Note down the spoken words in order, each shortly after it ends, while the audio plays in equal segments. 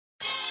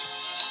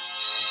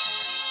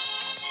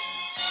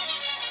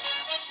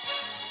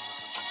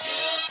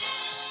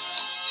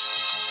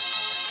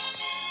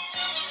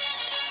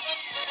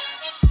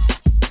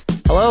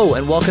Hello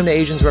and welcome to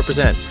Asians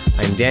Represent.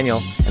 I'm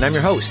Daniel and I'm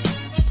your host.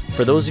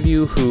 For those of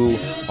you who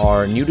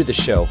are new to the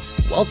show,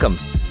 welcome.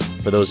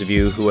 For those of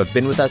you who have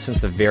been with us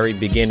since the very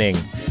beginning,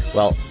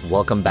 well,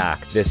 welcome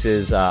back. This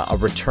is a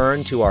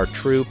return to our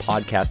true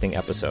podcasting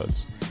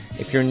episodes.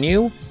 If you're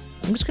new,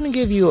 I'm just going to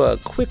give you a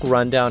quick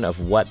rundown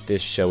of what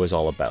this show is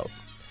all about.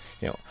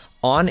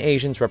 On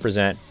Asians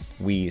Represent,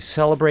 we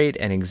celebrate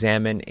and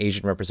examine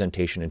Asian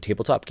representation in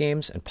tabletop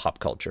games and pop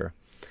culture.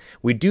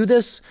 We do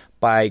this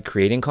by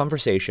creating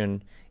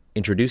conversation,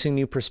 introducing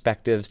new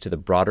perspectives to the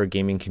broader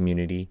gaming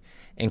community,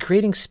 and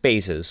creating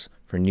spaces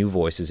for new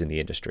voices in the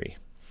industry.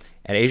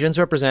 At Asians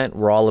Represent,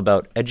 we're all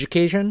about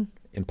education,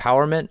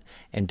 empowerment,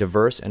 and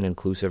diverse and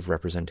inclusive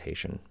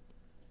representation.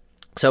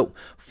 So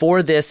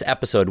for this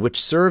episode, which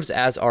serves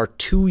as our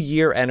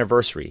 2-year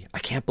anniversary, I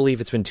can't believe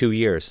it's been 2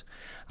 years,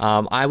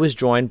 I was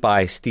joined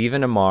by Steve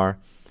and Amar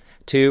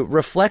to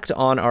reflect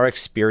on our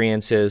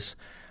experiences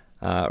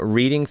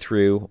reading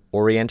through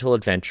Oriental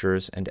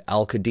Adventures and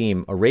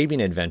Al-Qadim,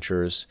 Arabian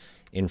Adventures,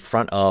 in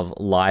front of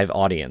live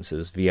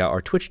audiences via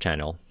our Twitch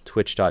channel,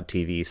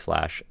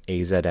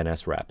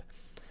 twitch.tv/AZNSRep.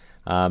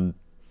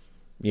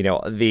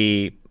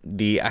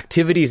 The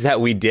activities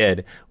that we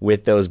did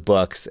with those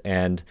books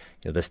and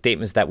the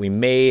statements that we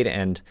made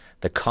and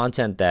the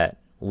content that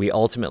we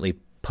ultimately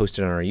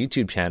posted on our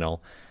YouTube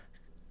channel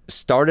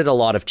started a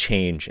lot of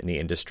change in the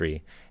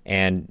industry.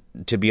 And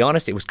to be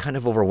honest, it was kind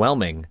of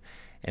overwhelming.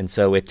 And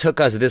so it took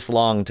us this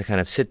long to kind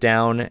of sit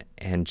down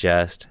and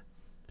just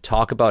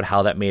talk about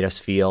how that made us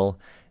feel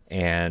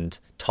and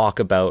talk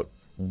about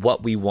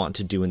what we want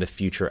to do in the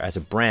future as a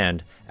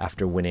brand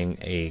after winning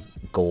a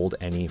Gold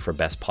Emmy for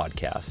Best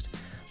Podcast.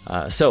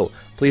 So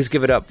please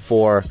give it up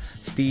for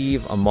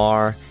Steve,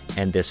 Amar,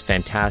 and this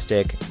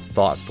fantastic,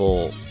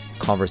 thoughtful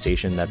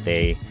conversation that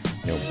they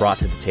brought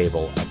to the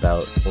table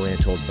about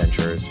Oriental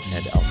Adventures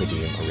and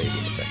Al-Qadim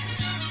Arabian Adventures.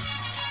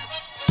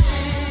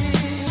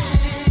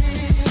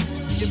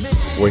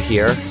 We're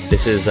here.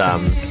 This is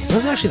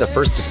actually the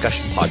first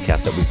discussion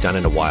podcast that we've done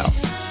in a while.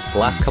 The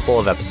last couple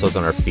of episodes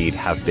on our feed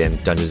have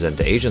been Dungeons and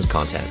Asians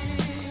content.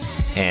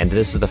 And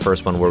this is the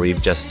first one where we're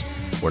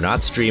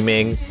not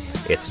streaming.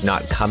 It's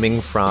not coming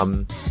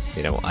from,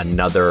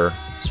 another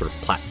sort of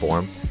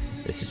platform.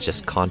 This is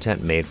just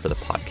content made for the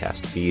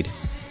podcast feed.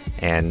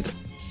 And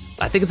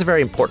I think it's a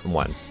very important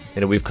one.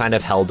 We've kind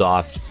of held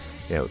off,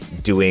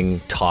 doing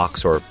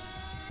talks or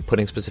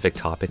putting specific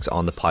topics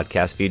on the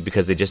podcast feed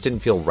because they just didn't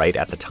feel right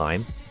at the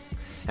time.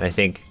 And I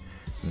think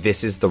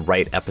this is the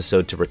right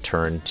episode to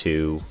return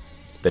to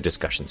the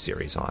discussion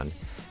series on.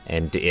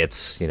 And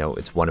it's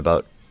one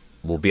about,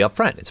 we'll be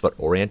upfront, it's about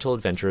Oriental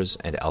Adventures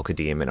and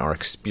Al-Qadim and our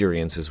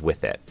experiences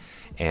with it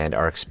and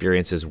our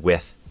experiences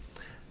with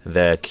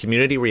the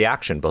community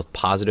reaction, both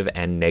positive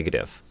and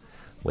negative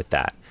with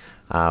that.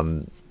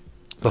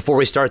 Before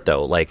we start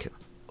though,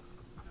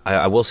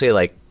 I will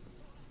say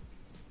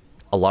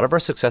a lot of our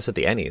success at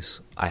the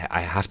Ennies,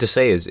 I have to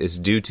say, is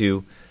due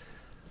to,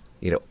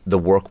 the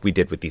work we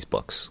did with these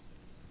books.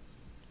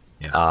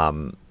 Yeah.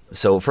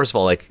 So first of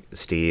all,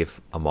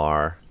 Steve,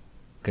 Amar,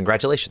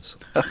 congratulations.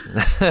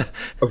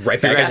 Right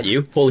back at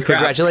you. Holy crap.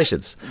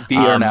 Congratulations. We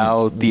are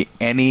now the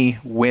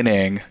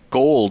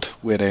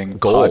Gold-winning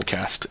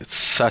podcast. It's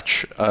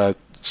such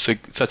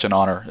an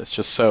honor. It's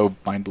just so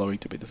mind-blowing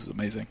to me. This is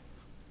amazing.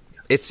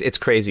 It's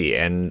crazy.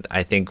 And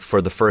I think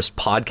for the first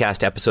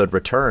podcast episode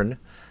return,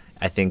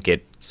 I think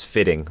it's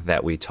fitting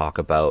that we talk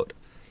about,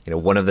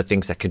 one of the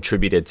things that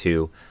contributed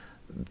to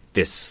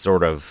this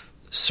sort of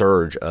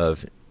surge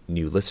of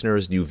new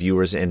listeners, new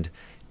viewers, and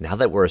now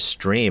that we're a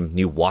stream,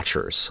 new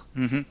watchers.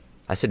 Mm-hmm.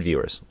 I said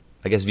viewers.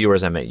 I guess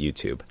viewers, I meant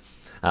YouTube.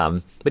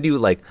 But you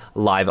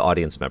live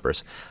audience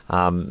members.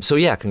 So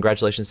yeah,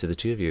 congratulations to the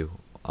two of you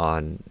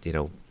on,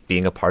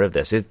 being a part of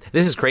this.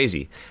 This is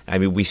crazy. I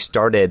mean, we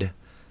started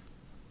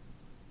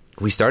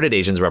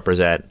Asians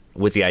Represent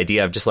with the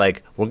idea of just we're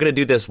going to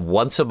do this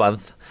once a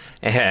month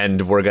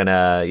and we're going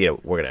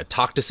to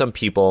talk to some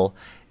people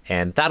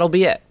and that'll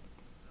be it.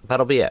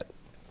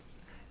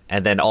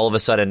 And then all of a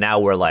sudden now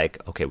we're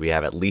okay, we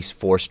have at least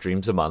 4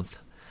 streams a month.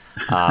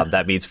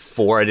 That means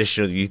 4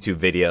 additional YouTube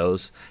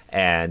videos.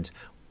 And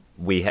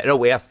we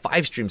have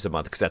 5 streams a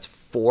month because that's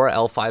 4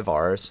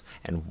 L5Rs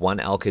and 1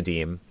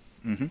 Al-Qadim.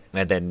 Mm-hmm.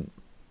 And then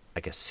I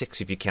guess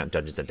 6 if you count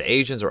Dungeons and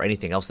Asians or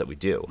anything else that we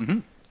do. Mm-hmm.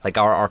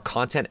 Our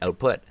content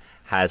output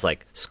has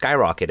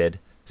skyrocketed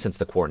since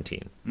the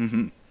quarantine.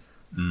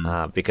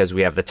 Mm-hmm. Because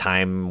we have the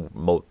time,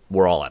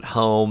 we're all at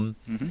home.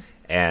 Mm-hmm.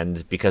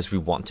 And because we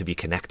want to be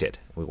connected,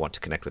 we want to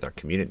connect with our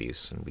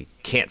communities, and we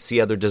can't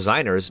see other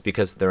designers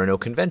because there are no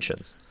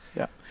conventions.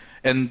 Yeah,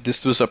 and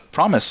this was a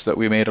promise that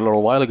we made a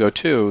little while ago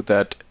too.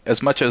 That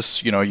as much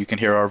as you can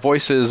hear our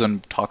voices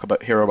and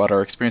hear about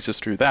our experiences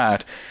through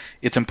that,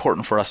 it's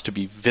important for us to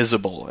be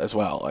visible as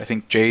well. I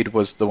think Jade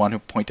was the one who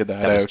pointed that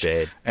out. That was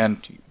Jade.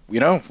 And we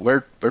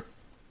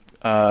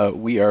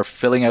are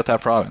filling out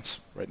that province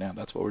right now.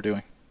 That's what we're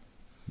doing.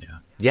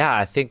 Yeah.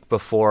 I think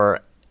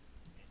before,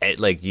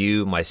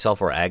 you,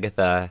 myself, or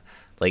Agatha,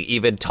 like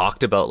even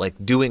talked about like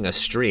doing a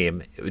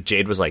stream.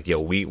 Jade was like,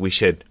 "Yo, we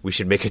should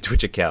make a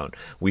Twitch account.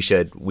 We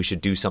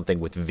should do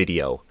something with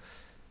video."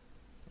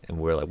 And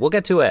we were like, "We'll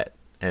get to it."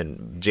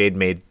 And Jade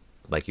made,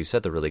 like you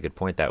said, the really good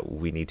point that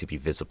we need to be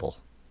visible.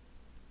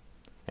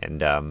 And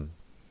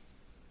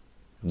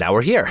now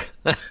we're here.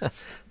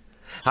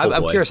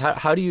 I'm curious,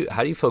 how do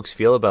you folks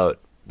feel about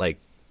like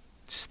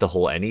just the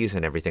whole Ennies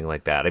and everything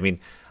like that? I mean,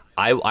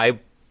 I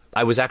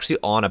was actually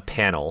on a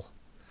panel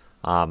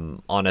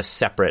on a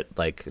separate,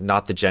 like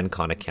not the Gen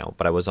Con account,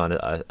 but I was on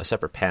a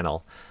separate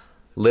panel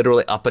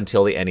literally up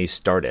until the Ennies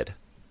started.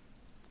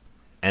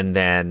 And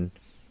then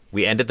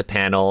we ended the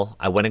panel.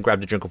 I went and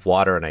grabbed a drink of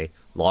water and I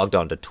logged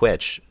onto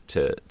Twitch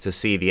to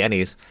see the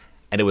Ennies,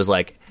 and it was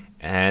like,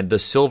 and the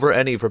silver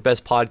Ennie for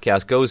best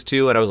podcast goes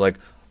to, and I was like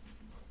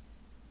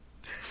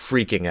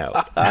freaking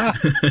out.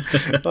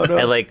 Oh, no.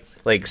 And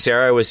like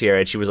Sarah was here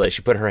and she was like,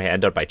 she put her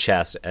hand on my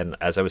chest, and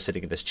as I was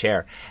sitting in this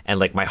chair, and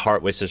like my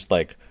heart was just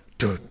like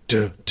duh,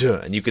 duh, duh,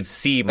 and you could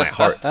see my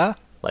heart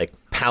like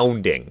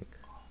pounding.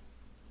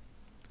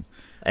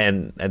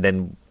 And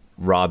then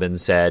Robin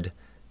said,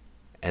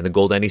 and the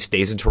gold Ennie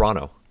stays in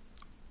Toronto.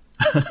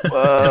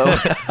 Whoa.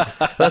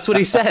 That's what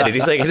he said. And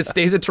he's like, and it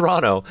stays in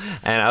Toronto.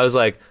 And I was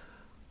like,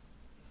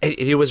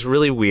 it was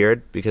really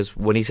weird because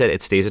when he said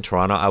it stays in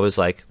Toronto, I was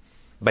like,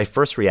 my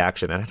first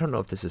reaction, and I don't know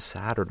if this is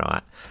sad or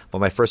not, but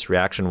my first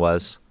reaction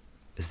was,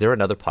 is there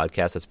another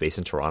podcast that's based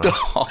in Toronto?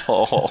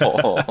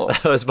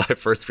 That was my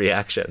first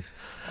reaction.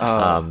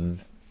 And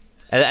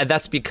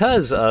that's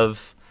because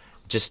of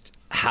just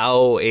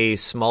how a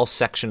small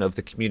section of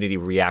the community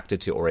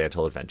reacted to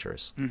Oriental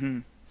Adventures. Mm-hmm.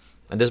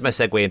 And this is my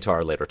segue into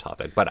our later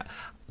topic, but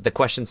the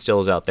question still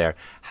is out there.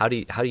 How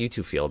do you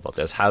two feel about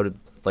this?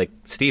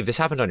 Steve, this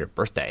happened on your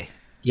birthday.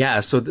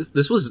 Yeah, so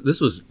this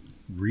was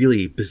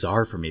really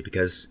bizarre for me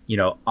because, you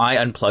know, I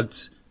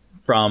unplugged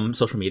from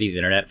social media, the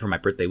internet, for my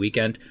birthday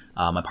weekend.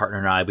 My partner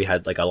and I, we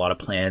had like a lot of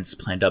plans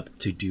planned up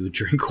to do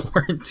during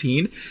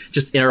quarantine,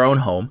 just in our own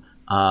home.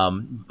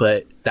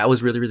 But that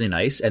was really, really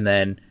nice. And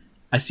then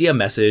I see a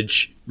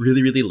message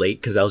really, really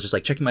late because I was just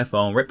like checking my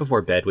phone right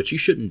before bed, which you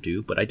shouldn't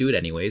do, but I do it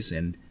anyways,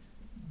 and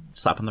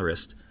slap on the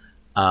wrist.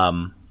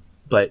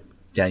 But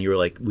Dan, you were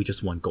like, we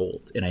just won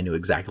gold, and I knew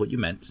exactly what you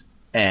meant.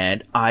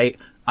 And I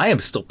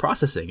am still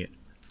processing it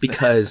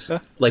because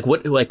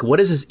what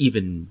does this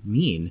even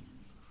mean?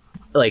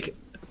 Like,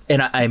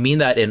 and I mean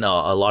that in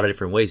a lot of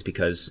different ways,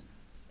 because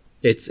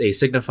it's a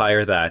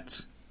signifier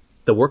that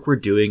the work we're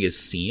doing is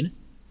seen,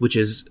 which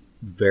is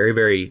very,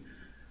 very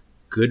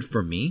good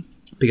for me,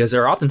 because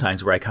there are often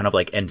times where I kind of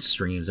like end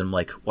streams and I'm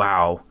like,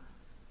 wow,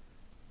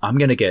 I'm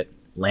going to get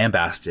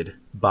lambasted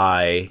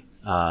by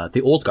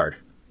the old guard,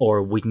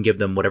 or we can give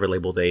them whatever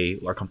label they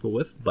are comfortable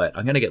with, but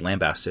I'm going to get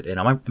lambasted. And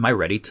am I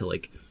ready to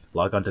like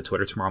log onto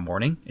Twitter tomorrow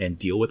morning and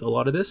deal with a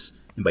lot of this?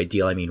 And by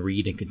deal, I mean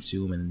read and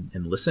consume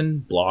and listen,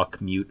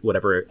 block, mute,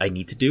 whatever I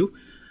need to do.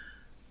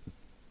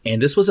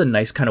 And this was a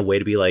nice kind of way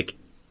to be like,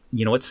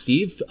 you know what,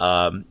 Steve,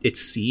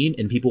 it's seen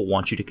and people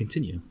want you to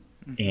continue.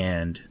 Mm-hmm.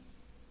 And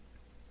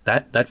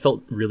that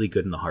felt really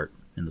good in the heart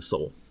and the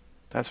soul.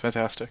 That's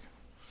fantastic.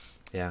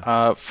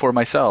 Yeah. For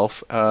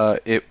myself, I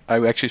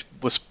actually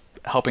was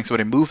helping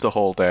somebody move the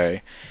whole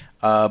day,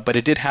 but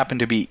it did happen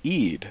to be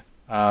Eid,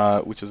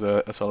 which is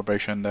a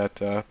celebration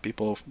that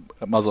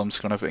Muslims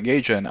kind of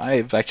engage in.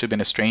 I've actually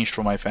been estranged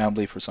from my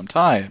family for some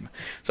time,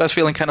 so I was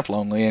feeling kind of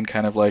lonely and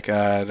kind of like,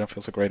 I don't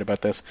feel so great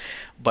about this.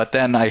 But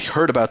then I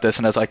heard about this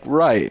and I was like,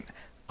 right,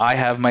 I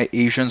have my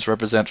Asians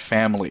represent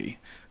family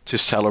to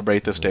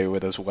celebrate this day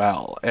with as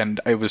well. And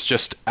it was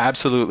just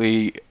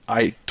absolutely,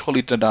 I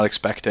totally did not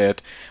expect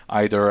it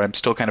either. I'm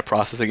still kind of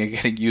processing and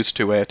getting used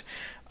to it.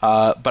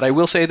 But I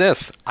will say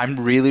this,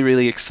 I'm really,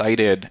 really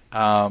excited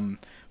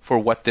for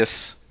what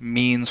this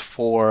means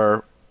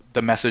for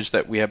the message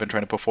that we have been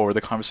trying to put forward,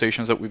 the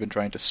conversations that we've been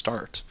trying to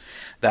start.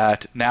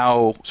 That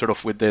now, sort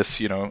of with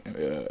this,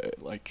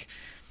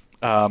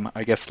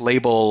 I guess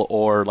label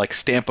or like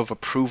stamp of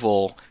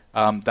approval,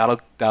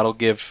 that'll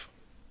give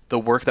the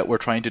work that we're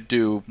trying to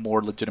do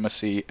more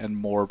legitimacy and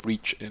more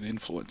reach and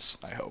influence,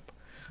 I hope.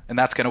 And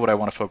that's kind of what I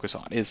want to focus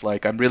on, is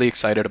like, I'm really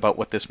excited about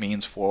what this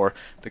means for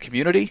the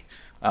community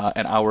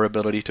and our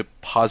ability to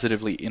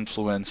positively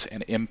influence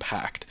and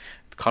impact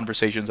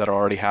conversations that are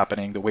already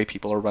happening, the way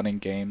people are running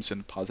games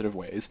in positive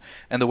ways,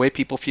 and the way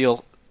people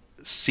feel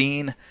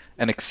seen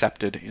and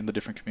accepted in the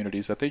different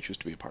communities that they choose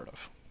to be a part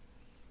of.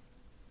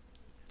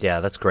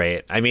 Yeah, that's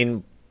great. I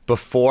mean,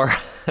 before,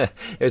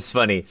 it's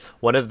funny.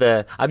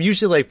 I'm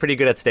usually like pretty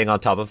good at staying on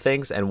top of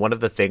things, and one of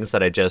the things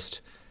that I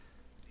just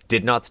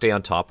did not stay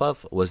on top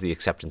of was the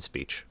acceptance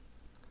speech.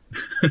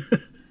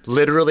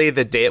 Literally,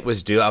 the day it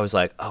was due, I was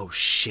like, "Oh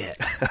shit,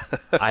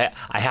 I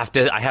have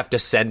to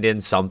send in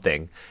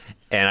something,"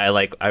 and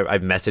I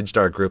messaged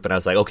our group and I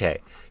was like, "Okay,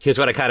 here's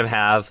what I kind of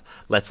have.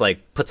 Let's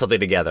like put something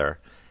together,"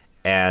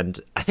 and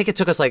I think it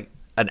took us like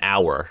an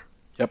hour.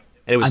 Yep,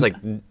 and it was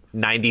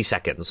 90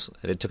 seconds,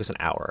 and it took us an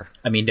hour.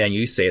 I mean, Dan,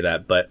 you say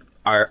that, but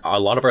a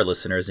lot of our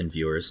listeners and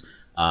viewers,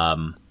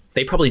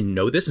 they probably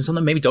know this, and some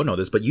of them maybe don't know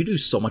this, but you do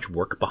so much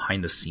work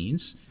behind the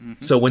scenes.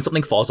 So when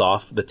something falls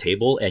off the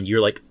table and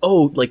you're like,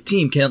 oh, like,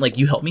 team, can like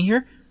you help me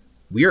here?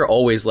 We are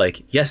always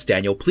like, yes,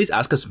 Daniel, please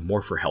ask us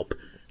more for help.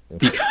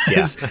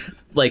 Because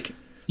like,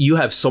 you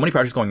have so many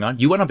projects going on.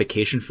 You went on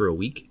vacation for a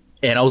week,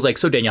 and I was like,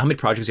 so Daniel, how many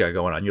projects you got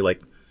going on? You're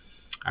like,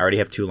 I already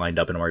have 2 lined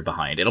up and I'm already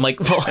behind. And I'm like,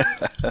 well,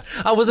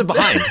 I wasn't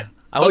behind.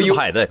 I wasn't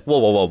behind. Like,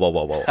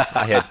 whoa.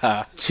 I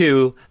had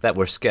 2 that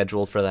were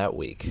scheduled for that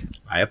week.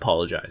 I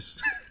apologize.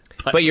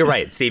 But you're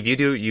right, Steve. You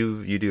do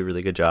a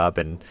really good job,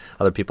 and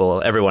other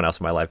people, everyone else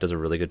in my life does a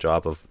really good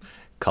job of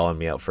calling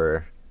me out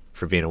for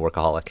being a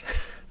workaholic.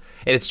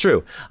 And it's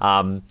true.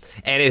 And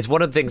it's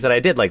one of the things that I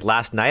did. Like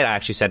last night, I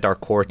actually sent our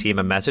core team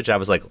a message. I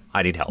was like,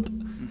 I need help.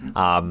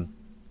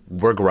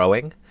 We're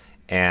growing,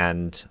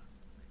 and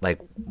like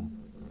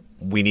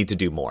we need to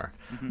do more.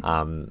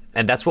 And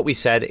that's what we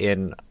said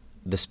in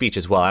the speech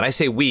as well. And I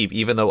say we,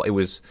 even though it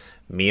was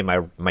me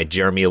and my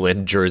Jeremy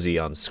Lin jersey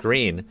on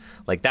screen,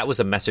 like that was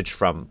a message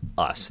from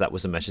us. That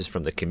was a message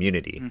from the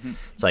community.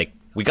 It's like,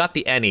 we got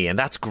the ENnie, and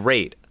that's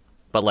great.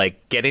 But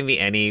like getting the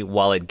ENnie,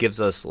 while it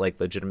gives us like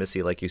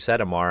legitimacy, like you said,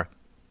 Amar,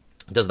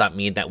 does not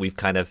mean that we've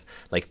kind of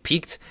like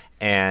peaked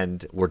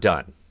and we're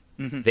done.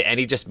 The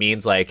ENnie just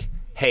means like,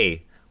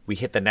 hey, we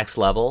hit the next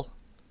level.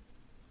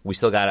 We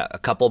still got a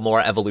couple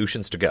more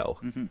evolutions to go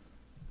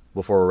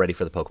before we're ready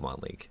for the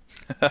Pokemon League.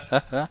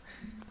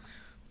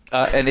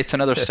 And it's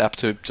another step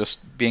to just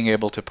being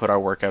able to put our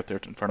work out there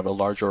in front of a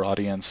larger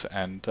audience.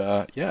 And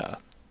yeah,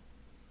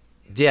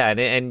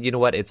 and you know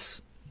what?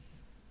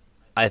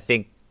 I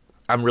think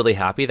I'm really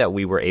happy that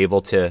we were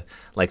able to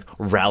like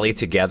rally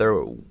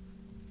together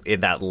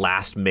in that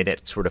last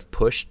minute sort of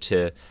push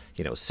to,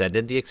 you know, send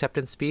in the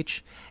acceptance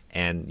speech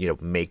and, you know,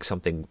 make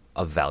something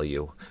of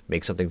value,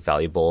 make something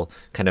valuable,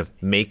 kind of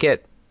make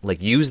it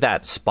like use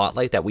that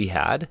spotlight that we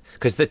had,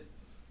 because the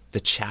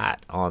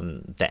chat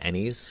on the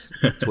ENnies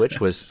Twitch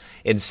was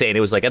insane. It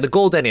was like at the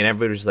gold ENnie, and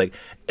everybody was like,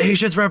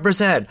 Asians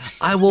represent.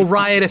 I will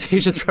riot if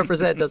Asians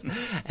represent.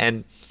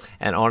 And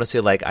honestly,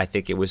 like I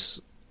think it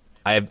was.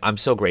 I'm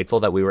so grateful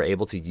that we were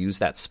able to use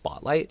that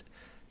spotlight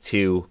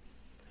to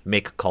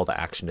make a call to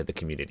action to the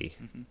community.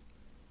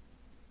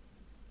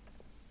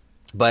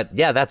 But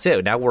yeah, that's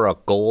it. Now we're a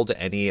Gold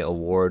ENnie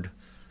Award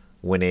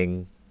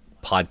winning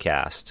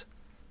podcast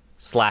 /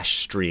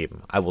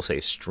 stream. I will say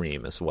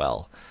stream as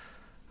well.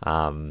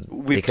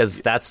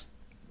 Because that's...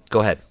 Go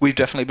ahead. We've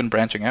definitely been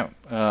branching out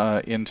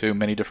into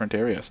many different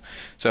areas.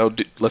 So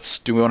do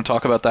we want to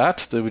talk about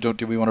that? Do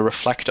we want to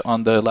reflect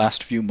on the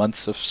last few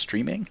months of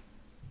streaming?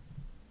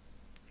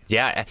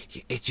 Yeah,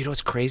 you know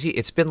what's crazy?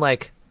 It's been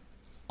like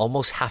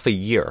almost half a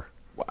year.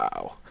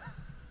 Wow.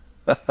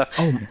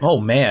 oh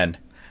man.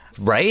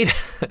 Right?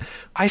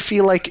 I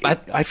feel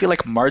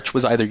like March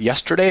was either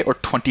yesterday or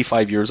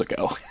 25 years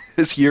ago.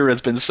 This year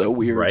has been so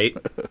weird. Right?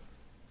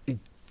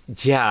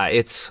 Yeah,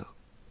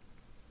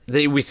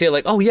 we say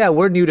like, oh yeah,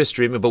 we're new to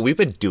streaming, but we've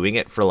been doing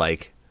it for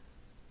like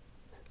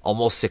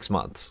almost 6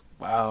 months.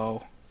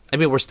 Wow. I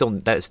mean,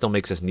 that still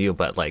makes us new,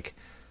 but like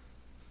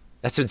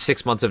that's been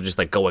 6 months of just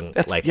like going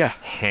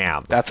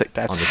ham. That's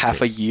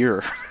half a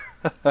year.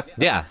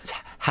 Yeah, it's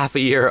half a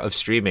year of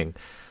streaming.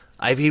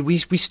 I mean, we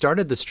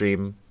started the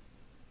stream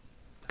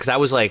because I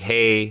was like,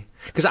 hey,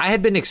 because I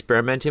had been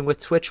experimenting with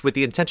Twitch with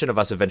the intention of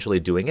us eventually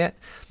doing it,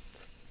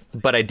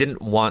 but I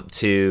didn't want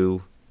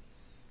to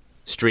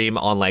stream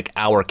on like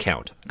our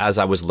account as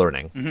I was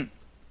learning.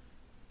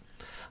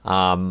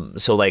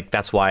 So like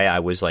that's why I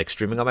was like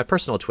streaming on my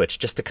personal Twitch,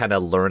 just to kind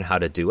of learn how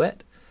to do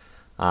it.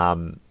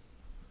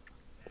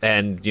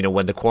 And, you know,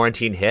 when the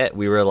quarantine hit,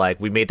 we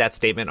made that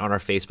statement on our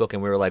Facebook,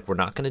 and we were like, we're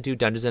not going to do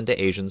Dungeons and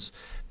Asians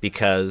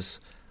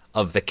because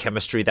of the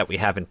chemistry that we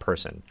have in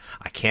person.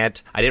 I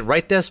didn't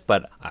write this,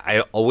 but I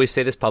always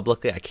say this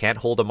publicly. I can't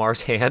hold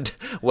Amar's hand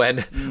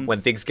when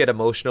things get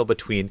emotional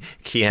between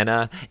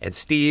Kiana and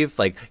Steve.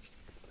 Like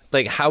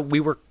how we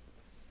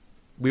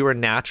were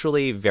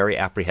naturally very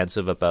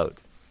apprehensive about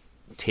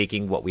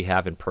taking what we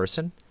have in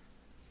person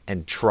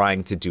and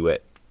trying to do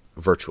it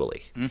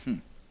virtually.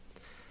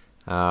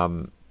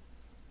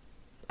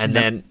 And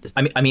then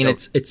I mean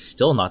it's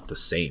still not the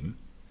same.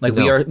 Like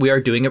we are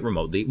doing it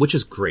remotely, which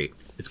is great.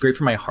 It's great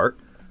for my heart,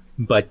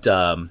 but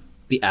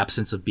the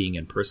absence of being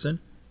in person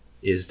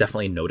is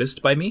definitely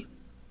noticed by me.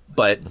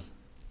 But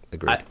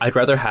I'd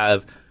rather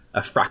have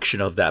a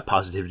fraction of that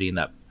positivity and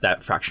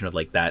that fraction of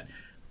like that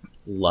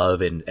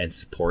love and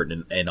support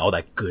and all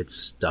that good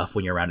stuff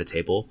when you're around a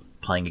table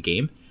playing a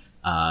game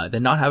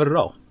than not have it at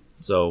all.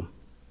 So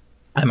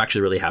I'm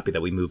actually really happy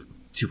that we moved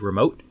to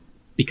remote,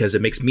 because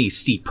it makes me,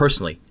 Steve,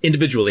 personally,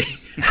 individually,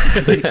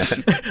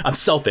 I'm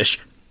selfish,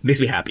 makes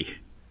me happy.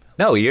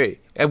 No,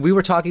 and we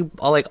were talking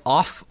like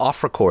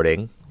off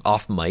recording,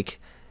 off mic.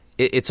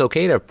 It's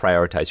okay to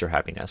prioritize your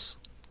happiness,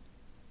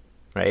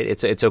 right?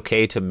 It's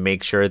okay to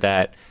make sure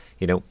that,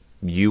 you know,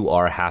 you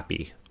are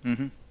happy,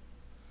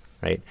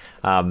 right?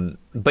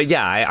 But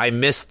yeah, I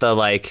miss the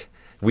like,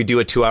 we do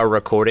a 2-hour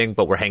recording,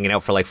 but we're hanging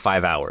out for like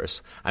 5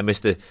 hours. I miss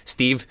the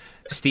Steve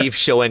Steve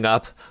showing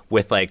up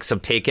with like some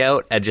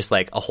takeout and just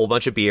like a whole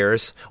bunch of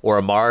beers, or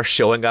Amar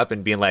showing up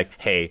and being like,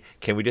 hey,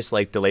 can we just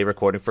like delay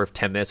recording for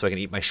 10 minutes so I can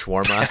eat my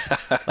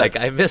shawarma? Like,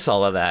 I miss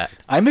all of that.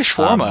 I miss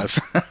shawarmas.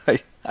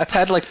 I've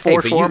had like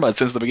 4 shawarmas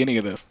since the beginning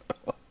of this.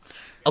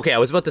 Okay, I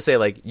was about to say,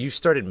 like, you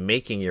started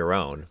making your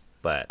own,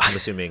 but I'm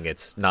assuming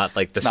it's not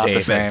like the same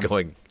as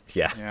going.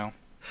 Yeah,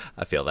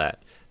 I feel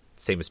that.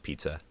 Same as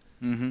pizza.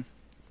 Mm-hmm.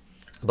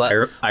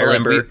 But I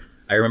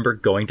remember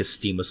going to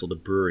Steam Whistle, the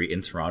brewery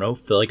in Toronto,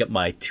 filling up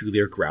my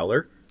 2-liter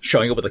growler,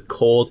 showing up with a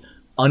cold,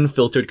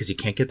 unfiltered, because you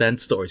can't get that in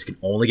stores. You can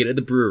only get it at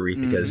the brewery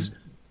because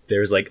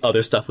there's like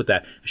other stuff with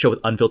that. I show up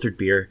with unfiltered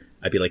beer.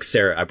 I'd be like,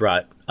 Sarah, I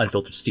brought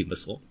unfiltered Steam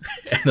Whistle.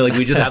 And then, like,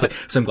 we just have like,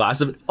 some glass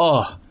of it.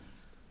 Oh,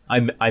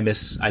 I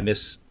miss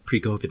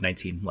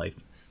pre-COVID-19 life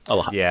a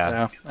lot.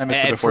 Yeah, I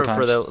missed it before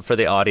times. For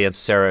the audience,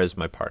 Sarah is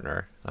my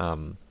partner,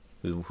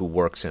 who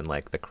works in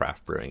like the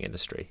craft brewing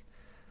industry.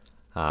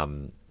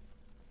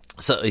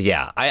 So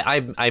yeah,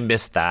 I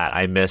miss that.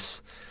 I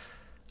miss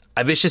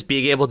just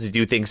being able to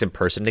do things in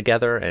person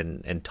together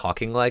and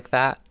talking like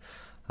that.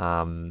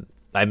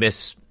 I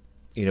miss,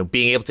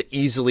 being able to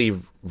easily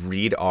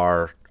read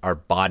our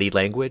body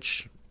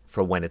language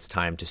for when it's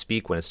time to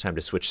speak, when it's time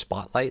to switch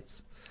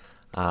spotlights.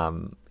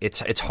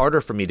 It's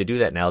harder for me to do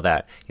that now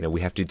that we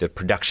have to do the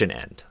production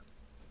end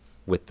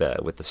with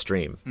the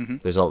stream.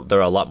 Mm-hmm. There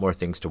are a lot more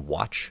things to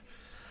watch.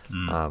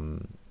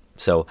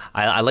 So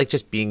I like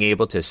just being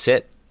able to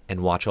sit and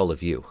watch all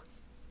of you.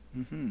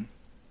 Mm-hmm.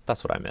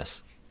 That's what I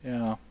miss.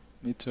 Yeah,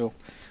 me too.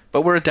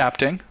 But we're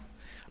adapting.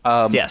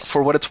 Yes.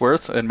 For what it's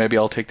worth, and maybe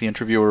I'll take the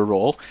interviewer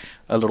role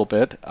a little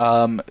bit,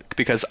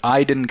 because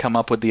I didn't come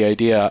up with the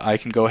idea. I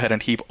can go ahead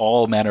and heap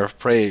all manner of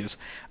praise.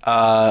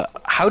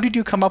 How did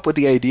you come up with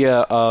the idea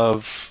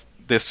of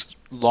this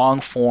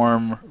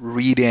long-form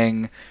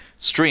reading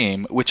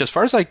stream, which, as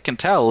far as I can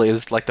tell,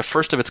 is like the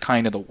first of its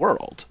kind in the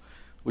world,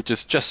 which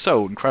is just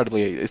so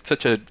incredibly. It's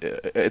such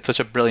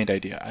a brilliant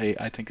idea.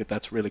 I think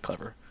that's really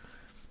clever.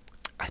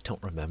 I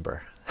don't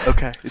remember.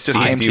 Okay, it just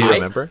came do to you you.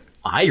 remember?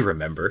 I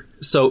remember.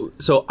 So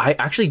I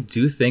actually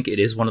do think it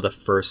is one of the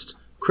first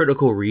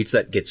critical reads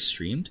that gets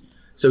streamed.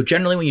 So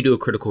generally when you do a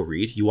critical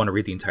read, you want to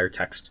read the entire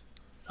text,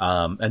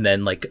 and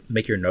then like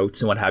make your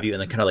notes and what have you,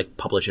 and then kind of like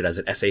publish it as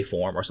an essay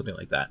form or something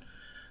like that.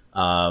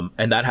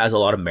 And that has a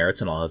lot of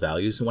merits and a lot of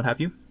values and what have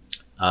you.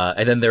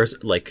 And then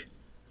there's like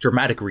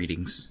dramatic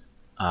readings,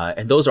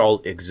 and those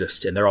all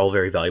exist and they're all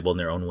very valuable in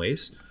their own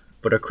ways.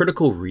 But a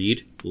critical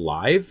read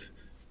live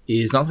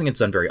is not something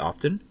that's done very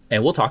often,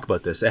 and we'll talk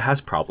about this. It has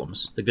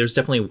problems. Like, there's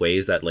definitely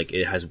ways that like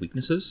it has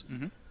weaknesses,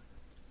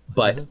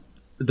 but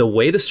the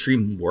way the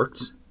stream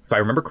works, if I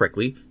remember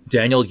correctly,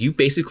 Daniel, you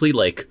basically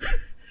like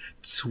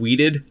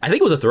tweeted. I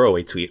think it was a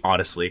throwaway tweet.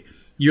 Honestly,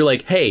 you're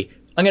like, "Hey,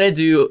 I'm gonna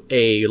do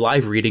a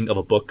live reading of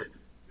a book.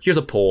 Here's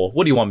a poll.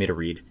 What do you want me to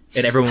read?"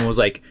 And everyone was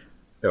like,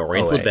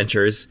 "Oriental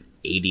Adventures,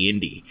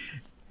 AD&D."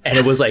 And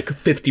it was like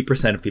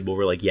 50% of people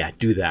were like, "Yeah,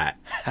 do that."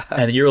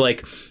 And then you're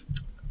like,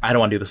 I don't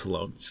want to do this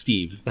alone.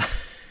 Steve,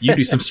 you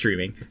do some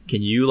streaming.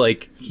 Can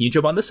you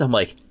jump on this? I'm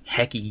like,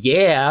 heck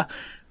yeah.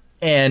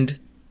 And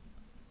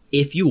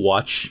if you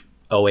watch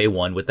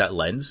OA1 with that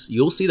lens,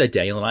 you'll see that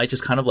Daniel and I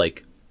just kind of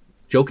like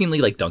jokingly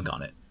like dunk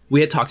on it.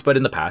 We had talked about it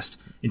in the past,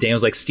 and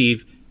Daniel's like,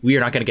 Steve, we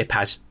are not going to get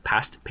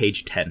past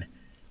page 10.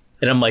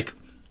 And I'm like,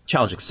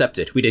 challenge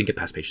accepted. We didn't get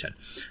past page 10.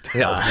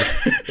 Yeah.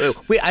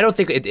 I don't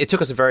think it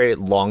took us a very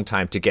long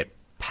time to get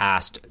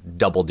past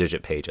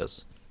double-digit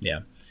pages.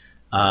 Yeah.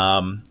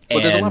 Well,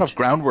 there's a lot of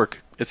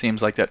groundwork, it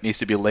seems like, that needs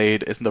to be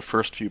laid in the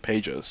first few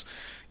pages.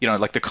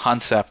 Like the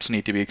concepts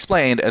need to be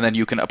explained, and then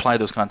you can apply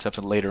those concepts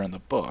later in the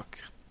book.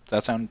 Does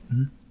that sound?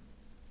 Mm-hmm.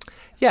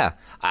 Yeah,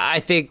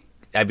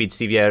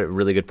 Steve, you had a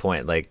really good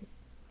point. Like,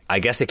 I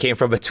guess it came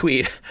from a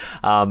tweet.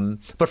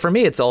 But for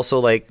me, it's also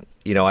like,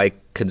 I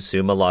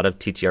consume a lot of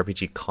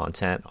TTRPG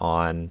content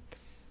on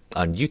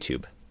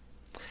YouTube.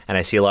 And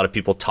I see a lot of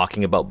people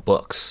talking about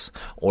books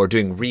or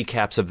doing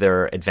recaps of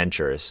their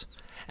adventures.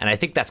 And I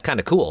think that's kind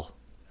of cool.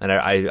 And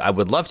I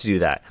would love to do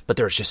that. But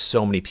there's just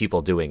so many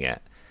people doing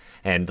it.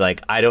 And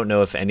like, I don't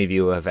know if any of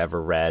you have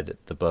ever read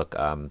the book,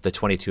 The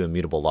 22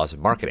 Immutable Laws of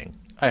Marketing.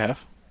 I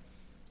have.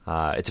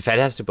 It's a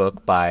fantastic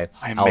book by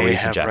Al and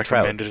Jack Trout. I may have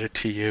recommended it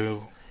to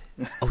you.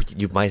 Oh,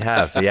 you might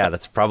have. Yeah,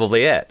 that's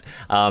probably it.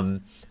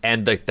 And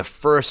the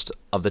first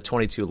of the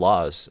 22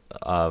 laws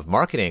of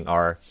marketing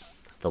are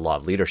the law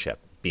of leadership.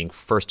 Being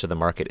first to the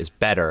market is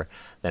better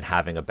than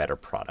having a better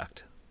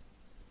product.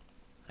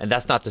 And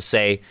that's not to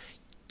say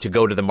to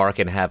go to the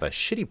market and have a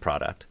shitty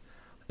product,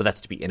 but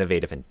that's to be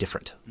innovative and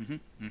different.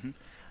 Mm-hmm,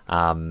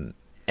 mm-hmm.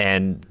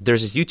 And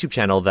there's this YouTube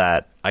channel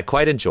that I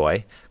quite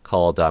enjoy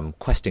called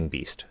Questing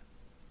Beast.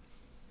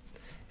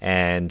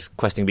 And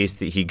Questing Beast,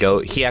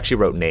 he actually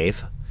wrote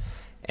Knave,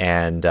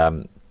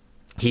 and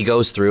he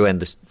goes through and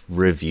just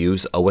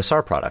reviews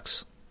OSR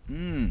products.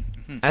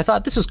 Mm-hmm. I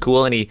thought this is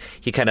cool, and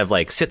he kind of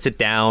like sits it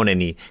down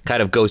and he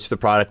kind of goes through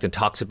the product and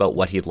talks about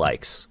what he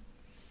likes.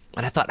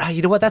 And I thought,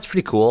 you know what, that's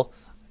pretty cool.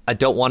 I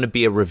don't want to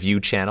be a review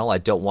channel. I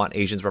don't want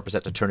Asians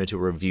Represent to turn into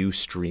a review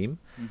stream.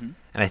 And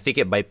I think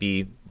it might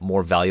be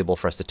more valuable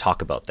for us to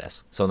talk about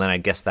this. So then I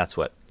guess that's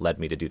what led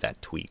me to do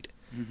that tweet.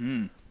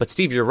 But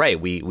Steve, you're right.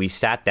 We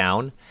sat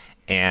down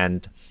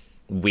and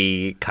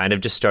we kind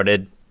of just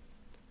started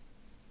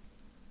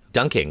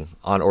dunking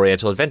on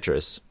Oriental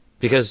Adventures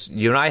because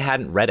you and I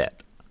hadn't read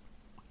it.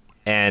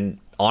 And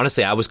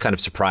honestly, I was kind of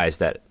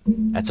surprised at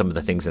some of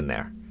the things in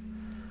there.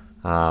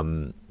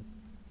 And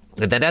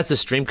then as the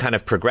stream kind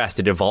of progressed,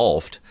 it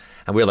evolved.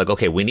 And we were like,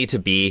 okay, we need to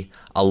be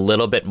a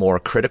little bit more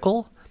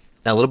critical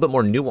and a little bit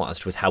more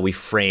nuanced with how we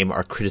frame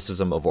our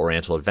criticism of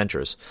Oriental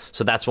Adventures.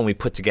 So that's when we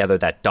put together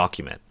that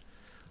document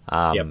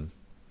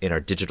in our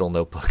digital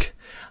notebook.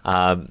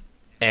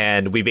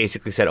 And we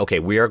basically said, okay,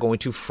 we are going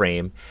to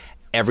frame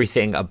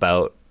everything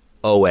about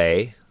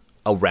OA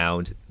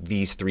around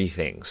these three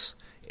things.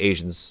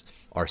 Asians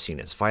are seen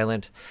as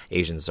violent,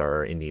 Asians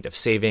are in need of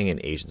saving, and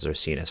Asians are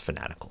seen as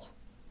fanatical.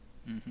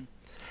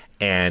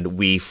 And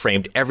we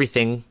framed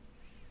everything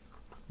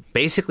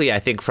basically, I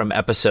think, from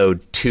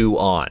episode 2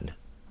 on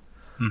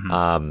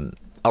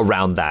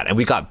around that. And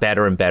we got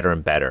better and better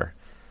and better.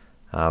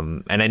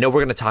 And I know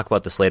we're going to talk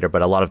about this later,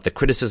 but a lot of the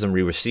criticism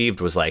we received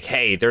was like,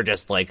 hey, they're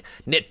just like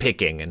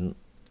nitpicking. And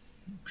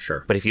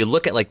Sure. But if you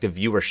look at like the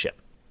viewership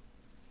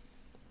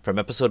from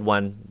episode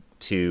 1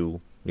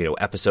 to,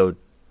 episode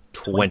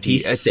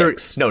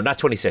 26. No, not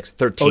 26,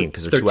 13,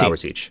 because they're 2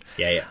 hours each.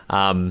 Yeah.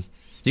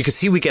 You can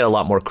see we get a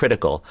lot more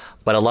critical,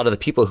 but a lot of the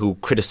people who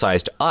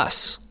criticized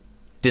us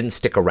didn't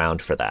stick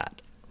around for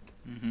that.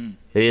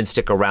 They didn't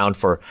stick around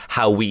for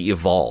how we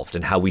evolved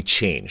and how we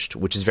changed,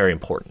 which is very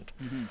important.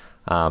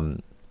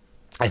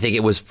 I think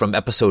it was from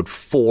episode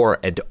 4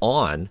 and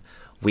on,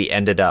 we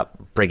ended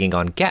up bringing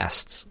on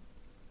guests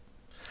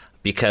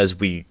because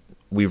we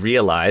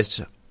realized,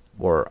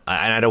 and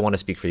I don't want to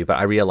speak for you, but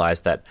I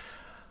realized that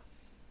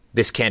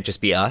this can't just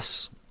be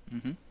us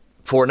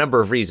for a number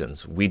of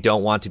reasons. We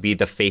don't want to be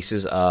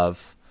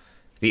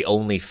the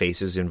only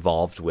faces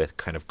involved with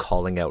kind of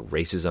calling out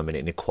racism and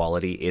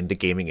inequality in the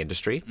gaming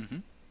industry.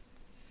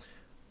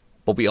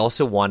 But we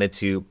also wanted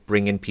to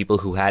bring in people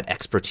who had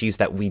expertise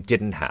that we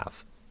didn't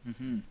have.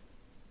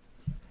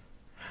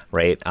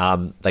 Right?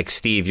 Like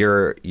Steve,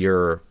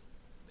 your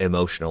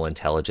emotional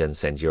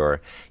intelligence and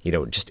your,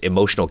 just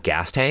emotional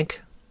gas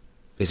tank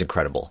is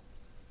incredible.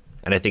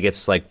 And I think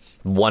it's like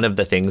one of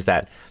the things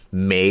that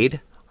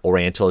made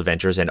Oriental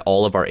Adventures and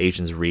all of our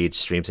Asians Read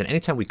streams, and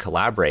anytime we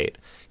collaborate,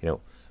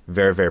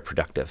 very, very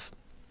productive.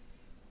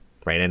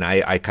 Right? And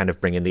I kind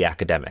of bring in the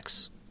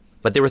academics.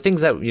 But there were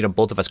things that,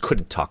 both of us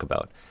couldn't talk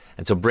about.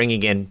 And so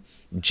bringing in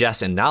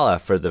Jess and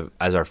Nala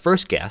as our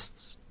first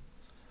guests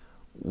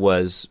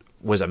was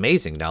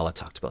amazing. Nala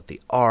talked about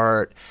the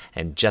art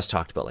and Jess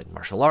talked about like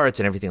martial arts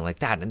and everything like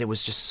that. And it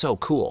was just so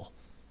cool.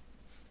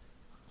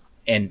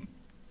 And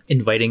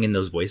inviting in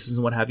those voices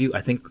and what have you,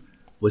 I think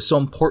was so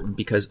important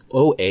because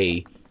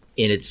OA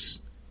in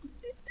its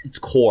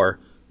core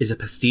is a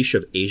pastiche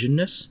of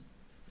Asianness.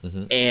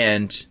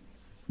 And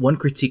one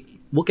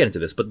critique, we'll get into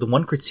this, but the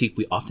one critique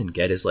we often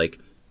get is like,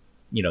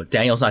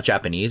 Daniel's not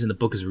Japanese and the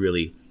book is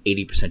really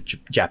 80%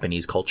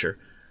 Japanese culture.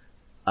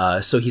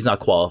 So he's not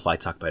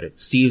qualified to talk about it.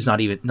 Steve's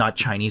not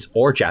Chinese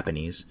or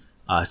Japanese.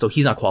 So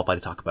he's not qualified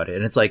to talk about it.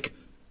 And it's like,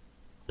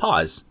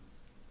 pause.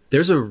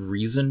 There's a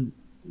reason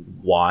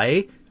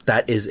why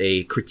that is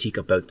a critique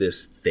about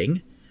this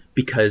thing,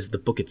 because the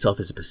book itself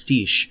is a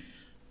pastiche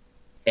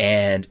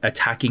and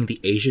attacking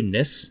the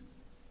Asianness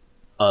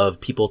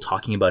of people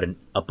talking about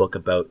a book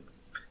about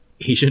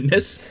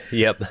Asianness.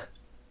 Yep.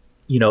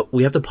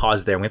 We have to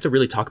pause there and we have to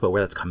really talk about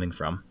where that's coming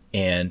from.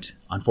 And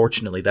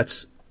unfortunately,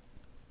 that's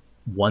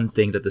one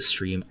thing that the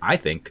stream, I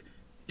think,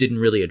 didn't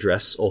really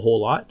address a whole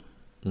lot.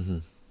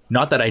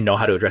 Not that I know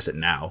how to address it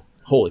now.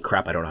 Holy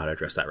crap, I don't know how to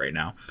address that right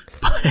now.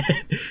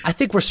 I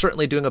think we're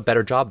certainly doing a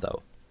better job,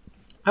 though.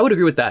 I would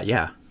agree with that,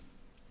 yeah.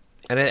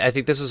 And I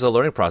think this is a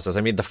learning process.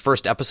 I mean, the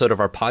first episode of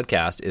our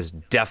podcast is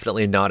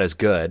definitely not as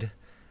good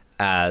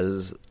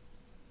as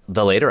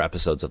the later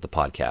episodes of the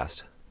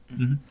podcast.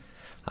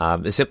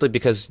 It's simply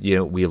because,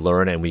 we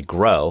learn and we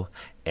grow,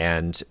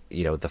 and,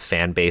 the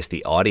fan base,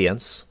 the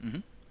audience,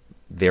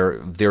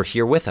 they're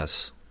here with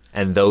us.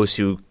 And those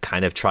who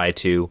kind of try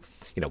to,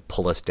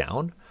 pull us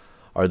down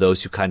are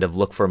those who kind of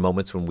look for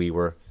moments when we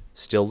were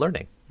still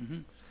learning.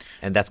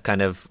 And that's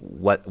kind of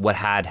what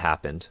had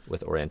happened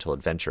with Oriental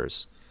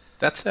Adventures.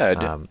 That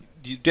said,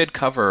 you did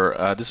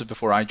cover, this is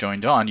before I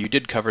joined on, you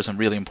did cover some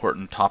really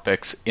important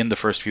topics in the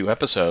first few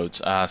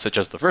episodes, such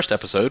as the first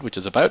episode, which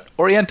is about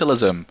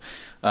Orientalism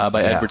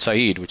by Edward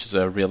Said, which is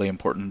a really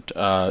important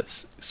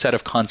set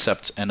of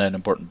concepts and an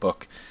important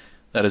book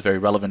that is very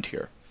relevant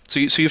here. So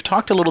you've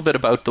talked a little bit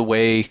about the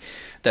way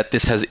that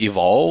this has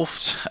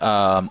evolved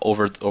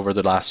over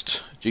the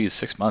last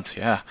 6 months,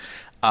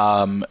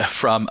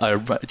 from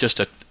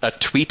just a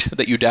tweet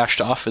that you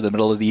dashed off in the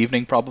middle of the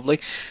evening, probably,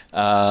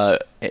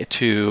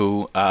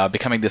 to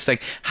becoming this thing.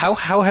 How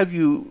have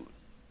you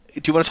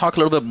do you want to talk a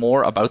little bit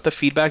more about the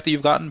feedback that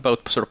you've gotten,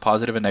 both sort of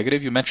positive and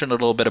negative? You mentioned a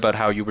little bit about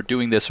how you were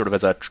doing this sort of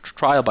as a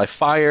trial by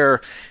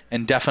fire,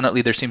 and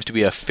definitely there seems to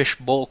be a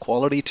fishbowl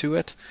quality to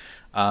it.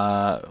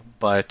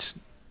 But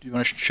do you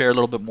want to share a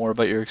little bit more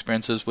about your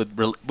experiences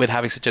with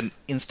having such an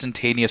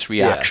instantaneous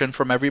reaction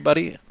from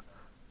everybody?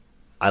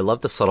 I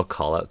love the subtle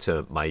call out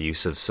to my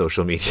use of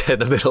social media in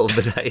the middle of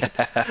the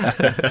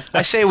night.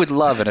 I say it with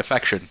love and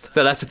affection.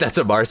 No, that's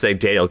Amar saying,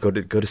 Daniel, go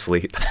to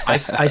sleep. I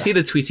see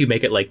the tweets you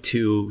make at like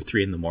 2,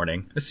 3 in the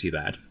morning. I see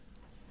that.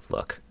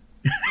 Look,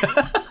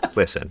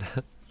 listen.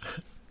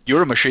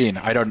 You're a machine.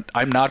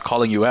 I'm not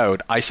calling you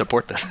out. I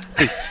support this.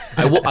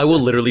 I will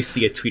literally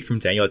see a tweet from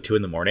Daniel at 2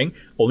 in the morning,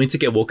 only to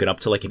get woken up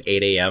to like an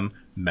 8 a.m.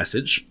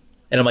 message.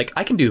 And I'm like,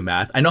 I can do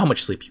math. I know how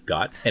much sleep you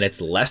got, and it's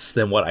less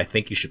than what I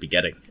think you should be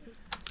getting.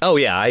 Oh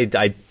yeah,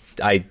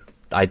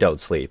 I don't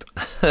sleep,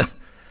 and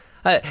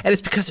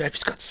it's because I've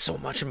just got so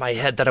much in my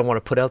head that I want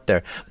to put out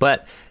there.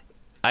 But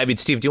I mean,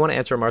 Steve, do you want to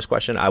answer Amar's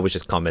question? I was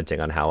just commenting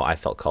on how I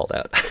felt called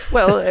out.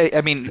 Well,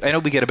 I mean, I know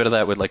we get a bit of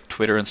that with like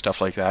Twitter and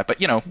stuff like that, but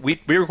we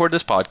record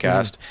this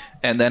podcast,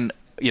 and then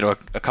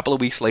a couple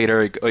of weeks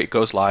later it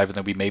goes live, and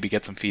then we maybe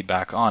get some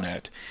feedback on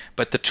it.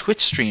 But the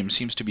Twitch stream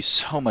seems to be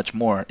so much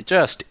more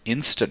just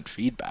instant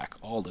feedback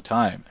all the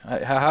time.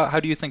 How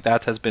do you think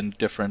that has been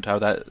different? How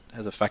that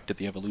has affected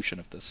the evolution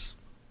of this?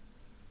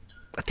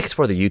 I think it's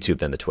more the YouTube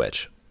than the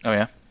Twitch. Oh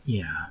yeah.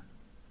 Yeah.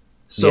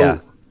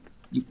 So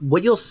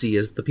what you'll see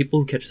is the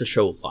people who catch the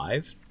show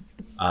live.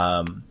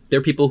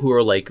 They're people who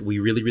are like, we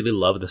really, really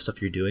love the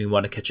stuff you're doing. We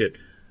want to catch it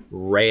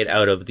right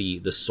out of the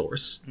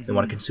source. They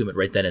want to consume it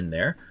right then and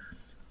there.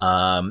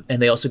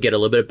 And they also get a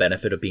little bit of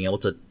benefit of being able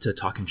to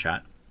talk and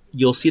chat.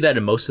 You'll see that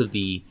in most of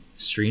the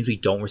streams, we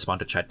don't respond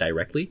to chat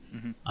directly.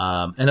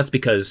 And that's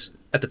because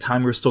at the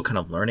time we were still kind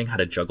of learning how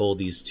to juggle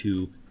these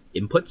two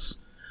inputs.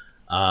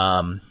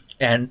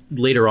 And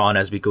later on,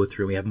 as we go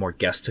through, we have more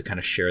guests to kind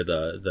of share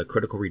the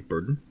critical read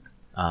burden.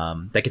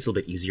 That gets a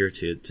little bit easier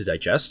to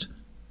digest.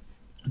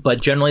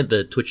 But generally,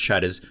 the Twitch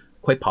chat is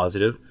quite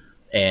positive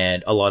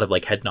and a lot of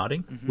like head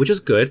nodding, which is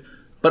good.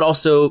 But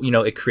also,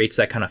 it creates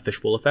that kind of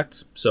fishbowl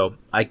effect. So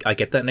I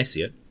get that and I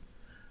see it.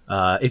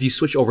 If you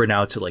switch over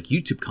now to like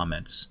YouTube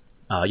comments,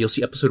 you'll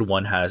see episode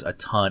 1 has a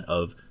ton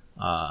of,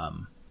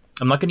 I'm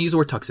not going to use the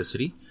word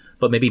toxicity,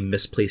 but maybe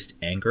misplaced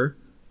anger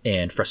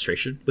and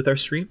frustration with our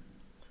stream.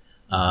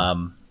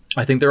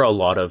 I think there are a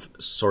lot of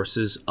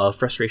sources of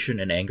frustration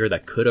and anger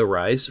that could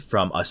arise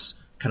from us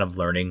kind of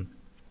learning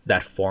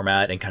that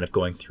format and kind of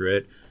going through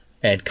it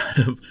and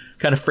kind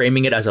of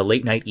framing it as a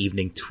late night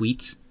evening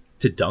tweet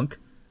to dunk.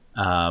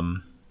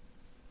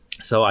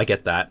 So I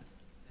get that.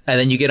 And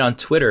then you get on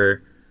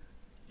Twitter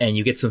and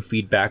you get some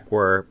feedback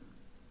where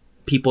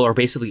people are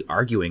basically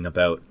arguing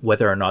about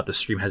whether or not the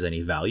stream has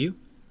any value.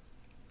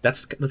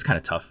 That's kind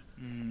of tough.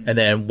 And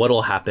then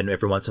what'll happen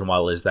every once in a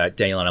while is that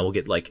Daniel and I will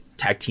get like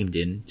tag teamed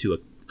into a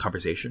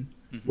conversation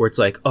where it's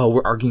like, oh,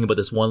 we're arguing about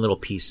this one little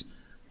piece.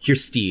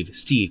 Here's Steve.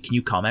 Steve, can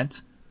you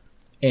comment?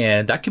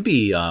 And that can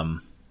be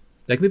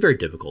very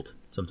difficult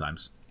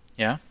sometimes.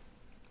 Yeah.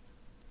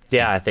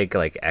 Yeah, I think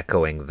like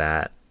echoing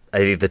that. I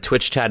mean, the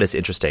Twitch chat is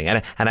interesting,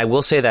 and I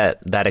will say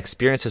that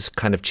experience has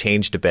kind of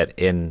changed a bit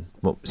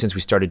since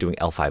we started doing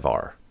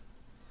L5R.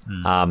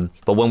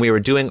 But when we were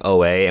doing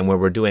OA and when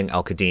we were doing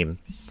Al-Qadim,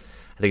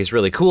 I think it's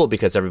really cool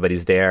because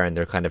everybody's there and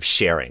they're kind of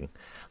sharing.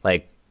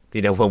 Like,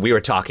 when we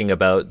were talking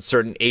about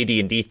certain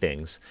AD&D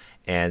things,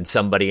 and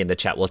somebody in the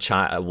chat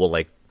will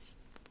like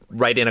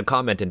write in a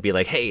comment and be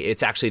like, "Hey,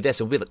 it's actually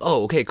this," and we'll be like,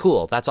 "Oh, okay,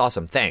 cool, that's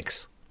awesome,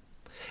 thanks."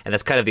 And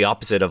that's kind of the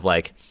opposite of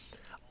like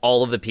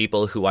all of the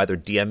people who either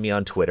DM me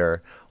on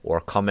Twitter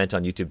or comment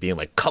on YouTube being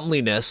like,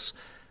 comeliness,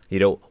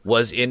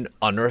 was in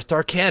Unearthed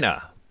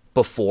Arcana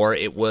before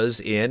it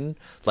was in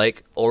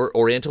like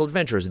Oriental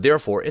Adventures.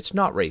 Therefore, it's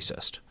not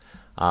racist.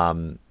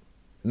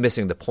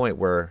 Missing the point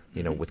where,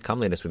 with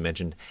comeliness, we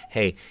mentioned,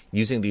 hey,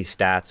 using these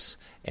stats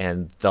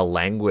and the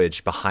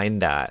language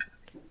behind that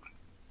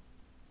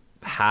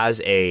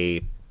has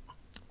a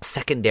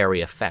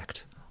secondary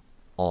effect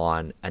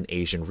on an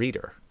Asian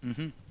reader.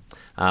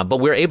 But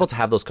we're able to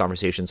have those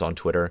conversations on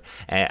Twitter,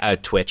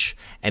 Twitch,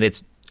 and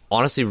it's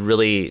honestly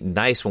really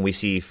nice when we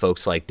see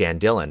folks like Dan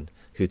Dillon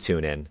who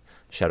tune in.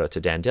 Shout out to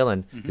Dan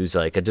Dillon, who's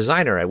like a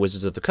designer at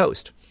Wizards of the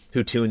Coast,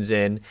 who tunes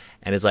in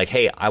and is like,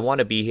 hey, I want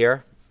to be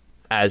here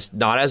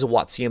not as a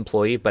WotC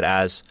employee, but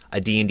as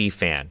a D&D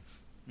fan.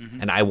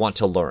 And I want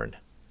to learn.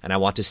 And I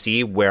want to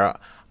see where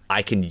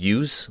I can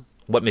use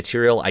what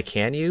material I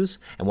can use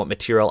and what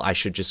material I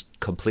should just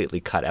completely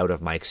cut out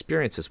of my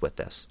experiences with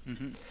this.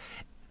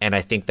 And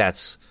I think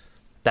that's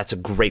a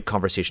great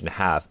conversation to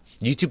have.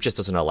 YouTube just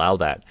doesn't allow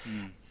that.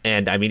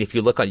 And I mean, if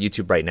you look on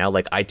YouTube right now,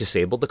 like I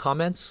disabled the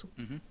comments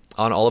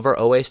on all of our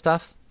OA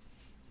stuff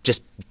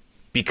just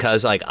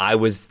because like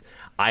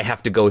I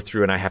have to go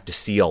through and I have to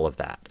see all of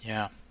that.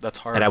 Yeah, that's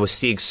hard. And I was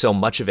seeing so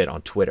much of it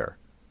on Twitter.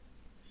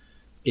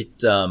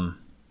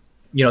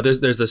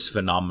 There's this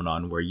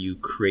phenomenon where you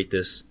create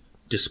this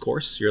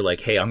discourse. You're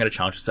like, hey, I'm going to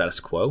challenge the status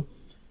quo.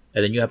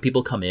 And then you have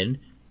people come in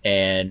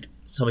and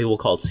some people will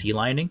call it sea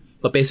lining.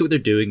 But basically what they're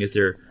doing is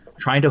they're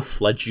trying to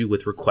flood you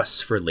with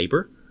requests for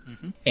labor.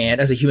 And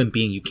as a human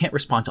being, you can't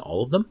respond to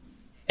all of them.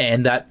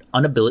 And that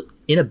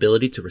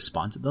inability to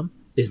respond to them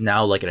is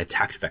now like an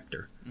attack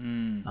vector.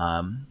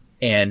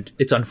 And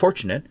it's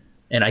unfortunate.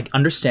 And I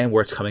understand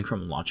where it's coming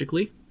from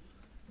logically.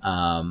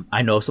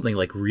 I know if something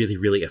like really,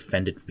 really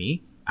offended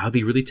me, I would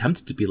be really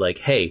tempted to be like,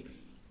 hey,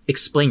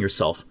 explain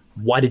yourself.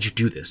 Why did you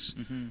do this?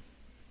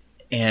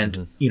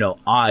 And, you know,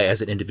 I,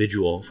 as an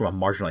individual from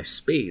a marginalized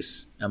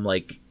space, I'm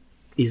like,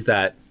 is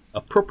that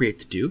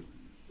appropriate to do?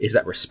 Is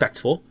that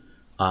respectful?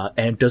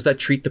 And does that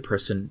treat the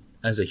person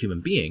as a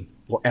human being?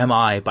 Or am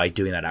I, by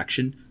doing that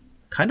action,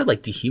 kind of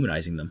like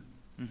dehumanizing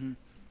them?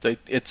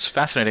 It's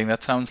fascinating.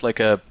 That sounds like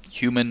a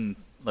human,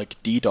 like,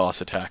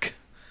 DDoS attack.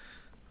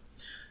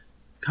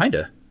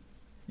 Kinda.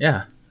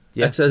 Yeah.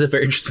 That's a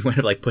very interesting way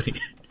of like putting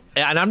it.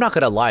 And I'm not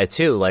going to lie,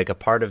 too. Like, a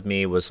part of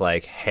me was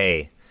like,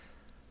 hey,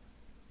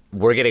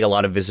 we're getting a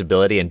lot of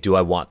visibility, and do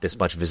I want this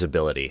much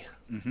visibility?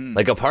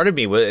 Like, a part of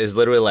me is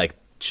literally like,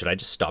 should I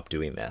just stop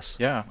doing this?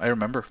 Yeah, I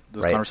remember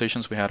those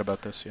conversations we had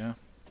about this, yeah.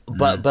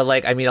 But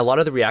like, I mean, a lot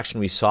of the reaction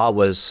we saw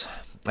was,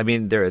 I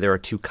mean, there are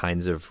two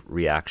kinds of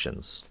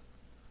reactions,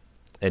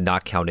 and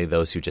not counting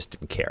those who just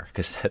didn't care,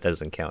 because that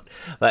doesn't count.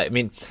 But I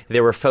mean,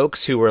 there were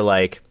folks who were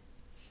like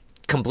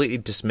completely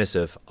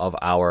dismissive of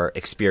our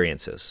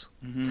experiences,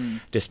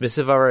 dismissive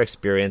of our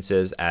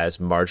experiences as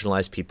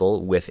marginalized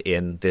people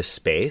within this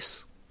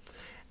space.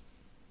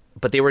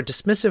 But they were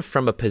dismissive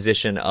from a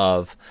position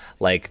of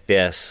like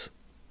this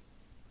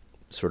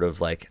sort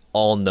of like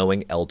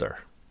all-knowing elder.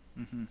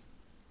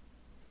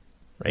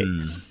 Right?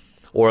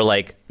 Or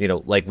like, you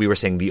know, like we were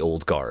saying, the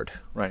old guard.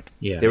 Right.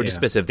 Yeah. They were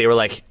dismissive. They were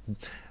like,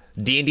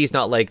 D&D's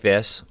not like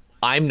this.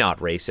 I'm not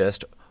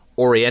racist.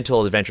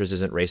 Oriental Adventures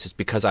isn't racist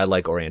because I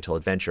like Oriental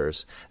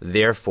Adventures.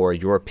 Therefore,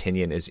 your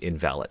opinion is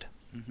invalid.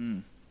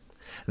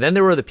 Then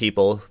there were the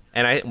people,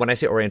 and when I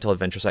say Oriental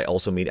Adventures, I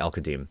also mean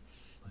Al-Qadim.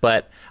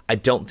 But I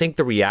don't think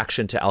the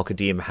reaction to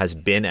Al-Qadim has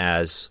been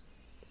as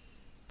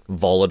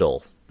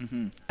volatile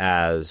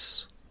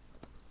as,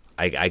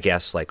 I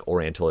guess, like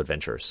Oriental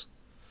Adventures.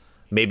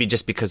 Maybe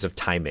just because of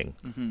timing.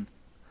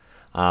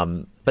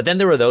 But then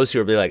there were those who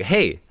would be like,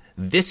 hey,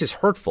 this is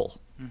hurtful.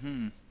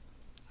 I'm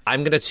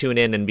going to tune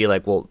in and be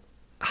like, well,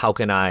 how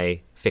can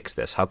I fix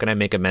this? How can I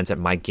make amends at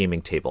my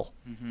gaming table?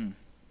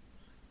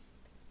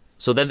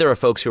 So then there are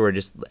folks who were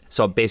just,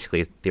 so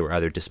basically they were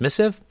either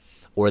dismissive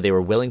or they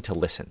were willing to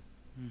listen.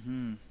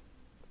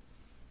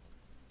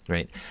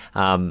 Right?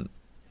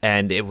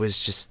 And it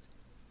was just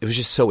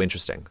so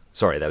interesting.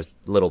 Sorry, that was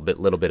a little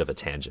bit of a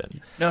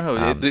tangent.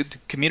 No, the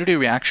community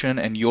reaction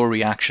and your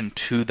reaction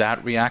to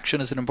that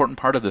reaction is an important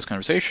part of this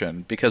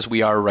conversation, because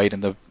we are right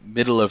in the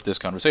middle of this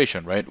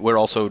conversation, right? We're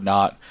also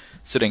not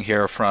sitting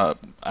here from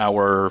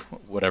our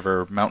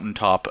whatever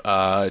mountaintop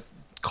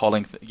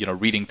calling,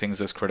 reading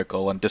things as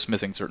critical and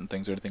dismissing certain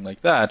things or anything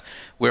like that.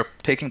 We're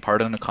taking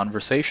part in a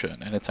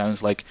conversation, and it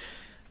sounds like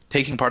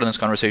taking part in this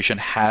conversation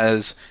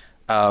has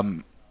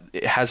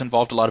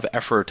involved a lot of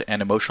effort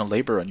and emotional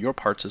labor on your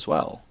parts as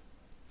well.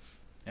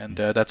 And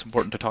that's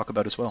important to talk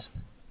about as well,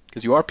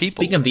 because you are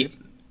people.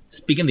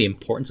 Speaking of the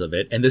importance of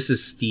it, and this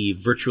is Steve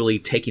virtually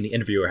taking the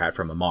interviewer hat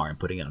from Amar and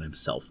putting it on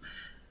himself.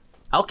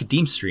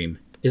 Al-Qadim stream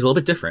is a little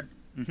bit different.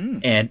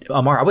 And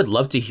Amar, I would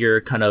love to hear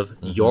kind of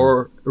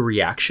your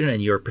reaction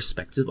and your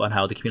perspective on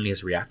how the community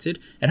has reacted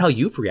and how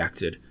you've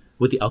reacted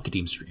with the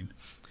Al-Qadim stream.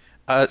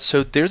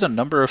 So there's a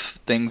number of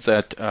things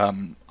that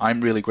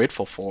I'm really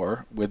grateful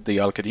for with the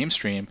Al-Qadim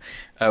stream,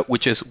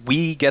 which is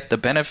we get the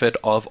benefit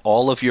of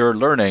all of your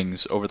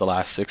learnings over the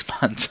last 6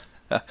 months.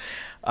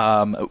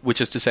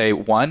 Which is to say,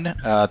 one,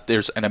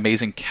 there's an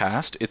amazing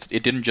cast.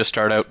 It didn't just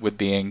start out with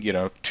being,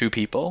 2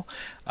 people.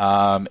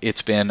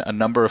 It's been a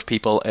number of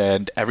people,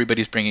 and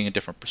everybody's bringing a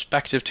different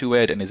perspective to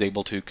it and is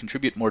able to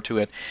contribute more to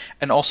it,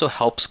 and also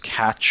helps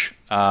catch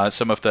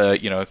some of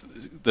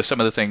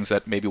the things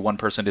that maybe one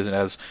person isn't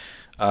as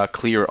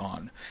clear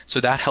on. So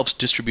that helps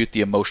distribute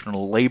the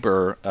emotional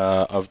labor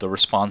of the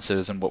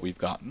responses and what we've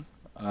gotten,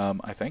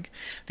 I think.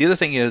 The other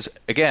thing is,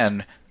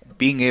 again,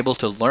 being able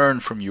to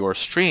learn from your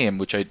stream,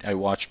 which I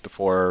watched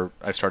before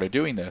I started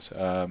doing this.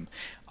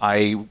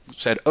 I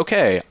said,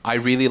 okay, I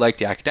really like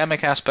the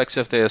academic aspects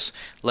of this.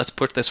 Let's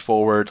put this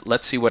forward.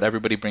 Let's see what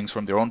everybody brings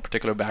from their own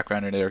particular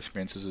background and their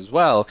experiences as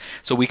well.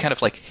 So we kind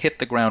of like hit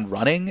the ground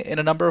running in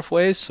a number of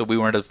ways. So we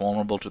weren't as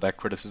vulnerable to that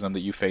criticism that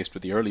you faced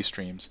with the early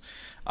streams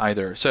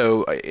either.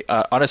 So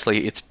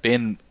honestly, it's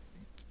been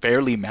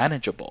fairly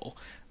manageable,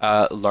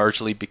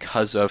 largely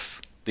because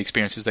of the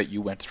experiences that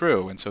you went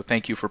through. And so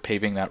thank you for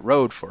paving that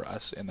road for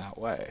us in that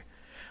way.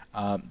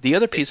 The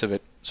other piece of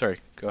it, sorry,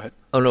 go ahead.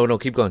 Oh, no,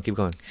 keep going.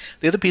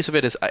 The other piece of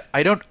it is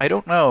I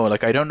don't know.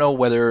 Like, I don't know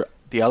whether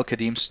the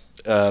Al-Qadim's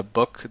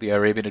book, the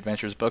Arabian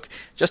Adventures book,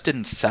 just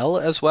didn't sell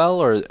as well,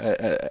 or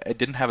it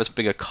didn't have as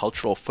big a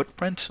cultural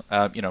footprint.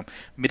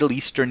 Middle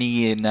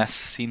Easternness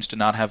seems to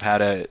not have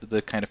had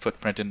the kind of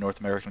footprint in North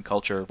American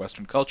culture,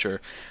 Western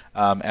culture,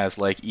 as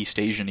like East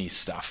Asian-y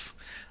stuff.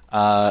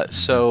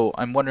 So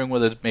I'm wondering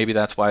whether maybe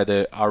that's why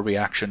the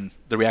reaction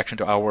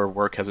to our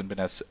work hasn't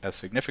been as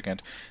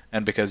significant,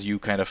 and because you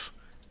kind of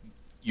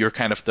you're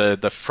kind of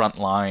the front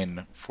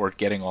line for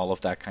getting all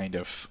of that kind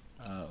of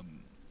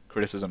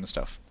criticism and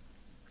stuff?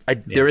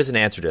 There is an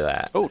answer to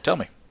that. Oh, tell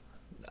me.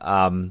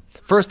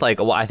 First,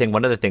 I think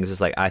one of the things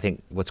is I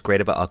think what's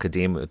great about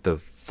Al-Qadim, the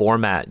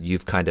format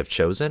you've kind of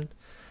chosen,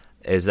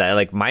 is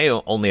that my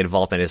only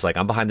involvement is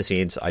I'm behind the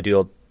scenes, I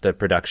do the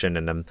production,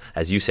 and I'm,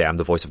 as you say, I'm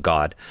the voice of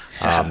God.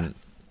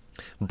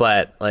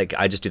 But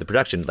I just do the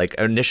production.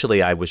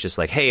 Initially, I was just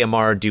hey,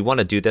 Amar, do you want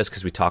to do this?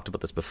 Because we talked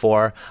about this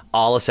before.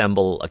 I'll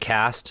assemble a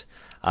cast.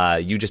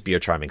 You just be your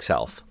charming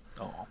self.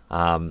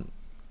 Oh.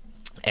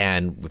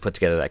 And we put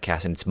together that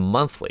cast, and it's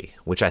monthly,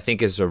 which I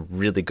think is a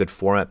really good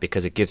format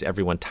because it gives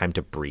everyone time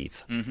to breathe.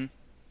 Mm-hmm.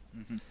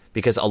 Mm-hmm.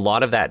 Because a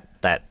lot of that,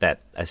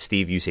 as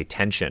Steve, you say,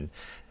 tension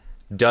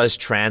does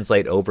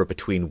translate over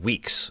between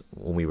weeks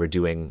when we were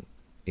doing,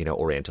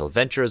 Oriental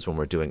Adventures, when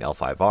we're doing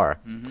L5R.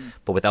 Mm-hmm.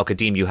 But with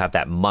Al-Qadim, you have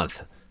that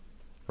month,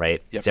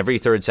 right? Yep. It's every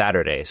third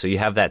Saturday. So you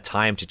have that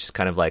time to just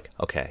kind of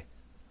okay,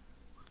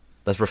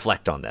 let's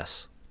reflect on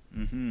this.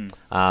 Mm-hmm.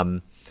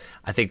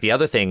 I think the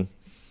other thing,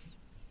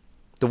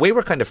 the way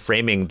we're kind of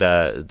framing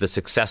the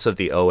success of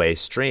the OA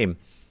stream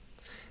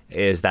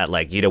is that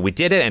we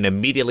did it and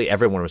immediately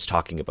everyone was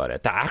talking about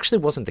it. That actually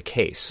wasn't the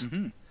case.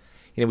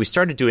 Mm-hmm. We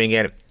started doing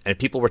it and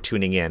people were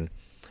tuning in,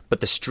 but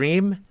the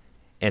stream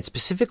and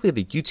specifically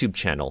the YouTube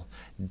channel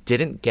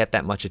didn't get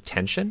that much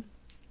attention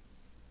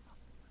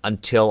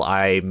until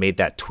I made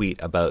that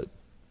tweet about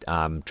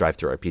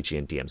Drive-Thru RPG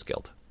and DM's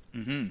Guild.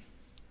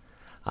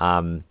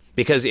 Mm-hmm.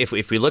 Because if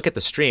we look at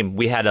the stream,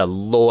 we had a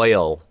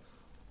loyal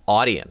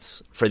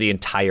audience for the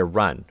entire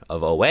run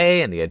of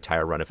OA and the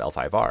entire run of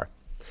L5R.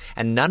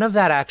 And none of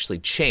that actually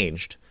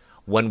changed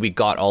when we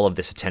got all of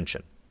this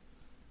attention.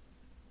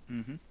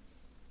 Mm-hmm.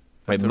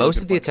 Right?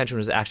 Most of the attention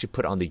was actually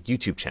put on the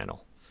YouTube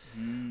channel.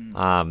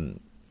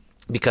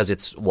 Because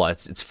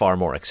it's far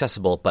more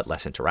accessible but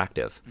less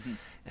interactive. Mm-hmm.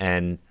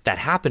 And that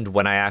happened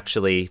when I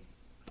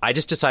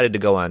just decided to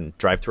go on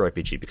Drive-Thru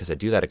RPG because I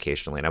do that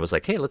occasionally. And I was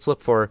hey, let's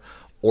look for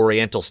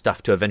Oriental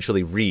stuff to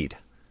eventually read.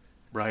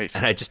 Right.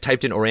 And I just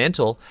typed in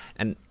Oriental,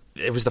 and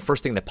it was the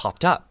first thing that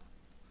popped up.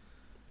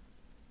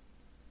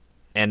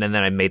 And then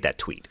I made that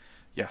tweet.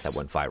 Yes. That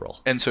went viral.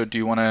 And so do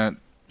you want to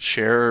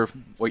share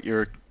what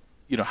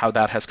how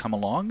that has come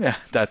along?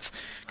 That's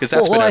because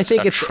that's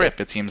been a trip,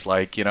 it seems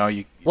like.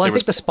 I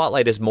think the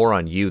spotlight is more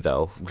on you,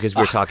 though, because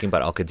we're talking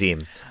about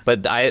Al-Qadim.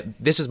 But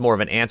this is more of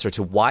an answer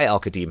to why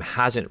Al-Qadim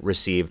hasn't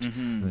received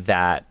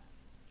that,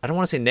 I don't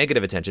want to say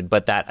negative attention,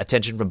 but that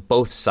attention from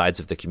both sides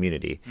of the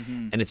community.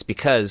 Mm-hmm. And it's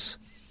because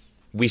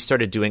we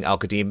started doing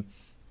Al-Qadim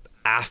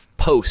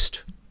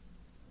post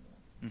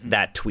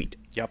that tweet.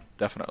 Yep,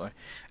 definitely.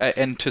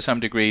 And to some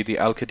degree, the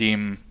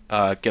Al-Qadim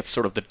gets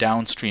sort of the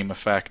downstream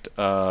effect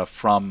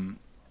from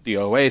the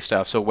OA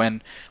stuff. So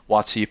when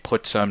WotC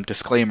put some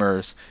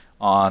disclaimers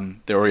on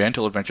the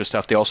Oriental Adventure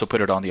stuff, they also put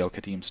it on the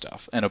Al-Qadim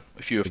stuff and a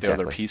few of the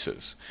other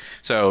pieces.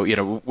 So,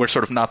 we're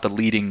sort of not the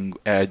leading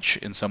edge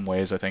in some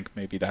ways. I think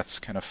maybe that's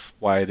kind of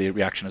why the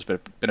reaction has been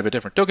a bit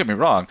different. Don't get me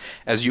wrong.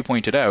 As you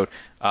pointed out,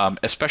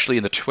 especially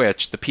in the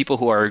Twitch, the people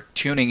who are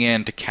tuning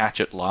in to catch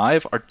it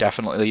live are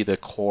definitely the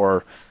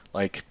core,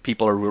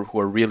 people who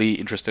are really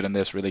interested in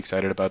this, really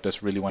excited about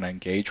this, really want to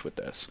engage with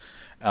this.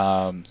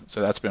 So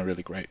that's been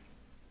really great.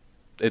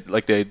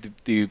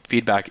 The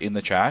feedback in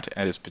the chat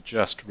has been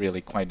just really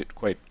quite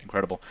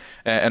incredible,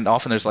 and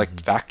often there's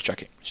fact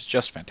checking, which is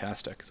just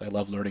fantastic because I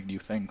love learning new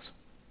things.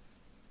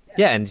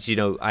 Yeah, and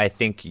I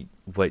think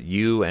what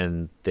you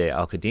and the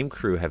Al-Qadim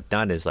crew have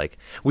done is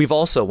we've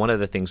also, one of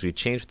the things we've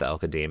changed with the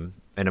Al-Qadim,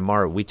 and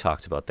Amara, we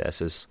talked about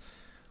this, is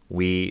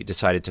we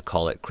decided to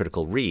call it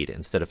Critical Read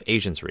instead of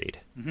Asians Read,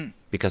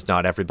 because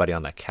not everybody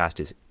on that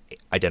cast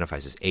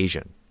identifies as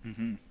Asian.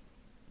 Mm-hmm.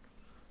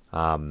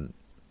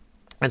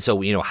 And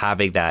so,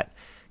 having that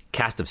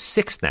cast of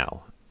 6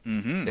 now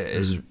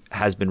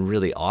has been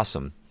really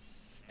awesome.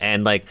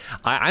 And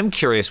I'm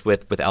curious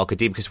with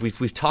Al-Qadim because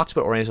we've talked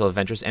about Oriental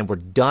Adventures and we're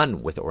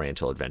done with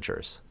Oriental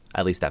Adventures,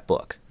 at least that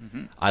book.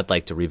 I'd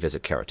like to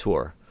revisit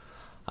Karatur.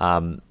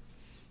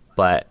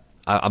 But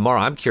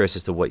Amara, I'm curious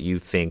as to what you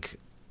think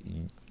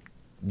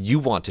you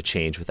want to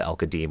change with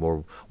Al-Qadim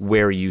or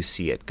where you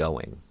see it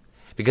going.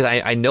 Because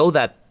I know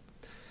that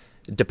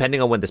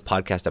depending on when this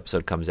podcast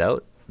episode comes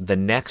out, the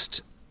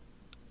next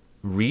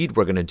read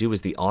we're going to do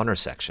is the honor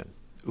section.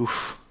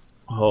 Oof.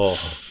 Oh.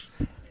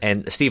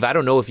 And Steve, I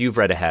don't know if you've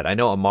read ahead. I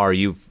know Amar,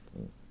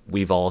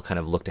 we've all kind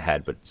of looked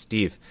ahead, but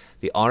Steve,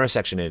 the honor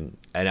section in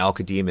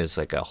Al-Qadim is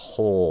a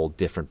whole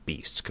different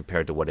beast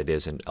compared to what it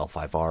is in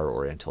L5R or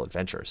Oriental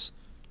Adventures.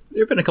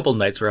 There have been a couple of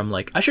nights where I'm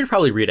I should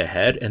probably read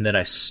ahead, and then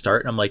I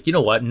start, and I'm you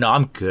know what? No,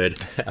 I'm good.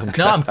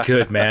 I'm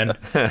good, man.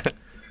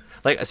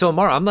 So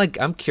Amar,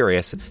 I'm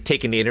curious,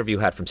 taking the interview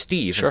hat from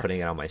Steve Sure. and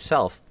putting it on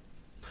myself.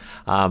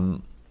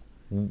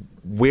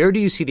 Where do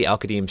you see the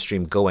Al-Qadim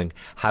stream going,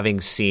 having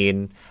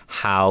seen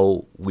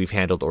how we've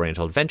handled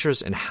Oriental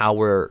Adventures and how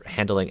we're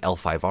handling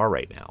L5R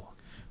right now?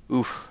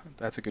 Oof,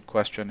 that's a good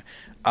question.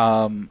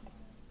 I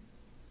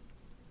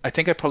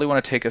think I probably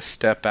want to take a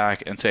step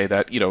back and say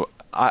that,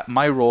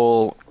 my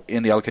role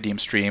in the Al-Qadim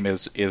stream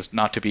is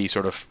not to be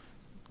sort of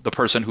the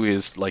person who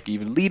is like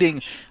even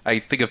leading, I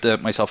think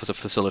of myself as a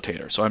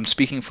facilitator. So I'm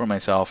speaking for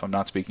myself. I'm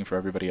not speaking for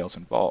everybody else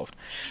involved.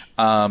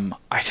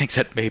 I think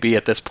that maybe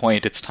at this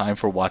point it's time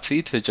for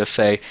WotC to just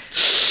say,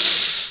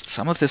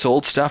 some of this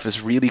old stuff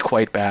is really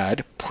quite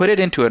bad. Put it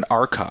into an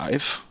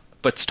archive,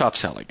 but stop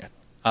selling it.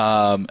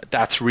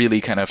 That's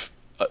really kind of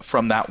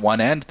from that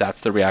one end.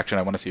 That's the reaction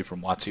I want to see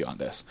from WotC on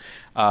this,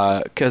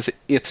 because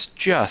it's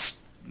just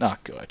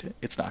not good.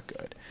 It's not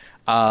good.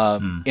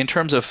 In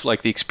terms of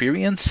like the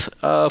experience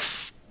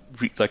of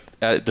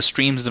the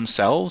streams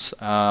themselves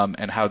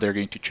and how they're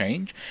going to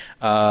change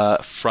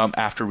from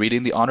after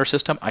reading the honor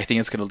system, I think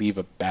it's going to leave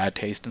a bad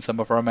taste in some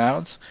of our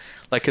mouths.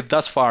 Like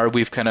thus far,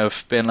 we've kind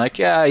of been like,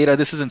 yeah,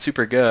 this isn't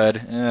super good.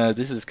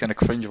 This is kind of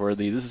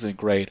cringeworthy. This isn't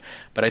great.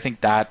 But I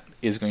think that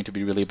is going to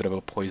be really a bit of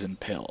a poison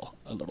pill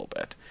a little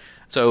bit.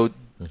 So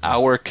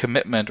our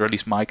commitment, or at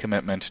least my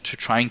commitment, to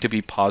trying to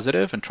be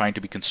positive and trying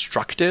to be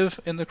constructive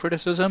in the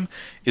criticism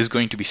is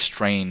going to be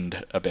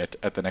strained a bit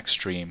at the next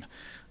stream,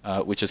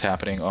 which is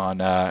happening on,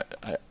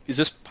 is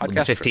this podcast? On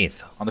the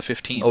 15th. On the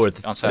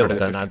 15th, on Saturday.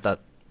 No,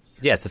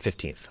 yeah, it's the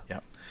 15th.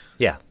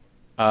 Yeah.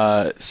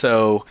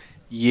 So,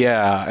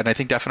 yeah, and I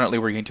think definitely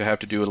we're going to have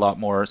to do a lot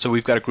more. So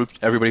we've got a group,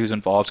 everybody who's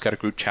involved's got a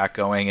group chat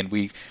going, and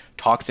we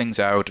talk things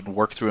out and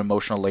work through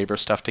emotional labor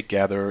stuff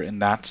together,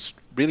 and that's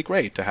really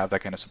great to have that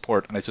kind of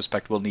support, and I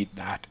suspect we'll need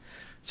that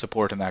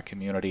support in that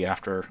community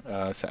after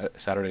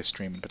Saturday's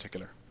stream in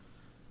particular.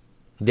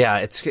 Yeah,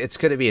 it's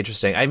going to be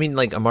interesting. I mean,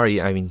 like Amari,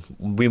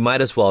 we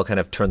might as well kind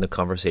of turn the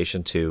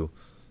conversation to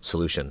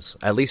solutions,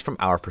 at least from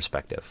our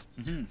perspective.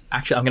 Mm-hmm.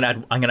 Actually,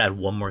 I'm gonna add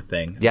one more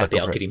thing about the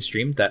Al-Qadim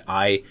stream that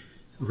I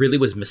really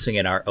was missing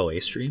in our OA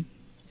stream,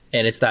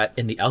 and it's that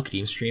in the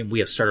Al-Qadim stream we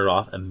have started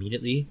off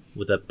immediately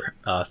with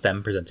a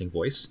femme presenting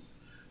voice.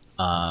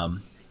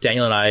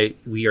 Daniel and I,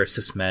 we are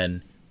cis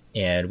men,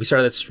 and we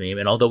started that stream,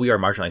 and although we are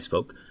marginalized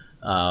folk,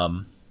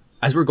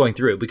 as we're going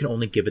through it, we can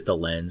only give it the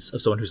lens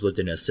of someone who's lived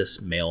in a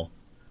cis male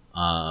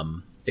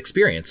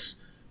experience,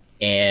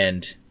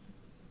 and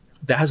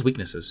that has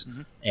weaknesses.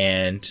 Mm-hmm.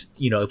 And,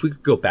 if we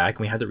could go back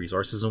and we had the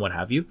resources and what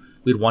have you,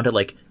 we'd want to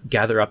like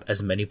gather up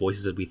as many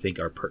voices as we think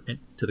are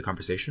pertinent to the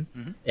conversation.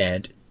 Mm-hmm.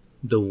 And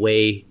the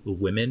way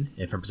women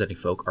and femme presenting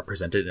folk are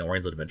presented in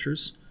Oriental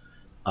Adventures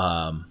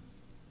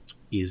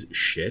is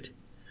shit.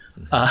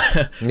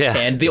 Yeah.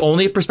 And the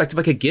only perspective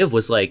I could give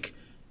was like,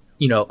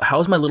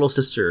 how's my little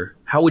sister?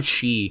 How would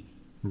she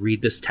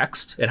read this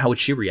text and how would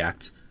she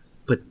react?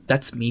 But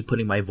that's me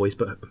putting my voice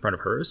in front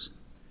of hers,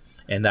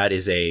 and that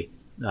is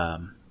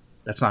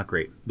that's not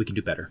great. We can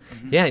do better.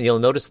 Mm-hmm. Yeah, and you'll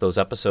notice those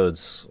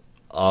episodes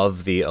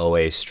of the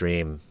OA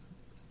stream,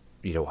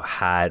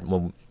 had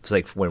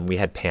when we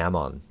had Pam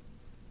on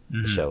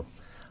the show,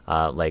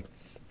 like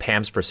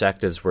Pam's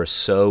perspectives were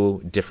so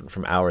different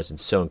from ours and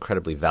so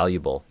incredibly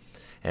valuable.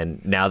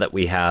 And now that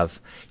we have,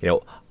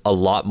 a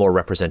lot more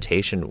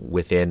representation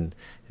within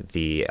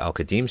the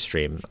Al-Qadim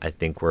stream, I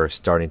think we're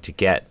starting to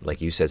get,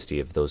 like you said,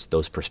 Steve,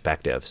 those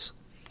perspectives.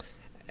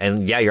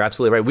 And yeah, you're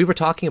absolutely right. We were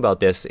talking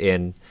about this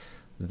in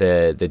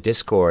the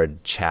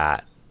Discord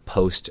chat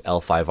post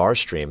L5R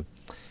stream,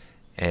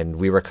 and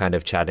we were kind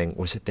of chatting.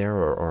 Was it there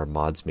or a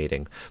mods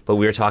meeting? But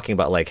we were talking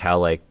about like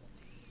how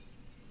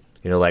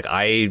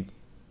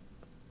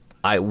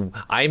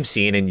I'm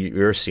seen and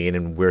you're seen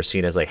and we're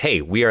seen as like,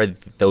 hey, we are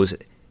those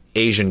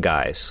Asian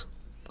guys,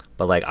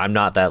 but like I'm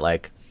not that,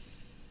 like,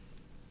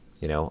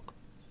 I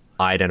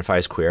identify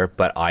as queer,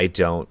 but I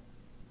don't,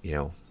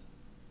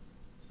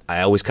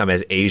 I always come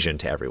as Asian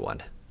to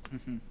everyone.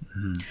 Mm-hmm.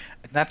 Mm-hmm.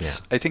 And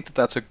that's, I think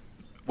that's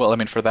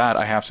for that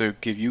I have to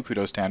give you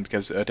kudos, Dan,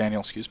 because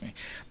Daniel,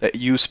 that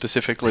you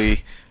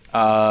specifically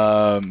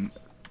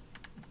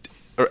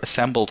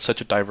assembled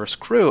such a diverse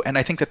crew, and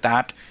I think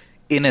that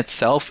in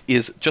itself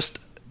is just,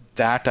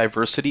 that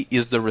diversity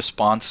is the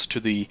response to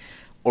the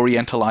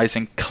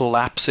orientalizing,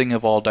 collapsing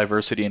of all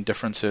diversity and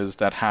differences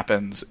that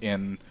happens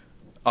in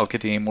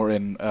Al-Qadim or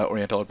in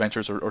Oriental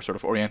Adventures or sort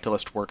of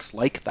Orientalist works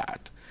like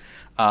that.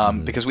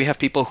 Because we have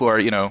people who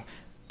are,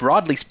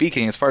 broadly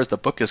speaking, as far as the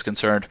book is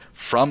concerned,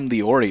 from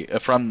the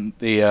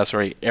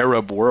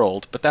Arab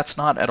world, but that's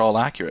not at all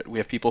accurate. We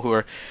have people who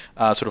are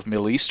sort of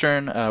Middle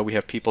Eastern. We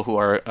have people who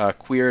are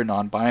queer,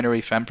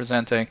 non-binary,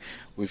 femme-presenting.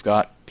 We've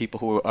got people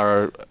who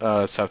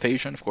are South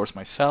Asian, of course,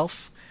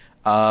 myself.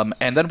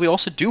 And then we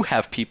also do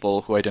have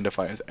people who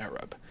identify as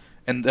Arab.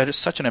 And there is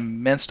such an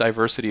immense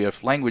diversity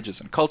of languages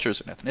and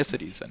cultures and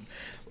ethnicities and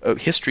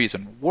histories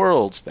and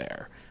worlds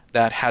there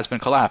that has been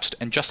collapsed.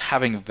 And just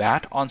having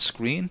that on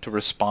screen to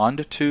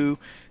respond to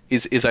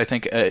is I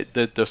think,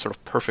 the sort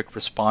of perfect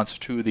response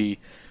to the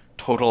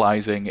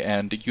totalizing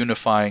and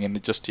unifying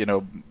and just,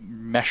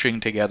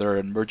 meshing together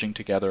and merging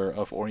together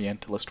of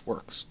Orientalist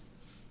works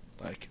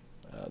like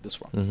this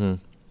one. Mm-hmm.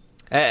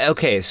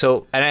 Okay,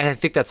 so, and I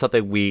think that's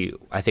something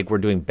I think we're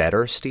doing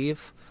better,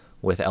 Steve,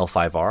 with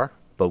L5R,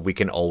 but we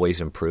can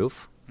always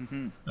improve.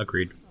 Mm-hmm.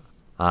 Agreed.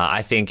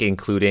 I think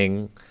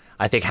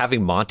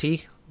having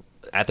Monty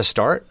at the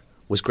start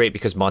was great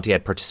because Monty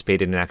had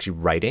participated in actually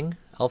writing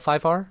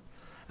L5R,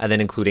 and then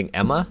including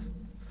Emma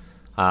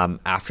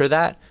after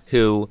that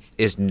who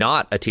is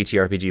not a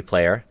TTRPG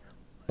player,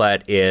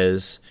 but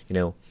is,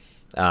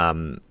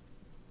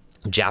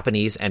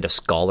 Japanese and a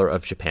scholar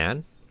of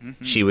Japan.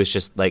 Mm-hmm. She was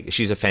just like,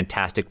 she's a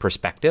fantastic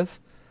perspective.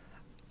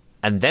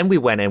 And then we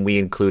went and we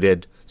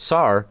included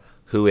Sar,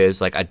 who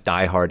is like a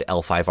diehard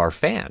L5R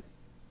fan.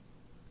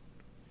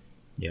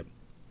 Yep.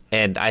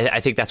 And I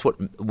think that's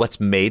what's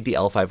made the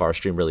L5R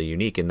stream really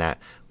unique, in that,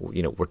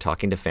 we're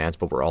talking to fans,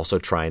 but we're also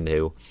trying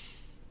to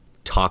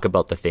talk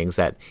about the things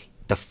that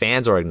the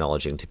fans are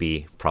acknowledging to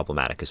be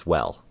problematic as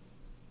well.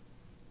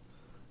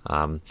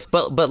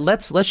 But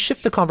let's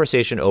shift the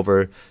conversation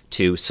over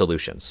to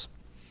solutions,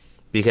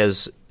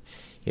 because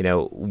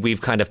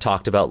we've kind of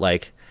talked about,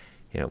 like,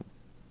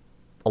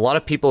 a lot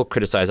of people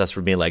criticize us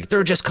for being like,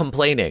 they're just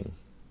complaining.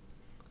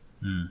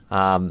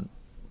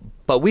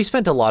 But we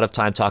spent a lot of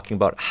time talking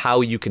about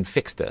how you can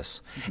fix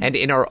this. Mm-hmm. And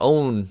in our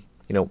own,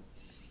 I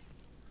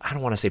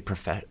don't want to say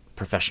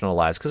professional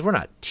lives, because we're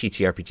not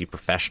TTRPG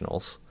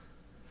professionals.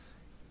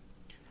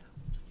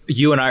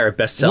 You and I are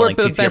best-selling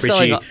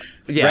TTRPG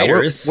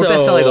writers. We're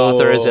best-selling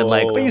authors, and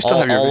like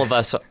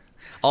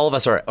all of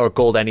us are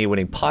Gold Annie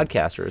winning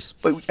podcasters.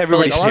 But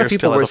everybody here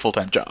still has a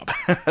full-time job.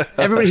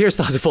 Everybody here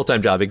still has a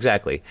full-time job,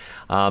 exactly.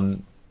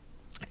 And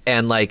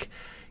like,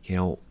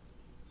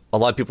 a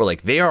lot of people are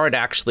like, they aren't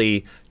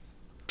actually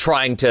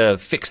trying to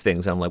fix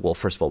things. And I'm like, well,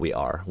 first of all, we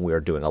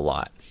are doing a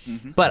lot.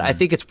 Mm-hmm. But I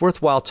think it's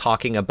worthwhile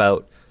talking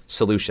about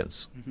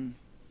solutions,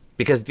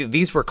 because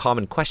these were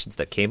common questions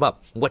that came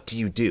up. What do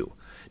you do?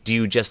 Do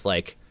you just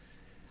like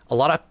a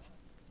lot of,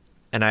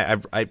 and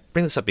I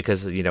bring this up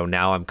because,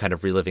 now I'm kind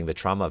of reliving the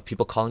trauma of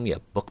people calling me a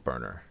book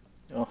burner.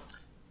 Oh.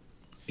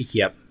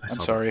 Yep. I'm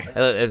sorry.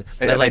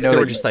 Like, they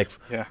were just like,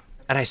 yeah.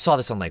 And I saw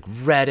this on like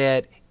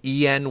Reddit,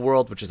 EN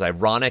World, which is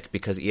ironic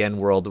because EN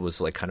World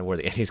was like kind of where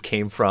the Annies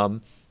came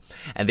from.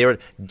 And they were,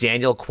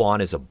 Daniel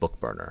Kwan is a book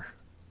burner.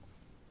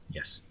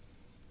 Yes.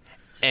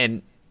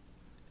 And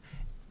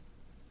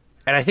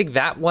I think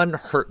that one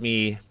hurt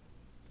me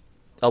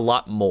a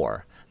lot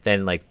more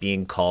than like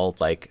being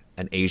called like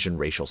an Asian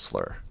racial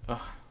slur.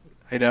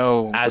 I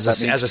know. As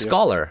a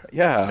scholar.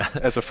 Yeah,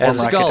 as a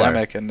former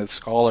academic and a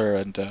scholar,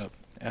 and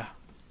yeah.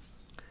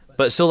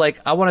 But so like,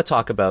 I want to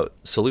talk about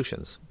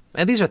solutions.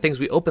 And these are things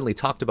we openly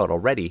talked about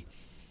already.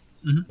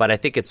 Mm-hmm. But I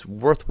think it's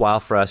worthwhile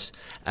for us,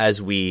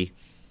 as we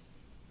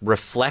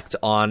reflect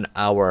on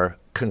our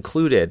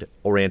concluded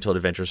Oriental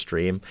Adventure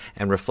stream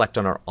and reflect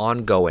on our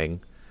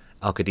ongoing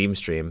Al-Qadim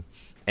stream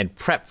and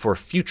prep for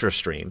future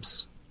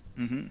streams.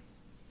 Mm-hmm.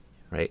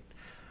 Right?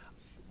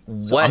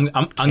 So I'm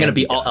going to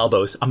be all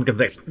elbows. I'm going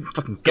to be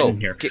fucking get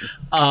in here.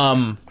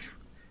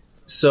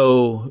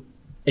 So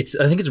I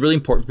think it's really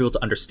important for people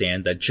to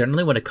understand that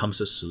generally when it comes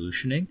to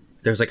solutioning,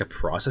 there's like a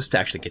process to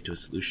actually get to a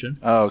solution.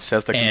 Oh,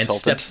 says the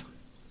consultant.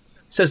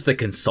 Says the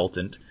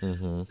consultant.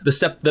 Mm-hmm.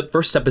 The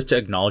first step is to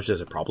acknowledge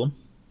there's a problem.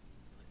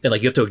 And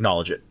like, you have to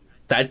acknowledge it.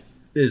 That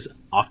is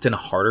often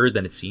harder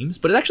than it seems,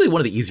 but it's actually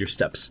one of the easier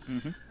steps.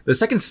 Mm-hmm. The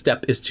second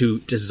step is to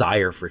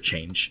desire for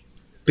change.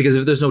 Because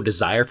if there's no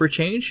desire for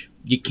change,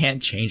 you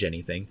can't change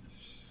anything.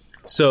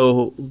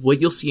 So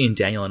what you'll see in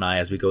Daniel and I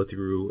as we go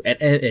through,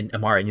 and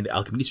Amara in the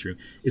Alchemy stream,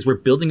 is we're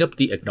building up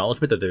the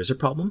acknowledgement that there's a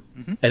problem,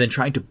 and then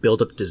trying to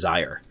build up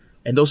desire.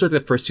 And those are the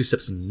first two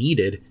steps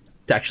needed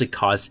to actually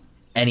cause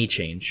any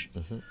change.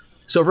 Mm-hmm.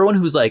 So everyone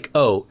who's like,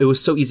 oh, it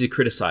was so easy to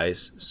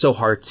criticize, so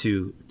hard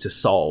to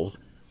solve,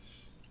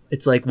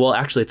 it's like, well,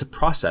 actually, it's a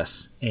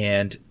process.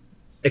 And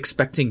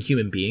expecting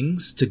human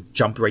beings to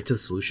jump right to the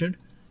solution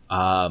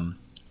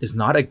is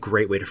not a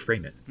great way to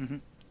frame it. Mm-hmm.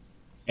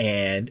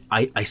 And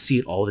I see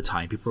it all the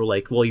time. People are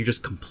like, well, you're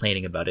just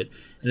complaining about it.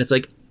 And it's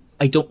like,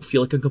 I don't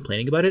feel like I'm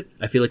complaining about it.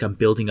 I feel like I'm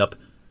building up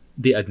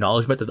the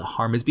acknowledgement that the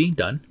harm is being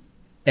done.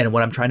 And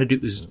what I'm trying to do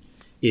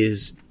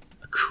is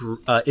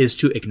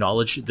to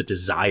acknowledge the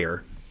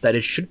desire that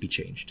it should be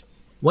changed.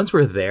 Once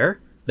we're there,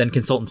 then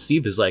Consultant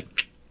Steve is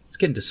like, let's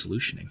get into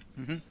solutioning.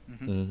 Mm-hmm,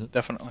 mm-hmm. Mm-hmm.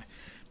 Definitely.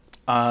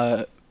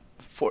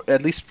 For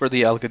at least for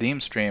the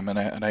Al-Qadim stream, and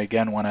I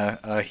again want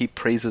to heap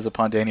praises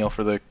upon Daniel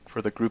for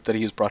the group that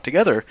he has brought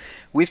together.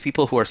 We have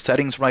people who are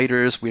settings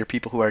writers, we are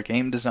people who are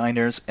game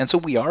designers, and so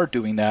we are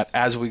doing that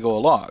as we go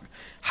along.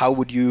 How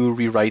would you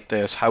rewrite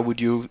this? How would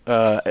you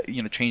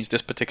change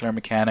this particular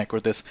mechanic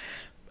or this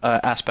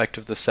aspect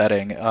of the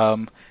setting?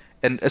 And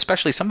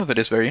especially some of it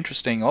is very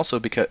interesting also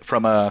because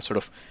from a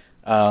sort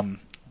of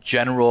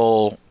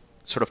general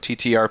sort of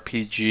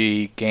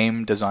TTRPG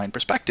game design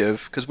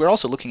perspective, because we're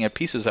also looking at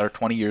pieces that are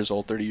 20 years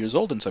old, 30 years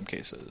old in some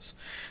cases.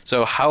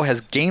 So how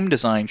has game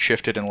design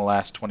shifted in the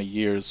last 20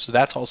 years? So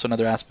that's also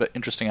another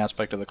interesting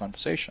aspect of the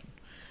conversation.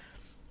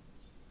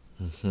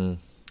 Mm-hmm.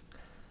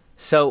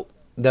 So,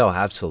 no,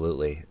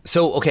 absolutely.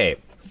 So, okay,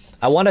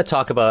 I want to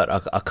talk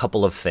about a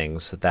couple of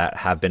things that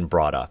have been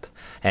brought up.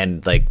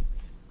 And, like,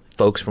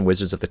 folks from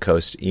Wizards of the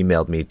Coast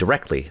emailed me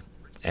directly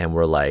and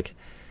were like,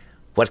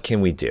 what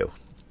can we do?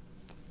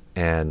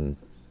 And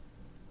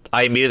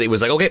I immediately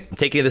was like, okay, I'm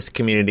taking this to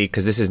community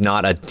because this is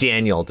not a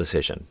Daniel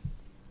decision,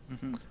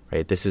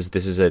 right? This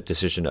is a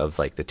decision of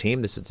like the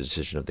team. This is a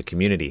decision of the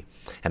community,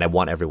 and I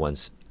want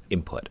everyone's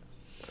input.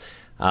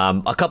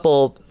 A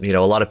couple, a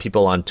lot of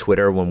people on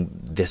Twitter, when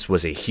this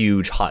was a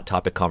huge hot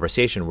topic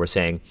conversation, were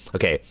saying,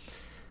 okay,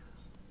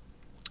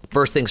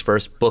 first things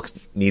first, book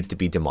needs to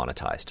be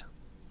demonetized.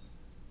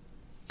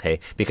 Okay,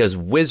 because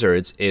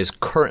Wizards is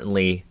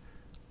currently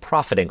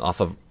profiting off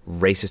of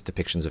racist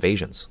depictions of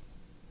Asians.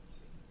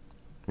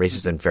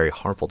 Racist and very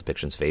harmful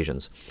depictions of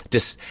Asians.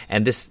 This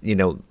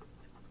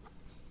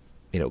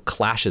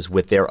clashes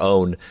with their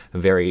own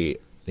very,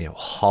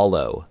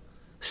 hollow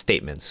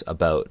statements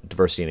about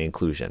diversity and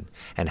inclusion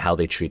and how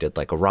they treated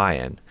like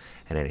Orion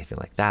and anything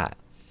like that.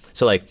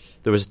 So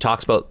there was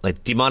talks about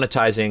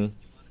demonetizing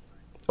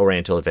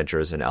Oriental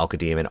Adventures and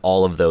Al-Qadim and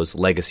all of those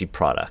legacy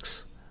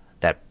products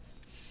that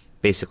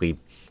basically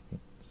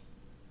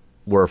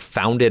were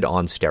founded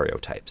on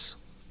stereotypes.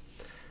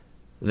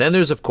 Then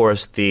there's, of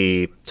course,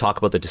 the talk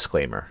about the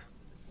disclaimer.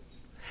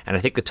 And I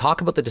think the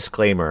talk about the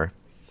disclaimer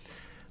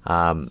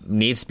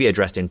needs to be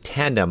addressed in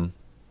tandem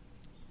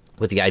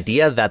with the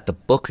idea that the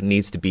book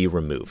needs to be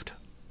removed.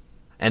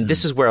 And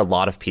this is where a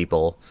lot of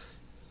people,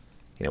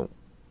 were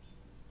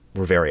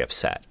very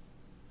upset.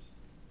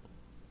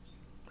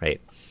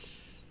 Right?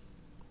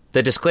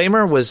 The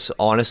disclaimer was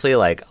honestly,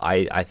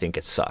 I think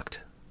it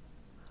sucked.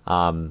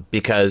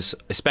 Because,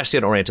 especially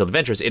on Oriental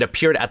Adventures, it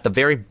appeared at the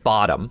very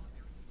bottom,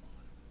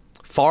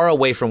 far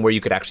away from where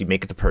you could actually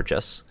make the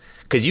purchase.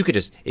 Because you could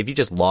if you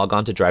just log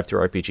on to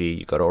DriveThruRPG,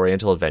 you go to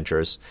Oriental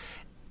Adventures,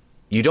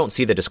 you don't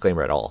see the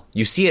disclaimer at all.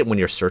 You see it when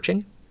you're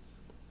searching,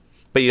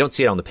 but you don't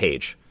see it on the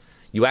page.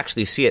 You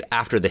actually see it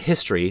after the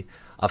history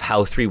of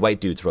how 3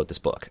 white dudes wrote this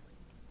book.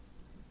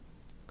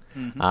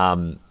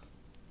 Mm-hmm.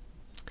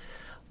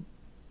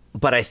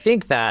 But I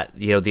think that,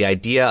 the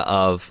idea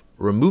of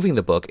removing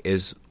the book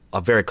is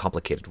a very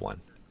complicated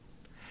one.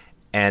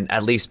 And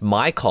at least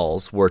my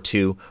calls were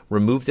to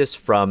remove this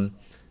from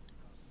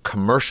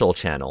commercial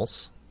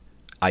channels,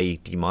 i.e.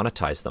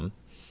 demonetize them,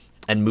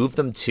 and move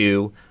them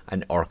to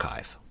an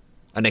archive,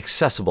 an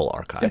accessible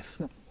archive.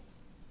 Yeah.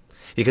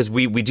 Because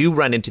we do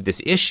run into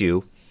this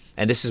issue,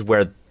 and this is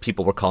where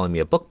people were calling me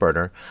a book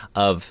burner,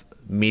 of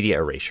media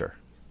erasure.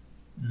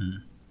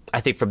 Mm.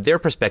 I think from their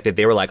perspective,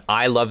 they were like,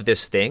 I love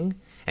this thing,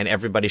 and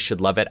everybody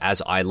should love it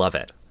as I love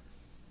it.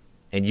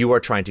 And you are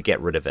trying to get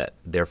rid of it.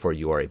 Therefore,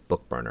 you are a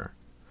book burner.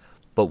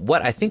 But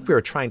what I think we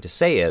were trying to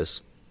say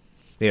is,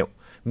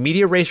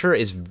 media erasure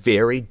is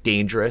very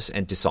dangerous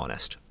and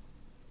dishonest.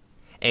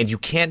 And you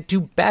can't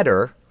do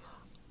better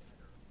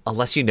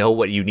unless you know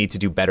what you need to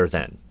do better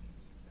than.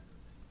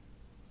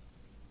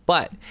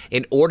 But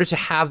in order to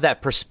have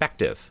that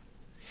perspective,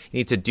 you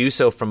need to do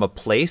so from a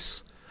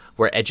place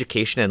where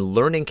education and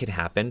learning can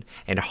happen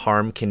and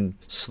harm can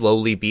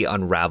slowly be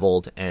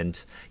unraveled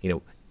and,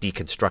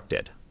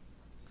 deconstructed.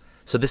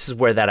 So this is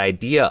where that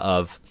idea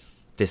of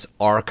this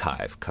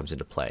archive comes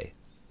into play.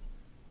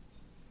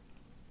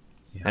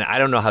 Yeah. And I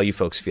don't know how you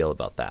folks feel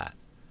about that.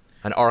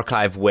 An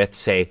archive with,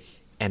 say,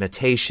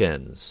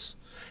 annotations,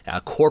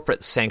 a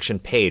corporate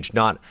sanctioned page,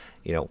 not,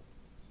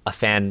 a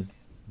fan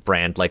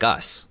brand like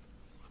us.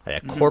 A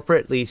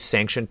corporately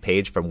sanctioned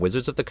page from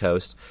Wizards of the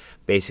Coast,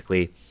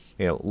 basically,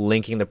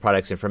 linking the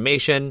product's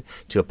information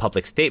to a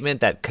public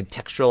statement that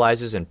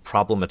contextualizes and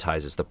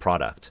problematizes the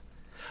product,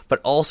 but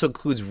also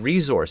includes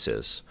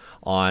resources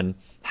on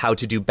how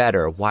to do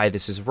better, why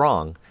this is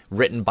wrong,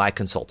 written by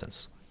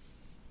consultants.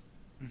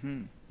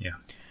 Mm-hmm. Yeah.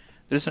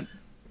 There's an...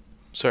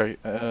 Sorry.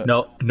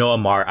 No,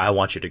 Amar, I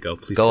want you to go.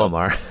 Please go,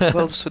 Amar.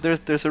 Well, so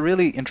there's a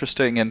really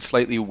interesting and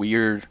slightly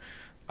weird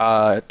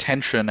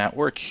tension at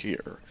work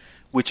here,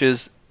 which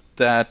is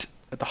that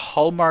the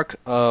hallmark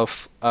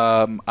of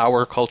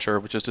our culture,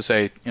 which is to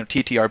say,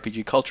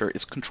 TTRPG culture,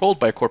 is controlled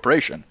by a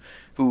corporation,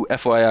 who,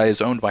 FYI,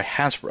 is owned by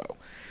Hasbro.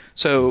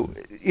 So,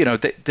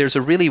 there's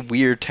a really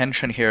weird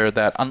tension here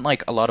that,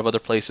 unlike a lot of other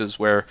places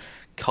where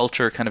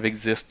culture kind of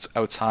exists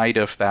outside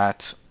of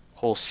that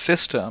whole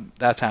system,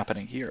 that's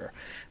happening here.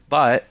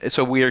 But,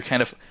 so we are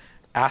kind of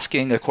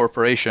asking a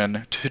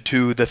corporation to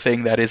do the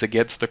thing that is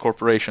against the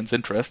corporation's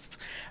interests.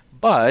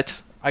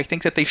 But I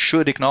think that they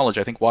should acknowledge,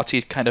 I think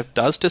WotC kind of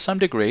does to some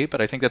degree, but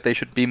I think that they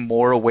should be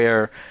more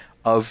aware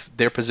of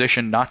their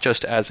position, not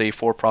just as a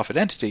for-profit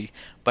entity,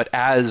 but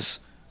as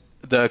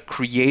the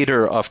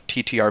creator of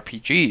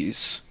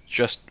TTRPGs,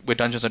 just with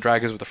Dungeons &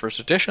 Dragons with the first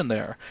edition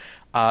there,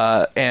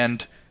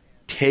 and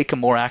take a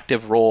more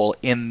active role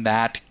in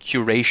that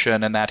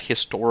curation and that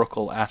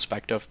historical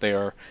aspect of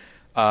their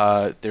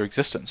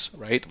existence,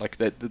 right? Like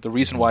the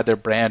reason why their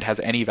brand has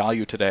any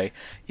value today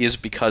is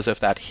because of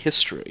that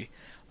history.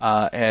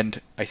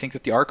 And I think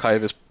that the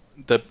archive is,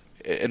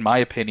 in my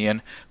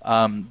opinion,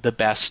 the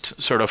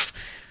best sort of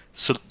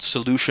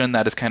solution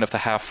that is kind of the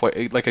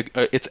halfway.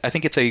 I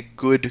think it's a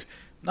good,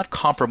 not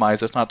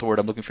compromise. That's not the word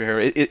I'm looking for here.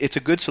 It's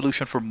a good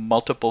solution for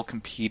multiple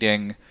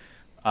competing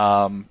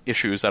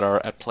issues that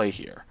are at play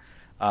here.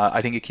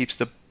 I think it keeps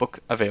the book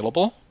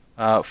available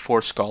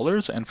for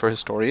scholars and for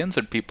historians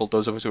and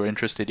those of us who are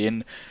interested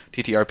in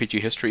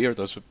TTRPG history, or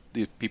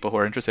the people who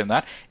are interested in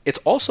that. It's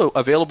also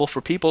available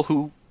for people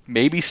who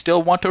maybe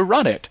still want to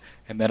run it,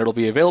 and then it'll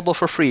be available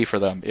for free for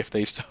them if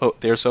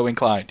they're so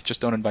inclined.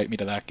 Just don't invite me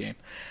to that game.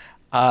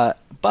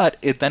 But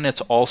then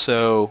it's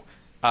also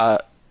so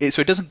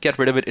it doesn't get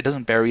rid of it. It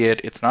doesn't bury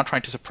it. It's not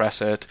trying to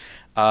suppress it.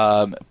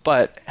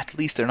 But at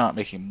least they're not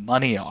making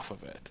money off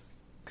of it,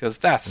 because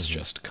that's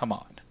just, come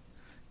on.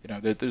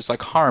 There's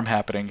like harm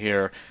happening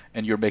here,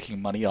 and you're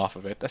making money off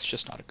of it. That's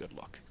just not a good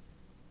look.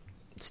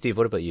 Steve,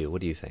 what about you?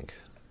 What do you think?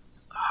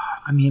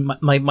 I mean,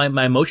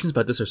 my emotions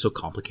about this are so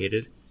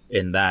complicated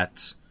in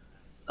that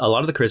a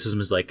lot of the criticism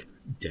is like,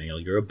 Daniel,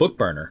 you're a book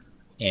burner.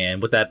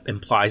 And what that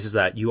implies is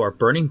that you are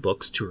burning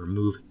books to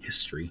remove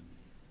history.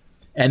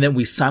 And then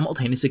we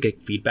simultaneously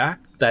get feedback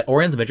that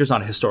Oriental Adventure is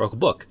not a historical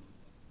book.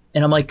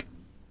 And I'm like,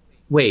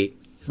 wait,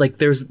 like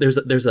there's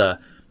a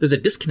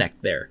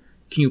disconnect there.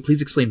 Can you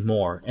please explain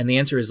more? And the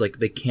answer is like,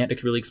 they can't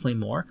really explain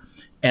more.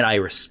 And I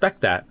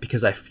respect that,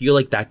 because I feel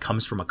like that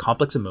comes from a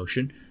complex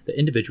emotion that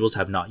individuals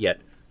have not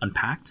yet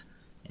unpacked.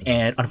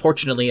 And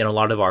unfortunately, in a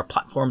lot of our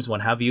platforms,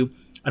 what have you,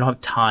 I don't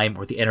have time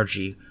or the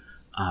energy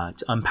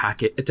to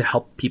unpack it, to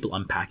help people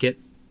unpack it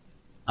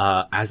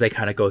as they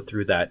kind of go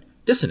through that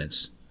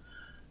dissonance.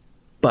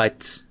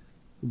 But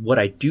what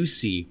I do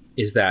see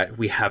is that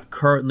we have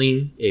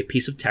currently a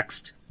piece of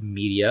text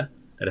media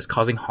that is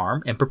causing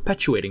harm and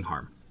perpetuating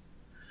harm.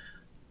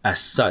 As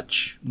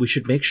such, we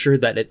should make sure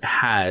that it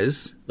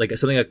has, like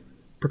something that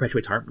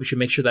perpetuates harm, we should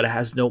make sure that it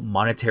has no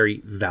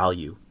monetary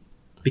value.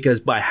 Because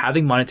by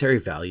having monetary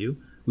value,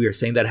 we are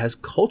saying that it has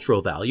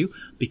cultural value,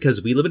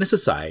 because we live in a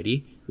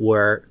society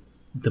where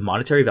the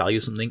monetary value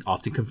of something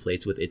often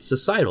conflates with its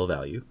societal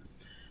value.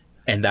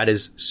 And that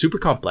is super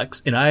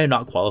complex, and I am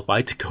not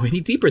qualified to go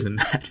any deeper than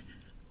that.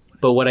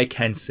 But what I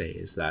can say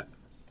is that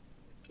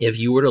if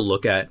you were to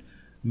look at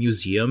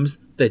museums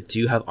that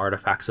do have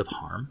artifacts of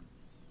harm,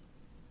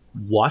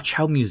 watch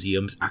how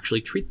museums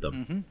actually treat them.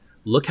 Mm-hmm.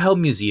 Look how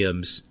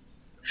museums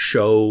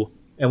show,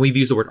 and we've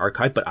used the word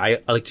archive, but I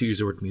like to use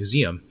the word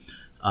museum,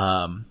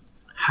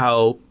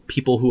 how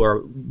people who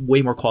are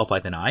way more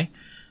qualified than I,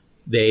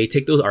 they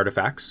take those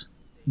artifacts,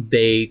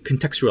 they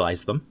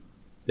contextualize them,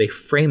 they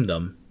frame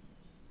them,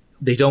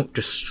 they don't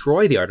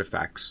destroy the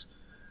artifacts,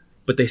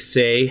 but they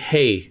say,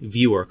 hey,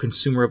 viewer,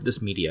 consumer of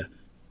this media,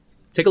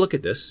 take a look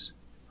at this.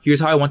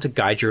 Here's how I want to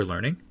guide your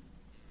learning.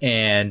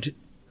 And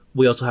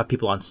we also have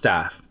people on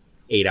staff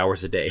 8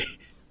 hours a day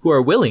who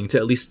are willing to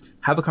at least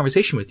have a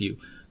conversation with you.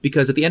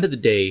 Because at the end of the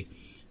day,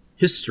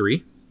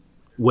 history,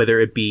 whether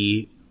it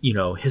be,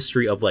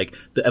 history of like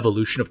the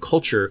evolution of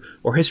culture,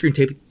 or history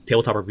in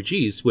tabletop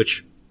RPGs,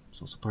 which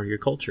is also part of your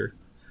culture,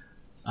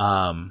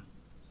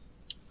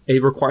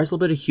 it requires a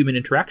little bit of human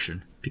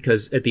interaction,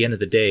 because at the end of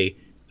the day,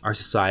 our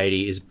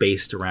society is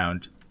based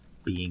around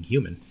being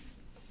human.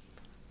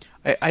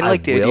 I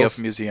like the idea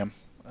of museum.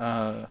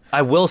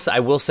 I will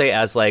say,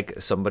 as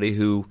like somebody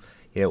who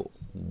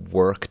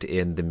worked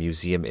in the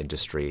museum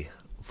industry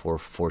for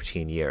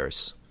 14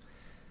 years,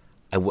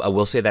 I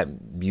will say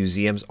that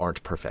museums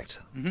aren't perfect.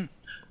 Mm-hmm.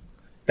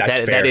 That's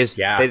fair. That is,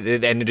 yeah.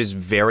 And it is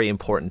very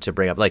important to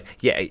bring up. Like,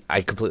 yeah,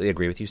 I completely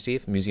agree with you,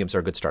 Steve. Museums are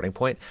a good starting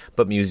point,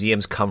 but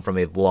museums come from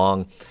a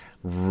long,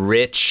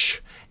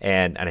 rich,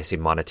 and I say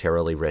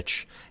monetarily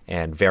rich,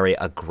 and very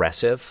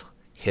aggressive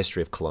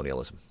history of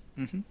colonialism.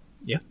 Mm-hmm.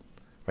 Yeah.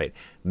 Right.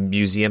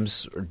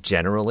 Museums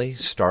generally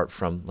start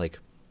from like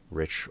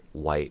rich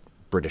white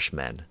British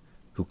men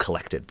who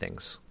collected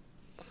things.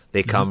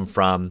 They come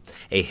from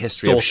a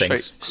history of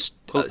things.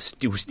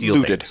 Steal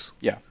Looted. things.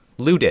 Yeah.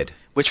 Looted.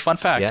 Which, fun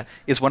fact,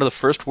 is one of the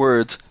first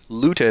words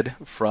looted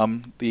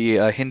from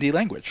the Hindi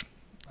language.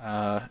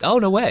 Oh,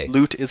 no way.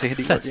 Loot is a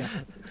Hindi word, yeah.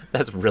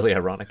 That's really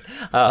ironic.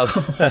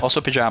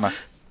 Also pajama.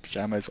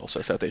 Pajama is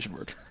also a South Asian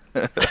word.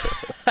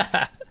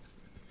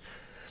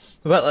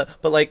 But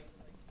like,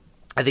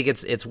 I think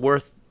it's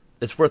worth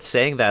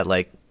saying that,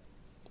 like,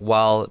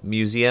 while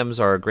museums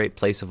are a great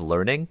place of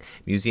learning,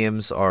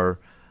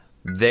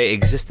 the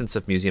existence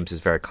of museums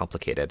is very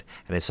complicated,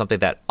 and it's something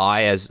that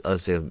I,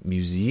 as a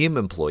museum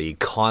employee,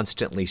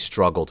 constantly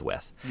struggled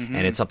with. Mm-hmm.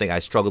 And it's something I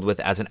struggled with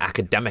as an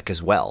academic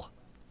as well.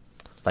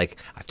 Like,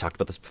 I've talked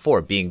about this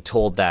before, being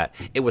told that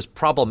it was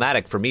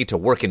problematic for me to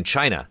work in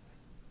China.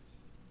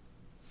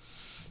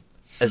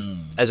 As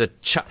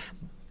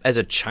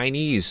a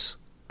Chinese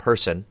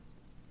person,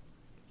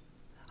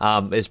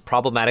 it's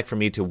problematic for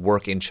me to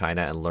work in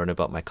China and learn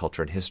about my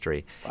culture and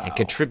history and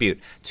contribute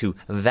to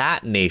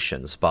that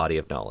nation's body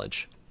of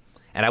knowledge.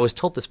 And I was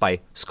told this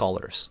by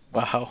scholars.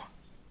 Wow.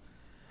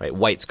 Right,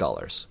 white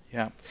scholars.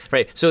 Yeah.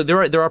 Right. So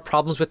there are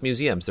problems with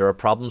museums. There are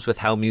problems with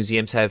how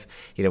museums have,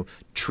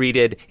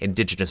 treated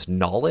indigenous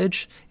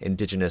knowledge,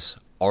 indigenous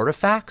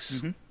artifacts,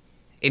 mm-hmm.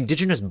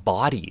 indigenous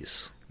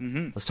bodies.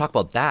 Mm-hmm. Let's talk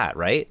about that,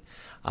 right?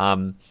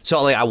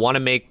 So like, I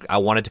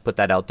wanted to put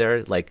that out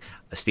there. Like,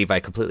 Steve, I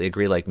completely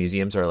agree. Like,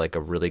 museums are like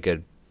a really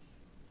good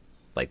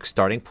like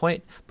starting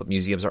point, but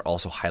museums are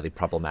also highly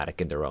problematic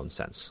in their own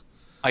sense.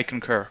 I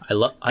concur. I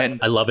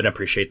love and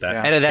appreciate that.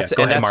 Yeah.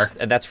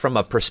 And that's from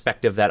a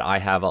perspective that I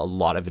have a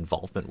lot of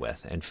involvement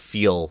with and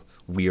feel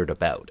weird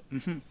about.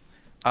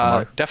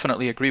 Mm-hmm.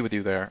 Definitely agree with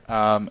you there.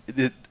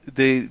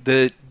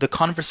 The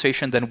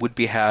conversation then would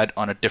be had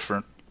on a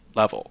different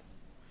level,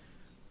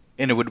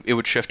 and it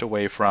would shift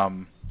away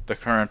from the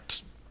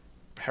current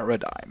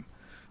paradigm.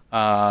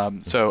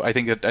 So I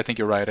think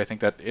you're right. I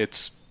think that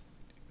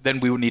then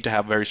we would need to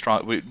have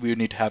we would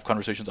need to have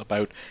conversations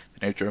about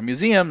the nature of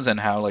museums and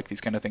how like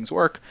these kind of things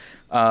work.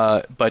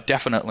 But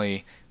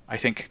definitely, I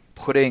think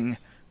putting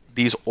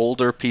these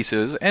older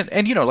pieces and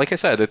like I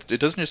said, it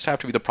doesn't just have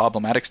to be the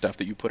problematic stuff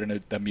that you put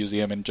in the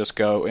museum and just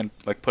go and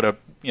like put a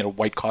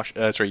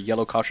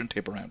yellow caution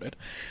tape around it.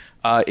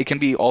 It can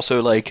be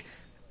also like,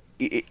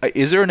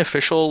 is there an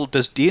official?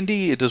 Does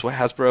D&D, does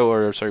Hasbro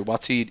or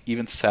WotC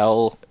even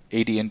sell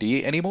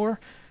AD&D anymore?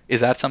 Is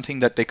that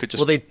something that they could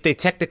just? Well, they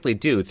technically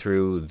do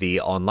through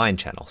the online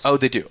channels. Oh,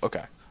 they do.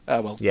 Okay.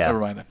 Never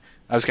mind then.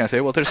 I was going to say,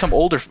 well, there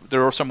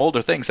are some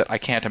older things that I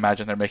can't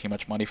imagine they're making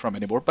much money from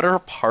anymore, but are a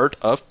part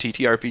of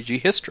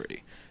TTRPG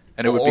history,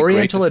 and it would be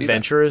Oriental great to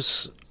Adventures.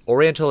 See that.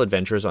 Oriental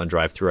Adventures on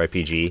Drive-Thru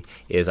RPG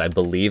is, I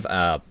believe,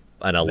 an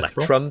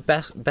Electrum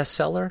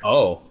bestseller.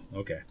 Oh,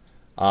 okay.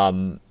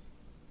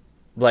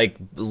 Like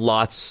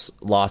lots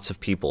of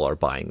people are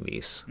buying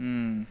these,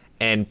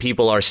 and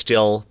people are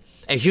still.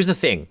 And here's the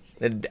thing,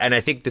 and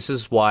I think this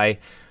is why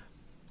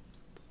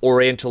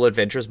Oriental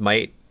Adventures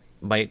might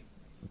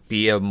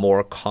be a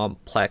more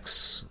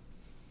complex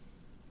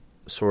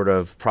sort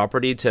of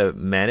property to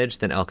manage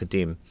than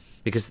Al-Qadim,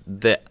 because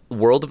the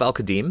world of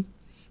Al-Qadim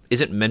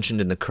isn't mentioned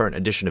in the current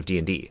edition of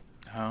D&D.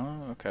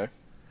 Oh, okay.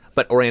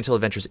 But Oriental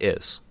Adventures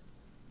is.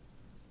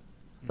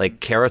 Like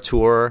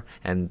Karatur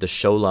and the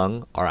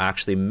Sholung are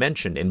actually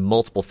mentioned in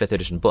multiple 5th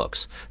edition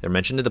books. They're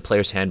mentioned in the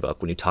Player's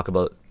Handbook when you talk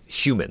about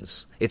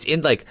humans. It's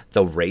in like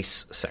the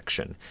race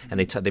section, and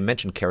they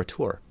mention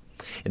Karatur.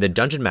 In the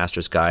Dungeon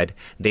Master's Guide,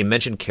 they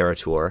mention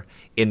Karatur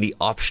in the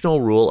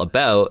optional rule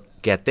about,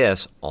 get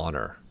this,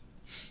 honor.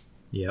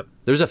 Yep.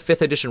 There's a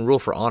 5th edition rule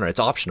for honor. It's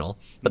optional,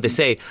 but they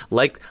say,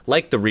 like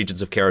the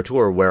regions of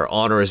Karatur where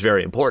honor is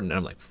very important, and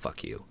I'm like,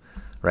 fuck you,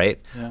 right?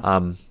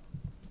 Yeah.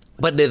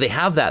 But they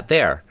have that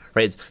there,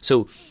 right?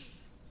 So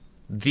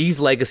these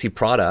legacy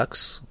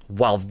products,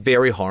 while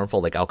very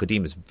harmful, like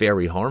Al-Qadim is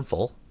very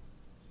harmful,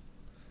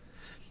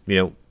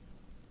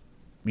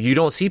 you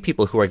don't see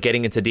people who are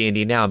getting into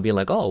D&D now and being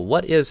like, oh,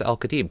 what is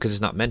Al-Qadim? Because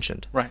it's not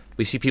mentioned. Right.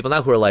 We see people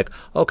now who are like,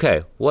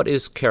 okay, what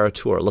is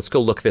Karatur? Let's go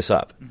look this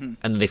up. And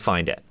then they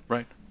find it.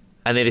 Right.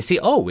 And then they see,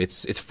 oh,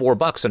 it's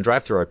 $4 on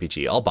Drive-Thru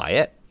RPG. I'll buy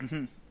it.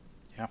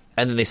 Yeah.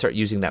 And then they start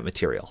using that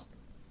material.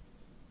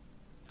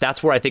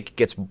 That's where I think it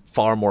gets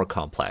far more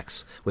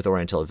complex with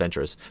Oriental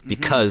Adventures,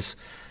 because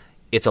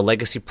it's a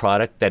legacy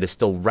product that is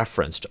still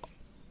referenced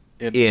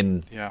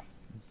in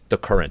the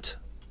current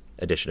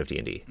edition of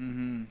D&D.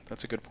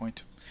 That's a good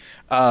point.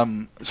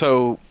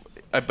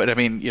 But I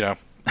mean,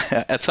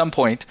 at some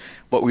point,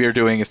 what we are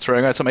doing is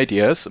throwing out some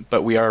ideas,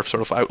 but we are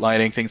sort of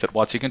outlining things that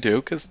WotC can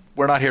do, because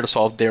we're not here to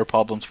solve their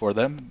problems for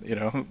them.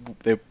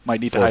 They might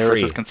need to hire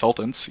us as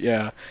consultants,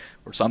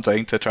 or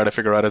something, to try to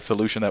figure out a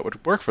solution that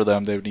would work for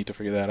them. They would need to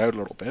figure that out a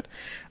little bit.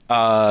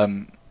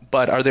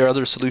 But are there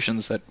other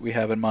solutions that we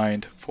have in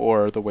mind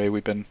for the way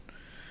we've been,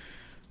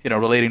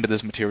 relating to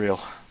this material?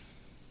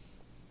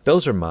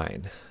 Those are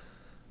mine.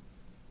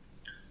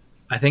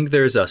 I think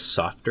there's a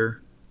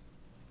softer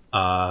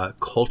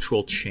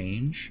cultural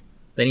change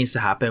that needs to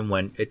happen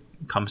when it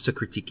comes to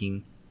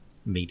critiquing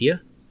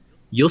media.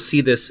 You'll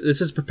see this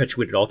is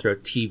perpetuated all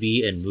throughout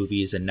TV and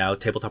movies, and now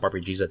tabletop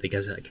RPGs, I think,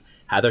 has like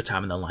had their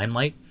time in the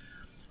limelight,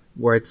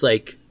 where it's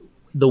like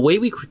the way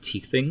we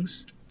critique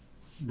things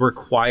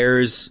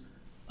requires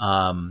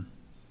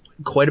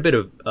quite a bit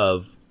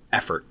of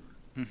effort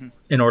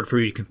in order for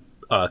you to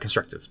be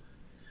constructive.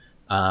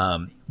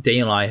 Daniel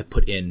and I have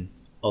put in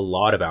a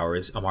lot of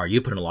hours. Amar, you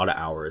put in a lot of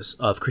hours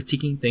of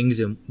critiquing things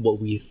in what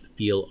we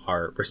feel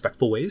are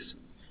respectful ways.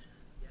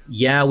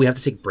 Yeah, we have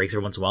to take breaks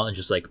every once in a while and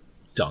just like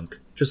dunk.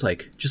 Just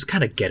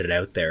kind of get it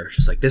out there.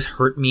 Just like, this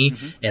hurt me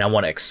and I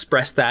want to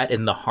express that,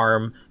 and the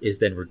harm is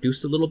then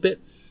reduced a little bit.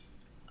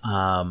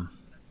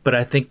 But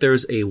I think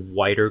there's a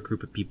wider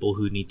group of people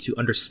who need to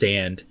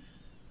understand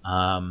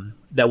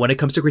that when it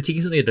comes to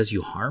critiquing something that does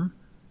you harm,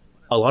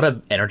 a lot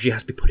of energy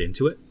has to be put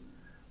into it.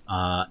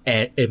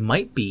 And it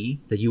might be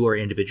that you are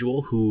an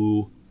individual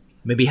who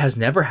maybe has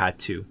never had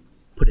to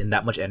put in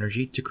that much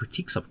energy to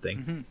critique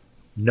something,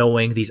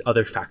 knowing these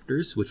other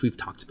factors, which we've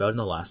talked about in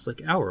the last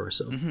hour or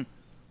so.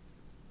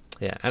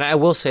 Yeah, and I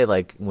will say,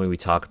 when we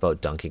talk about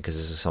dunking, because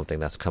this is something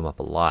that's come up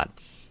a lot,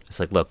 it's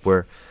like, look,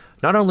 we're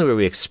not only are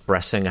we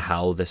expressing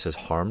how this has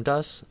harmed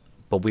us,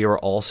 but we are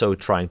also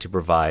trying to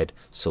provide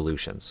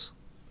solutions.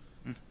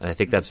 And I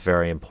think that's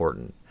very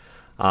important.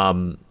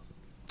 So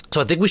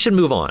I think we should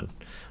move on.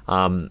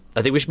 I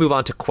think we should move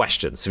on to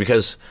questions,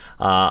 because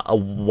a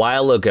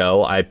while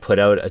ago I put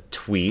out a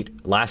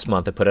tweet. Last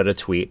month I put out a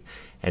tweet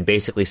and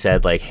basically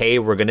said, hey,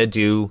 we're going to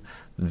do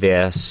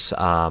this...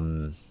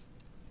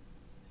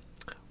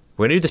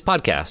 we're going to do this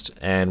podcast,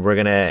 and we're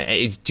going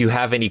to... Do you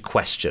have any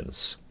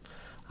questions?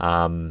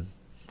 I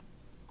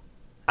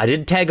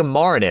didn't tag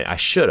Amar in it. I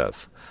should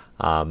have.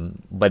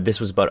 But this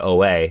was about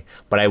OA.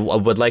 But I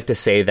would like to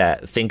think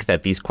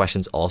that these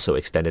questions also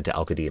extended to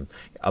Al-Qadim.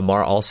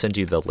 Amar, I'll send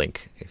you the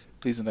link.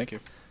 Please and thank you.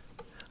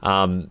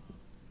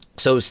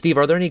 So, Steve,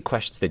 are there any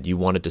questions that you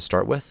wanted to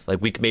start with?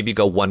 Like, we could maybe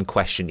go one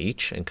question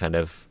each and kind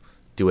of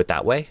do it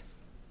that way.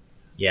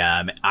 Yeah,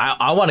 I mean,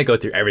 I want to go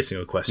through every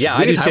single question. Yeah,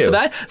 we I do have time too. for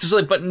that.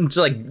 Just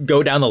like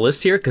go down the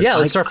list here. Yeah,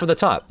 let's start from the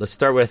top. Let's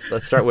start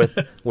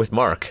with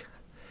Mark,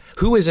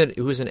 who is an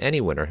Emmy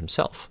winner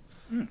himself.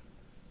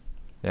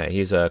 Yeah,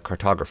 he's a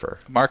cartographer.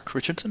 Mark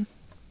Richardson.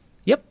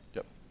 Yep.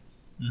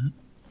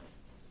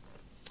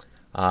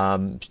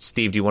 Mm-hmm.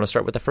 Steve, do you want to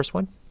start with the first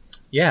one?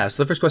 Yeah.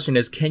 So the first question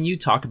is: can you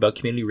talk about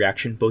community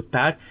reaction, both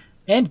bad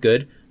and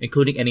good,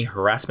 including any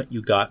harassment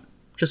you got,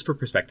 just for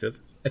perspective?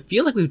 I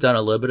feel like we've done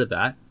a little bit of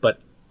that, but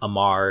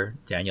Amar,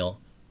 Daniel,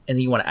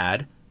 anything you want to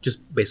add, just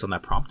based on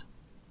that prompt?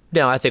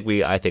 No, I think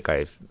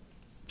I've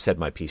said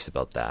my piece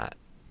about that.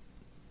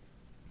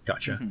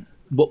 Gotcha. Mm-hmm.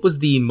 What was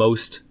the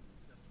most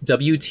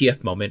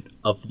WTF moment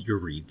of your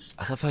reads?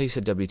 I love how you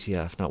said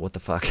WTF, not what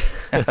the fuck.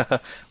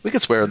 We can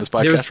swear on this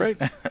podcast,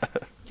 right?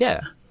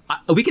 Yeah.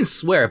 We can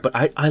swear, but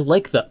I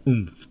like the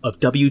oomph of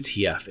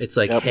WTF. It's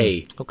like,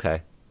 hey.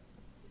 Okay.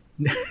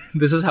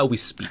 This is how we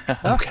speak.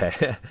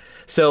 Okay.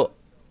 So,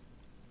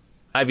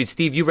 I mean,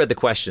 Steve, you read the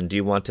question. Do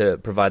you want to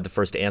provide the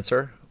first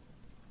answer?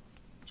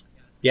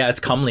 Yeah, it's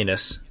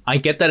comeliness. I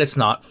get that it's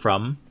not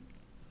from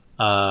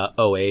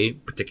OA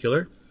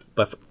particular,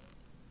 but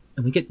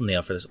and we get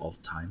nailed for this all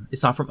the time.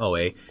 It's not from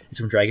OA. It's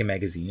from Dragon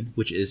Magazine,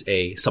 which is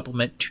a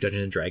supplement to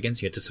Dungeons and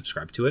Dragons. You have to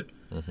subscribe to it.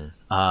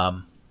 Mm-hmm.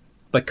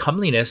 But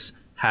comeliness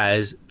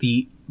has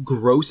the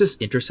grossest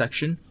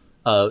intersection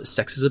of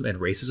sexism and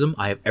racism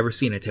I have ever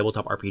seen in a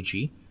tabletop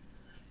RPG,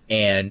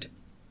 and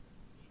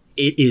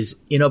it is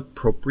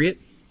inappropriate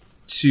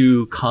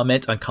to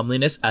comment on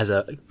comeliness as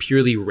a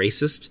purely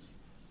racist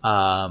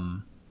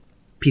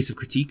piece of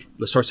critique,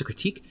 the source of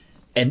critique,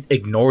 and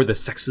ignore the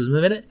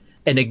sexism in it,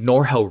 and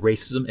ignore how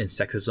racism and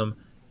sexism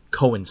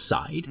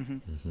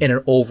coincide in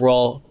an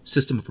overall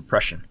system of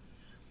oppression.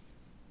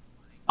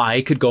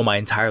 I could go my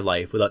entire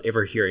life without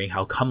ever hearing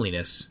how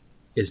comeliness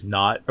is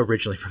not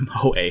originally from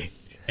OA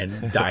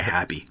and die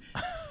happy.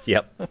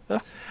 Yep.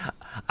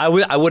 I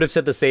would have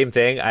said the same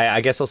thing. I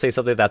guess I'll say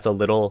something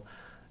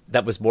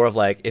that was more of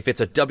like, if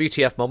it's a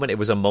WTF moment, it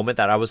was a moment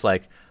that I was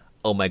like,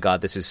 oh my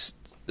God, this is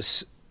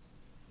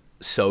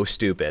so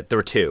stupid. There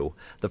were two.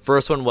 The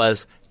first one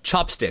was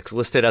chopsticks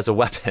listed as a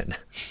weapon.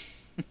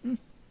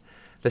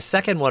 The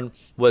second one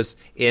was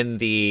in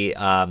the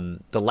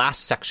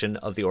last section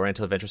of the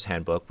Oriental Adventures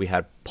Handbook. We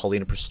had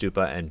Paulina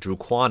Prastupa and Drew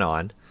Kwan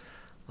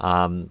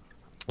on.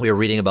 We were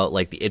reading about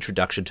like the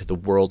introduction to the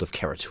world of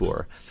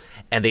Karatur.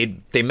 And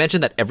they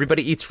mentioned that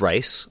everybody eats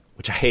rice,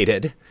 which I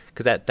hated,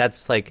 because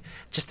that's like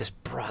just this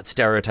broad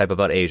stereotype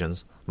about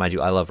Asians. Mind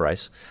you, I love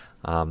rice.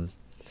 And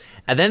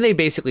then they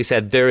basically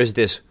said there is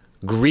this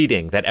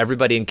greeting that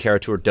everybody in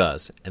Karatur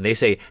does. And they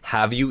say,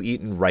 have you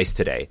eaten rice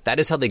today? That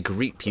is how they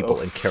greet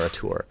people in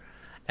Karatur.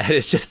 And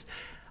it's just,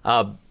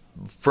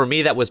 for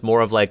me, that was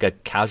more of like a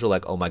casual,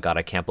 like, oh my God,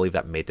 I can't believe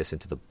that made this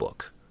into the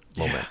book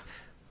moment. Yeah.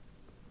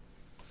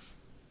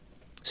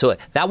 So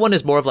that one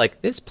is more of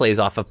like, this plays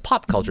off of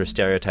pop culture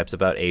stereotypes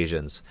about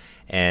Asians.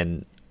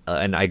 And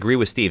I agree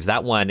with Steve.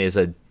 That one is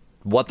a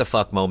what the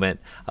fuck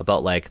moment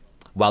about like,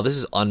 wow, this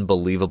is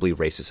unbelievably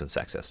racist and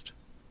sexist.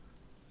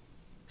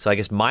 So I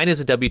guess mine is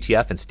a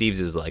WTF and Steve's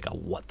is like a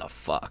what the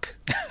fuck.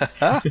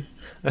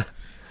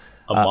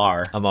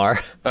 Amar.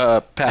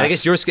 Pass. And I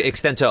guess yours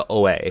extend to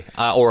OA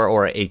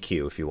or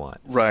AQ if you want.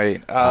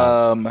 Right.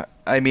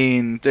 I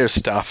mean, there's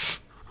stuff.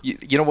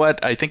 You know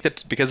what? I think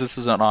that because this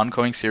is an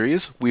ongoing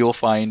series, we will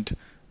find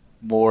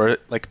more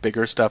like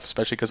bigger stuff,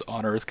 especially because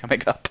Honor is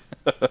coming up.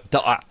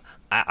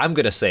 I'm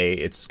going to say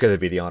it's going to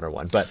be the Honor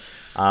one. But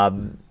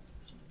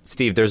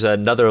Steve, there's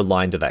another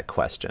line to that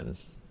question.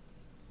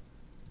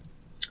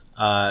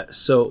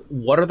 So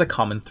what are the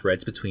common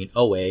threads between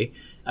OA and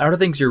other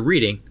things you're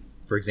reading?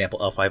 For example,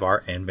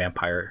 L5R and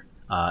Vampire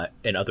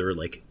and other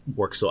like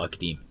works of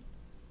Al-Qadim.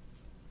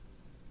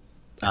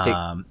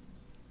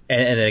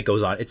 And then it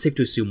goes on. It's safe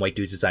to assume white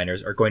dudes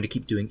designers are going to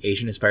keep doing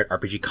Asian-inspired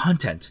RPG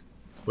content.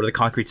 What are the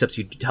concrete steps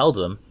you tell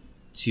them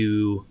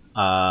to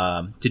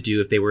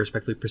do if they were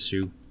respectfully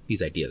pursue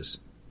these ideas?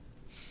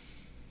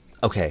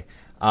 Okay.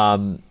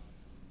 Do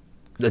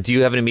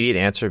you have an immediate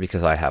answer?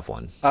 Because I have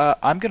one.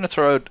 I'm going to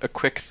throw out a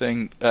quick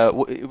thing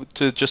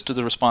to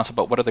the response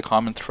about what are the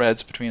common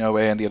threads between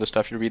OA and the other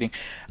stuff you're reading.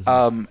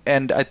 Mm-hmm.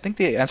 And I think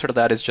the answer to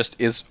that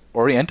is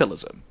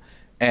Orientalism.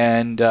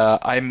 And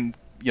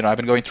I've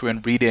been going through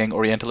and reading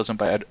Orientalism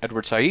by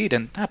Edward Said,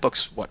 and that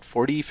book's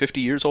 40,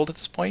 50 years old at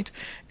this point,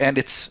 and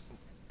it's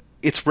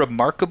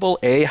remarkable,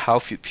 A, how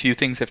few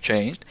things have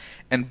changed,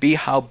 and B,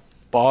 how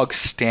bog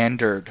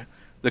standard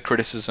the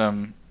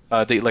criticism,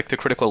 the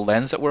critical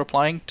lens that we're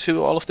applying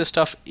to all of this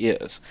stuff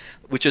is,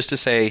 which is to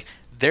say,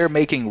 they're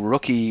making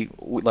rookie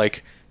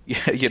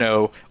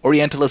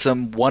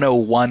Orientalism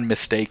 101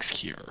 mistakes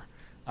here.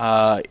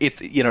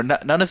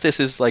 None of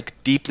this is like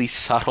deeply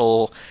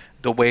subtle.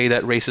 The way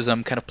that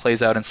racism kind of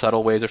plays out in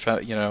subtle ways, or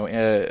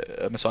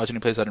misogyny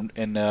plays out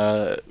in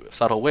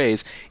subtle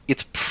ways,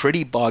 it's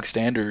pretty bog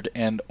standard.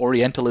 And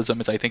Orientalism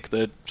is, I think,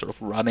 the sort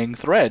of running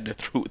thread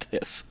through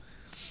this.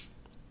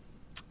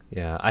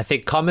 Yeah, I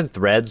think common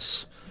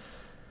threads,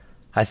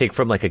 I think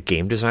from like a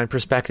game design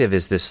perspective,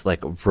 is this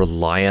like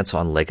reliance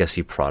on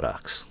legacy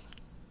products,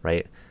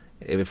 right?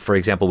 For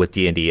example, with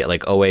D&D,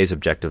 like OA is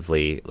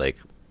objectively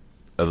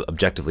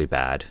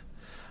bad,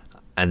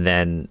 and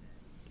then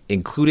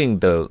including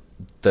the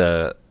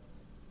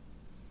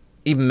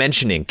even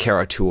mentioning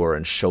Karatur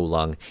and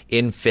Sholung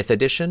in 5th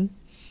edition,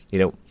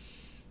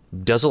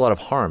 does a lot of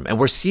harm. And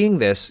we're seeing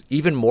this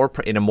even more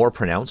in a more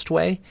pronounced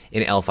way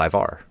in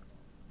L5R.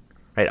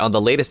 Right? On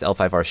the latest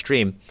L5R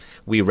stream,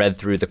 we read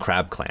through the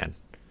Crab Clan.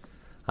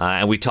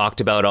 And we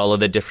talked about all of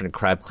the different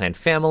Crab Clan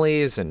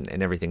families and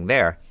everything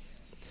there.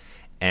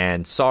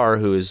 And Sar,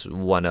 who is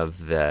one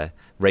of the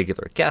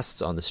regular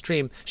guests on the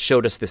stream,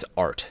 showed us this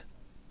art.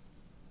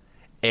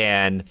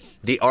 And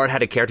the art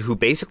had a character who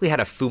basically had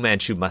a Fu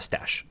Manchu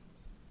mustache.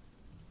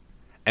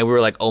 And we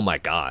were like, oh my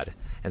God.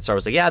 And Sar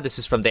was like, yeah, this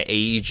is from the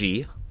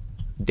AEG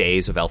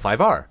days of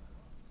L5R.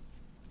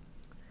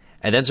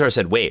 And then Sar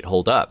said, wait,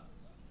 hold up.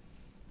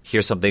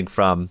 Here's something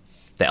from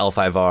the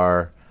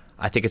L5R,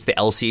 I think it's the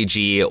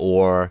LCG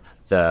or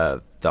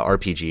the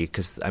RPG,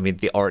 because, I mean,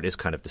 the art is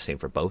kind of the same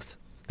for both.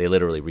 They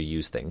literally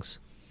reuse things.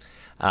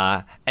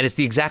 And it's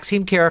the exact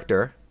same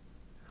character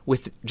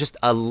with just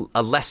a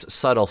less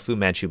subtle Fu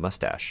Manchu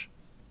mustache.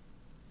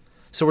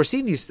 So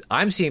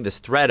I'm seeing this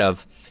thread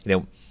of,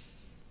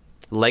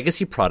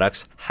 legacy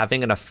products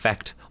having an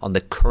effect on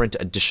the current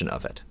edition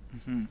of it.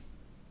 Mm-hmm.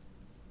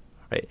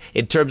 Right?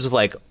 In terms of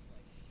like,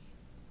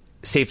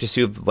 safe to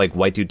assume like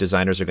white dude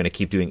designers are going to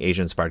keep doing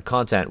Asian inspired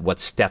content, what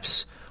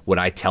steps would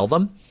I tell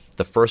them?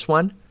 The first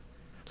one,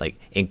 like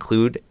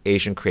include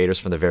Asian creators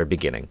from the very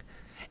beginning.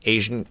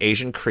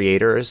 Asian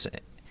creators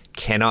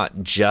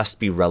cannot just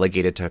be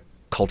relegated to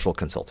cultural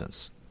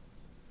consultants.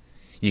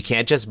 You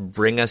can't just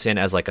bring us in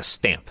as like a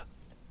stamp.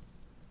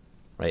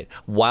 Right?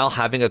 While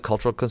having a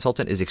cultural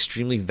consultant is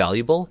extremely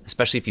valuable,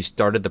 especially if you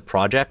started the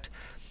project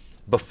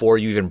before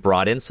you even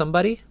brought in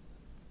somebody,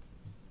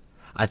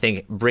 I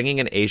think bringing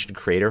an Asian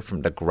creator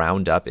from the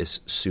ground up is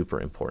super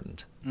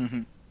important.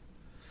 Mm-hmm.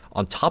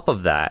 On top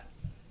of that,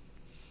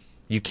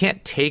 you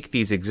can't take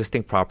these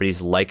existing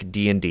properties like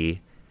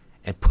D&D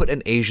and put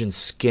an Asian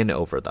skin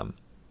over them.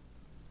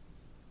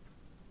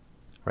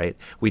 Right?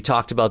 We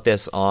talked about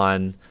this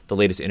on the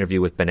latest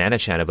interview with Banana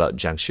Chan about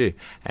Jiangsu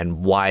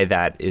and why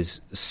that is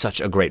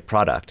such a great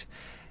product.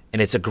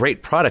 And it's a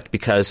great product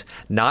because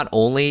not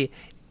only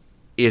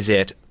is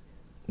it,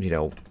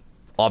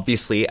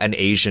 obviously an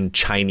Asian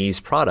Chinese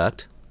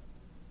product,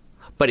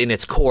 but in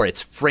its core,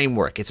 its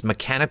framework, its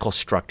mechanical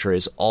structure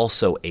is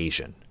also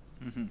Asian.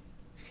 Mm-hmm.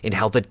 In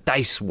how the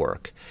dice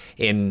work,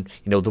 in,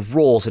 the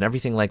rolls and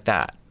everything like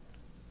that.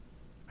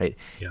 Right?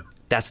 Yeah.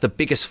 That's the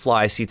biggest flaw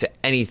I see to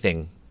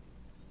anything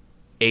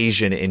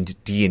Asian in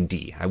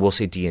D&D. I will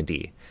say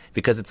D&D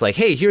because it's like,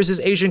 hey, here's this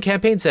Asian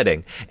campaign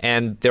setting,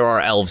 and there are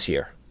elves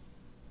here,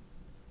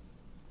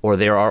 or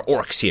there are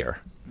orcs here.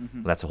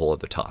 Mm-hmm. That's a whole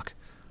other talk,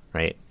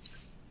 right?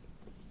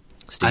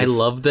 Steve? I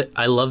love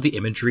the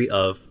imagery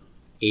of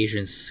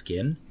Asian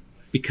skin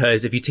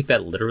because if you take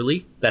that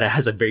literally, that it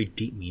has a very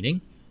deep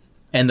meaning.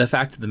 And the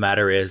fact of the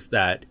matter is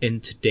that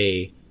in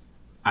today,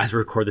 as we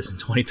record this in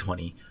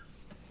 2020,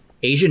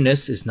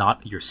 Asianness is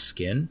not your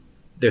skin.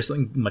 There's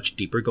something much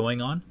deeper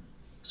going on.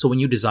 So when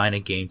you design a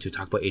game to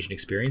talk about Asian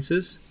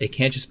experiences, it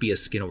can't just be a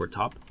skin over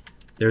top.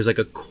 There's like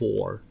a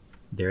core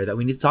there that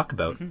we need to talk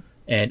about. Mm-hmm.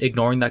 And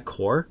ignoring that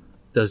core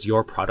does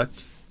your product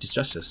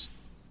disjustice.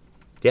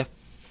 Yeah.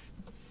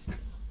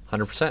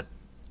 100%.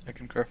 I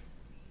concur.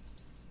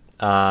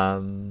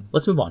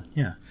 Let's move on.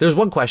 Yeah. There's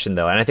one question,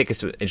 though, and I think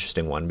it's an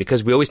interesting one,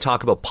 because we always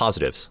talk about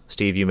positives.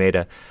 Steve, you made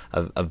a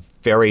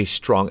very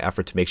strong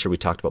effort to make sure we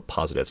talked about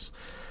positives.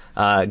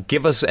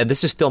 Give us, and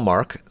this is still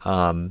Mark,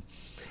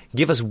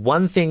 give us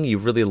one thing you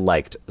really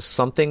liked,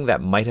 something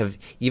that might have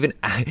even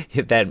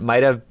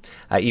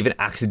even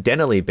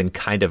accidentally been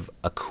kind of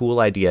a cool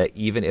idea,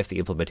 even if the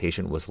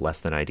implementation was less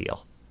than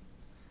ideal.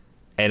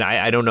 And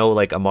I don't know,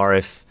 like, Amar,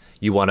 if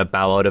you want to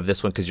bow out of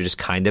this one because you're just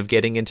kind of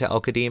getting into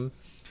Al-Qadim,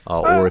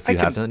 or if you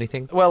have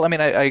anything. Well, I mean,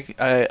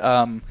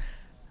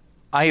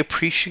 I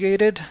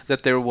appreciated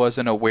that there was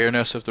an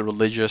awareness of the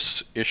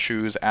religious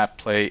issues at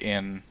play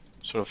in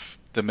sort of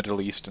the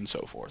Middle East and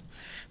so forth.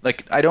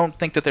 Like, I don't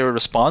think that their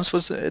response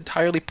was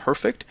entirely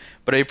perfect,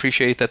 but I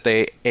appreciate that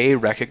they, A,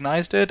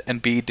 recognized it,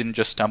 and B, didn't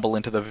just stumble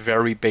into the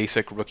very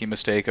basic rookie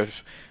mistake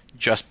of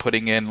just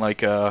putting in,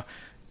 like, a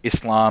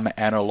Islam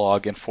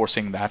analog and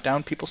forcing that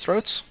down people's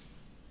throats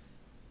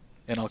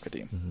in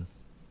Al-Qadim. Mm-hmm.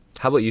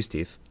 How about you,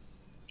 Steve?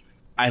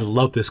 I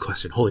love this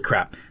question. Holy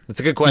crap. That's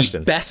a good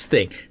question.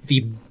 The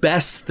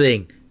best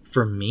thing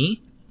for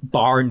me,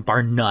 bar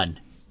none,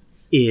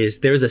 is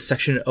there's a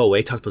section in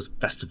OA talks about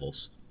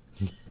festivals.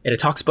 And it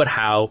talks about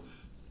how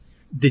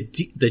the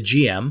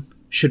GM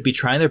should be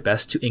trying their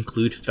best to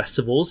include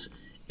festivals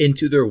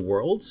into their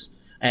worlds.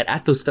 And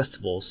at those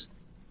festivals,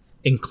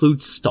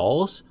 include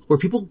stalls where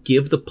people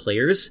give the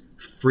players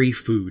free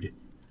food.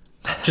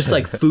 Just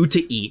like food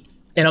to eat.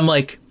 And I'm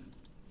like,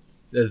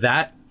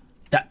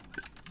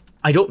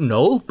 I don't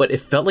know, but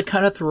it felt like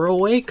kind of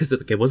throwaway because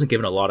it wasn't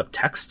given a lot of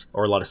text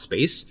or a lot of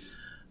space.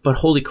 But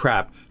holy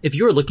crap, if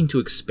you're looking to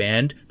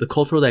expand the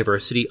cultural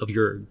diversity of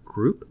your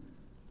group,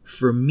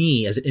 for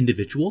me as an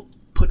individual,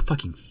 put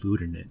fucking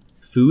food in it.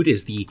 Food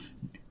is the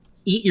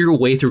eat your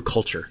way through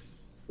culture.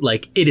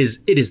 Like it is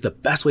the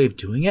best way of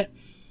doing it.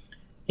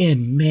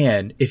 And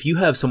man, if you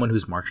have someone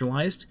who's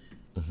marginalized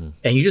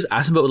and you just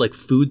ask them about like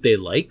food they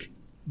like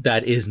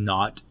that is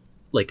not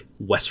like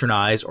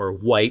westernized or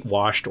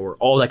whitewashed or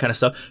all that kind of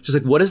stuff, just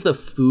like what is the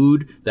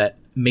food that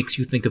makes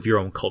you think of your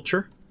own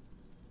culture,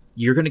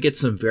 you're going to get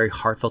some very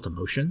heartfelt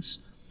emotions.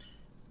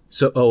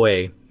 So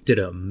OA did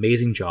an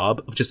amazing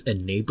job of just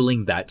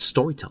enabling that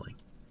storytelling.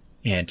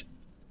 And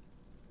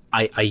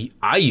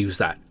I use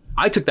that.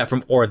 I took that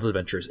from Oriental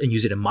Adventures and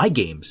use it in my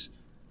games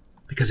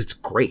because it's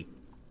great.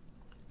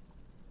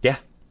 Yeah,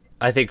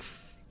 I think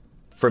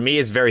for me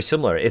it's very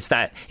similar. It's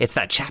that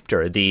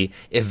chapter, the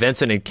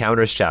events and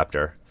encounters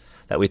chapter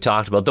that we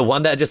talked about, the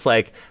one that just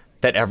like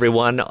that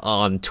everyone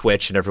on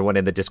Twitch and everyone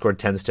in the Discord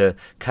tends to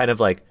kind of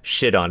like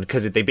shit on,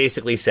 because they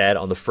basically said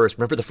on the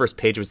first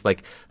page was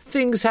like,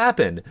 things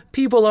happen,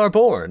 people are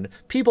born,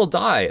 people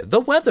die, the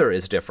weather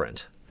is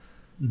different.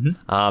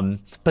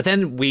 But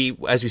then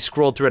as we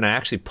scrolled through and I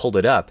actually pulled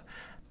it up,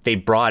 they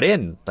brought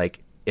in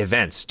like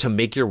events to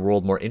make your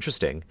world more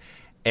interesting.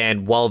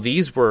 And while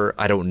these were,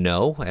 I don't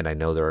know, and I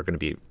know there are going to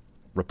be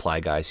reply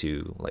guys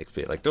who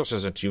be like, this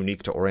isn't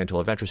unique to Oriental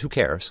Adventures, who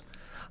cares?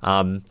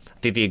 The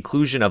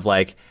inclusion of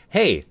like,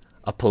 hey,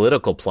 a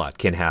political plot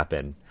can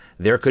happen.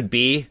 There could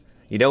be,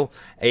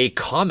 a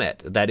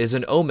comet that is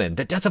an omen,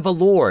 the death of a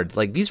lord.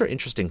 Like, these are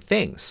interesting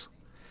things.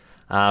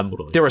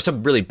 Totally. There were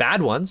some really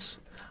bad ones,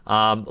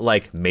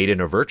 like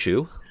Maiden of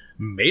Virtue.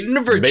 Maiden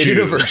of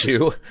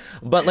Virtue.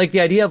 But like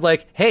the idea of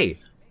like, hey,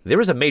 there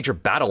was a major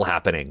battle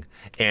happening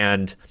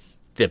and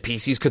the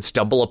PCs could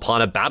stumble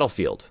upon a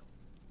battlefield.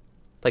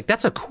 Like,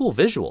 that's a cool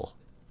visual.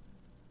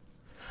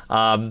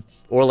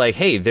 Or like,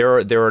 hey, there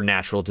are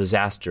natural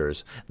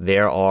disasters.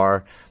 There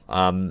are,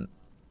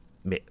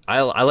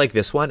 I like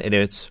this one, and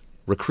it's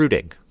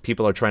recruiting.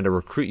 People are trying to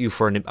recruit you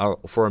for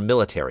a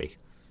military.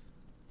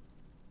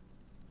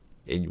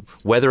 And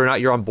whether or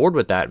not you're on board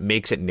with that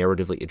makes it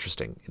narratively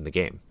interesting in the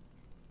game.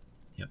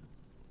 Yep.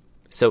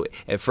 So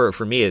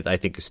for me, I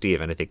think,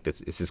 Steve, and I think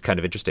this is kind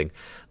of interesting,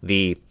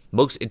 the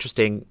most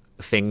interesting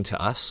thing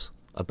to us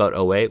about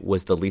OA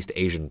was the least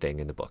Asian thing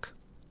in the book.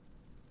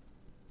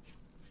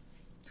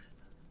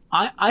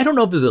 I don't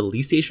know if there's a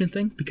least Asian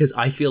thing, because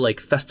I feel like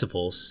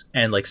festivals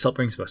and like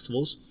celebrating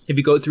festivals, if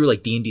you go through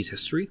like D&D's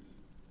history,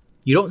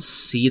 you don't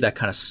see that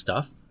kind of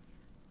stuff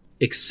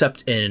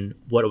except in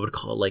what I would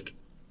call like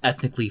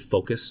ethnically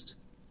focused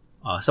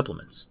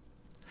supplements.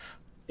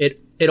 It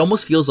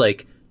almost feels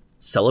like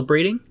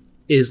celebrating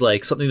is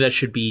like something that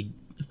should be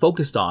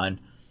focused on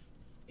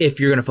if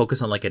you're going to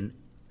focus on like an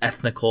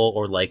ethnical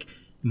or like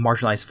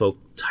marginalized folk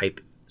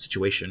type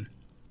situation.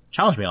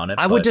 Challenge me on it.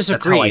 I would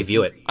disagree. That's how I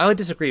view it. I would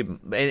disagree.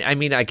 I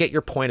mean, I get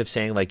your point of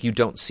saying like you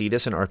don't see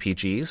this in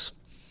RPGs,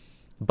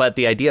 but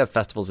the idea of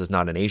festivals is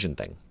not an Asian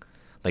thing.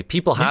 Like,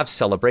 people have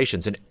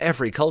celebrations in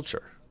every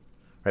culture,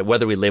 right?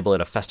 Whether we label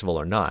it a festival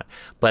or not.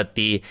 But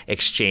the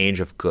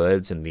exchange of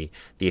goods and the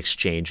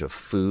exchange of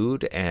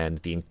food and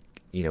the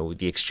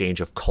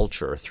exchange of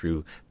culture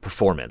through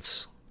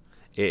performance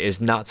is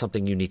not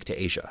something unique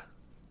to Asia.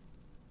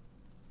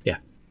 Yeah.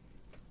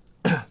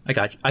 I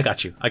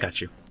got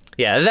you.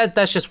 Yeah,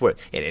 that's just where,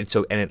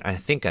 and I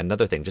think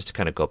another thing, just to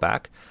kind of go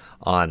back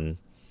on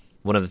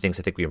one of the things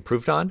I think we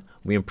improved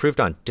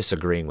on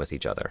disagreeing with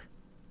each other.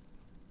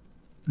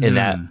 In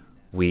that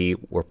we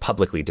were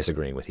publicly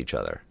disagreeing with each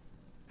other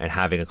and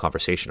having a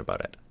conversation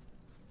about it.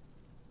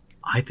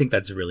 I think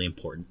that's really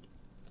important.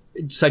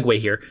 Segue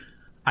here.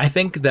 I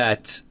think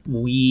that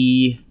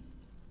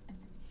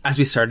as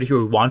we started here,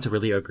 we wanted to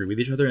really agree with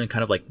each other and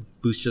kind of like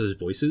boost each other's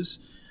voices.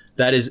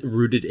 That is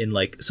rooted in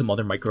like some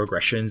other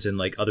microaggressions and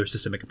like other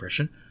systemic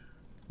oppression.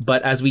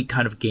 But as we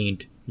kind of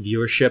gained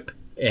viewership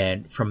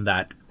and from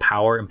that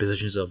power and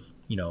positions of,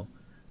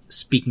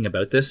 speaking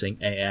about this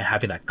and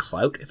having that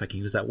clout, if I can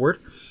use that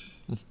word,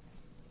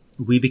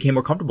 we became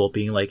more comfortable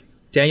being like,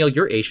 Daniel,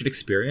 your Asian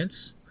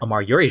experience,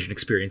 Amar, your Asian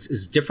experience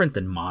is different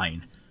than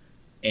mine.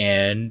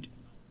 And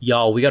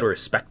y'all, we got to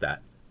respect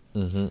that.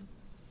 Mm-hmm.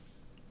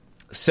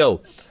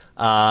 So,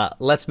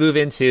 let's move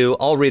into,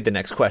 I'll read the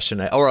next question.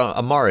 Or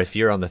Amar, if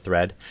you're on the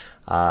thread.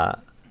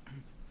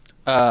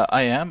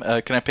 I am.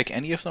 Can I pick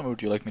any of them, or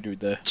would you like me to read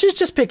the...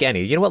 Just pick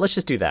any. You know what? Let's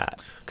just do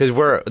that. Because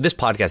this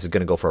podcast is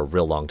going to go for a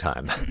real long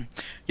time.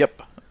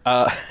 Yep.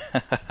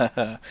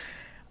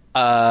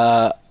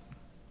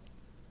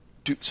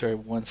 Sorry,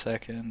 1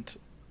 second.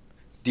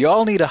 Do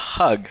y'all need a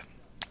hug?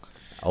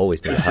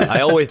 Always need a hug.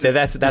 I always did.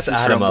 That's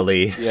Adam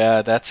Ali.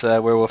 Yeah, that's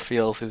Werewolf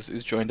Feels,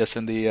 who's joined us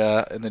in the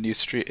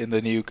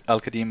new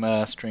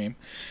Al-Qadim stream.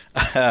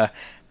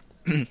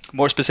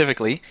 More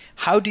specifically,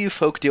 how do you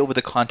folk deal with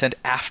the content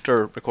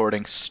after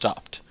recording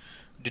stopped?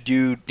 Did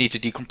you need to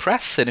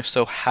decompress, and if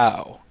so,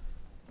 how?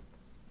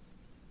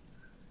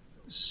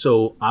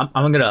 So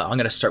I'm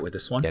gonna start with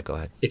this one. Yeah, go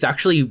ahead. It's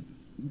actually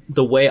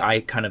the way I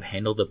kind of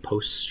handle the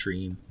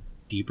post-stream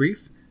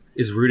debrief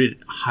is rooted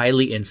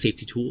highly in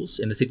safety tools,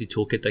 in the safety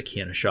toolkit that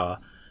Kiana Shaw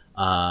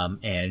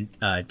and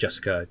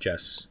Jessica,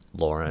 Jess,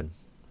 Lauren,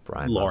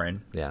 Brian,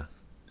 Lauren, yeah,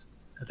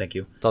 thank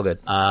you. it's all good.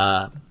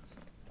 Kind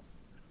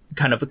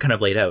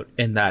of laid out,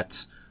 in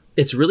that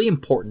it's really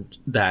important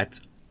that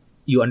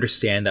you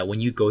understand that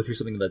when you go through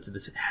something that's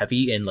this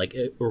heavy and like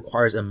it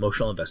requires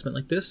emotional investment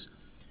like this,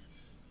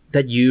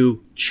 that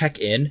you check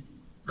in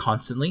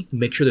constantly,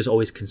 make sure there's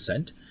always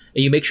consent,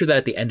 and you make sure that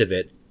at the end of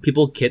it,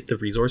 people get the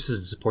resources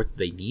and support that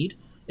they need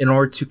in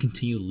order to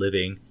continue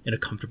living in a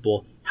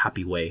comfortable,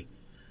 happy way.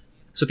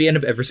 So at the end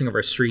of every single of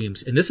our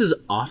streams, and this is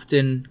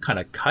often kind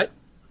of cut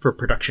for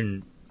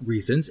production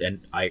reasons,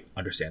 and I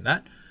understand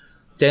that,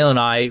 Daniel and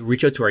I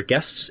reach out to our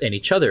guests and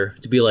each other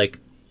to be like,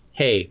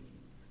 hey,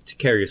 take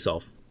care of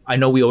yourself. I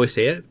know we always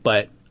say it,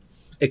 but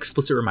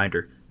explicit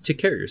reminder, take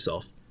care of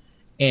yourself.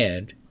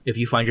 And if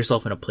you find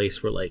yourself in a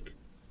place where like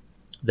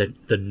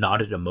the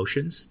knotted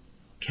emotions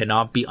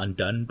cannot be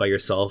undone by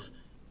yourself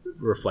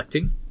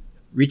reflecting,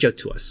 reach out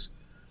to us.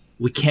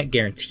 We can't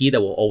guarantee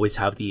that we'll always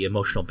have the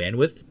emotional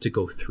bandwidth to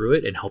go through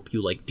it and help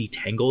you like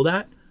detangle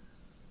that.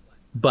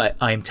 But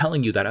I am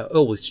telling you that I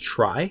always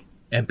try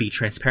and be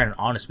transparent and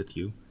honest with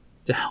you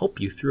to help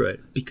you through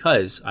it,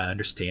 because I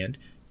understand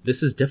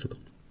this is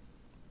difficult.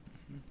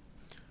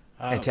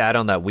 And to add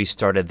on that, we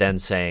started then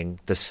saying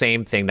the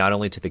same thing, not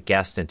only to the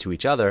guests and to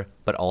each other,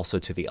 but also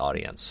to the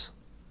audience.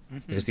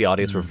 Because the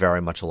audience were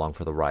very much along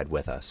for the ride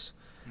with us.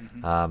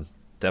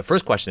 The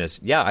first question is,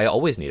 yeah, I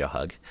always need a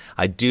hug.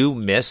 I do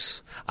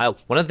miss,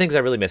 one of the things I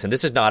really miss, and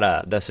this is not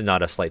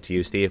a slight to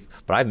you, Steve,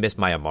 but I miss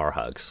my Amar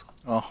hugs.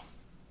 Oh,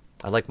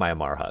 I like my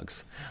Amar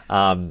hugs.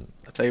 I'll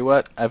tell you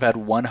what, I've had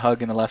one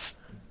hug in the last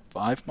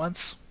 5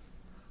 months.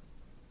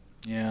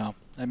 Yeah,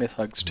 I miss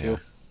hugs too. Yeah.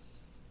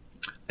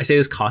 I say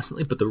this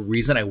constantly, but the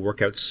reason I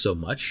work out so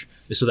much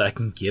is so that I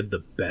can give the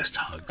best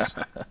hugs.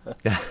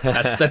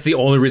 That's the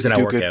only reason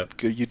I work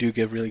out. You do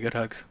give really good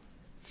hugs.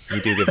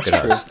 You do give good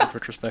hugs. In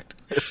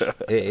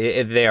retrospect.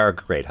 They are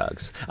great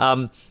hugs.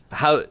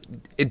 How,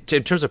 in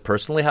terms of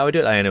personally how I do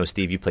it, I know,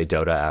 Steve, you play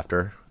Dota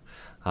after.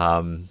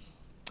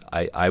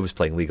 I was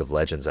playing League of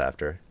Legends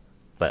after.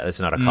 But it's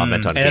not a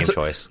comment on game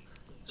choice.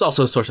 It's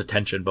also a source of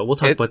tension, but we'll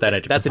talk about that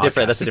in a different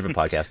podcast. That's a different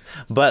podcast.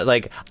 But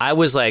like, I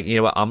was like, you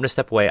know what, I'm going to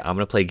step away, I'm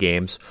going to play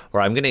games,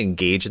 or I'm going to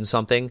engage in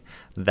something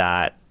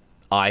that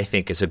I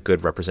think is a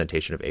good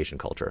representation of Asian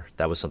culture.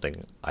 That was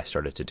something I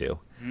started to do.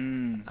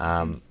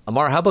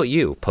 Amar, how about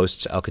you,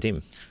 post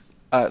Al-Qadim?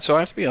 So I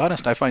have to be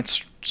honest, I find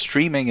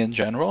streaming in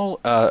general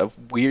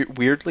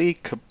weirdly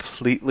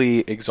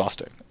completely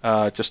exhausting.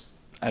 Just,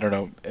 I don't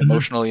know,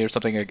 emotionally or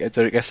something. I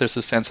guess there's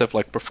a sense of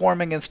like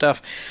performing and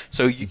stuff.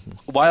 So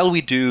while we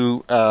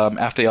do,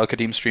 after the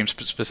Al-Qadim stream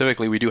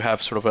specifically, we do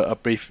have sort of a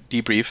brief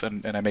debrief,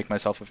 and I make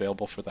myself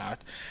available for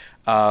that.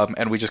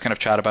 And we just kind of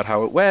chat about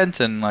how it went,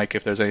 and like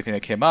if there's anything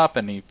that came up,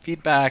 any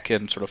feedback,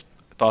 and sort of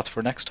thoughts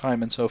for next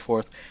time and so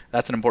forth.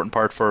 That's an important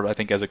part for, I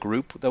think, as a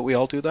group that we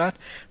all do that.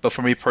 But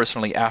for me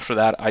personally, after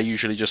that, I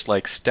usually just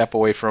like step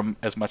away from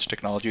as much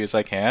technology as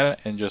I can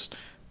and just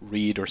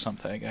read or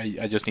something.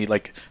 I just need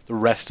like the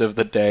rest of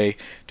the day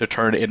to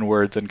turn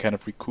inwards and kind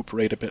of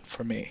recuperate a bit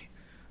for me.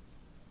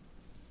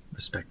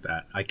 Respect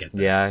that. I get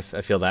that. Yeah,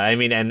 I feel that. I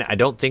mean, and I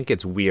don't think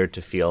it's weird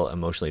to feel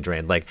emotionally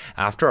drained. Like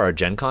after our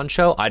Gen Con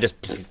show, I just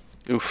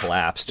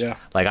collapsed. Yeah.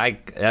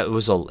 Like it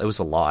was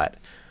a lot.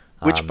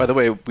 Which, by the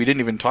way, we didn't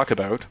even talk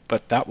about,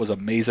 but that was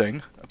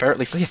amazing.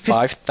 Apparently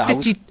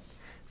 5,000...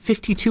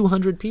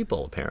 5,200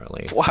 people,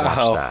 apparently,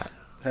 watched that.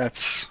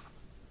 That's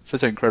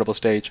such an incredible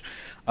stage.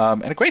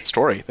 And a great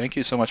story. Thank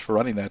you so much for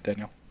running that,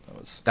 Daniel.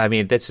 I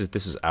mean, this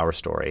is our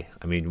story.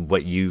 I mean,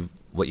 what you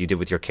did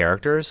with your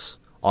characters.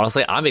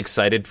 Honestly, I'm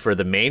excited for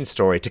the main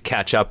story to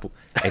catch up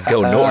and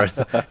go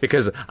north,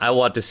 because I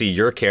want to see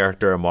your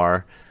character,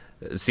 Amar,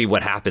 see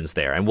what happens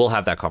there, and we'll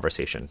have that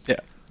conversation. Yeah.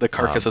 The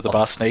carcass of the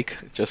boss snake,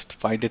 just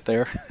find it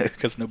there,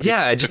 because nobody.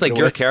 Yeah, just like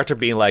your character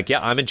being like,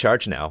 "Yeah, I'm in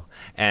charge now,"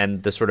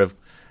 and the sort of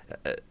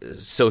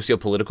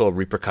socio-political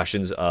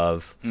repercussions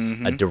of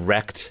a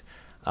direct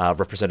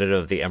representative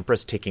of the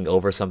Empress taking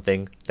over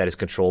something that is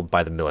controlled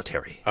by the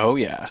military. Oh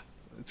yeah,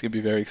 it's gonna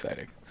be very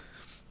exciting.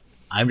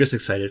 I'm just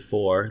excited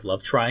for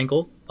love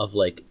triangle of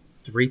like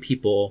 3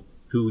 people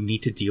who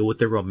need to deal with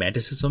their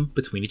romanticism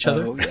between each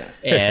other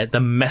and the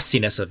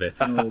messiness of it.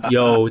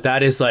 Yo,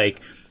 that is like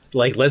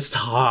let's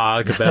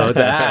talk about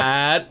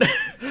that.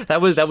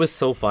 that was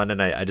so fun,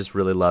 and I just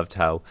really loved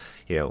how,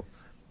 you know,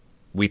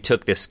 we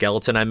took this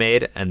skeleton I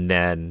made and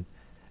then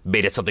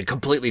made it something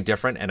completely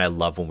different, and I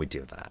love when we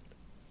do that.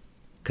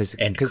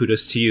 And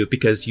kudos to you,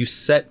 because you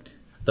set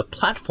the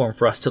platform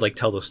for us to like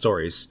tell those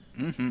stories.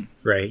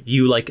 Right?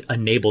 You like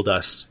enabled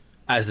us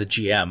as the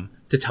GM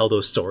to tell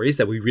those stories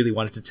that we really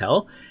wanted to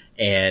tell.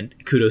 And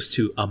kudos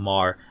to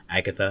Amar,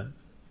 Agatha,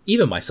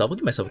 even myself. I'll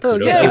give myself a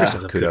kudos. Yeah. Give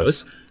yourself a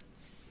kudos.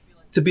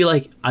 To be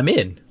like, I'm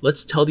in.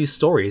 Let's tell these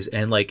stories,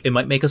 and like it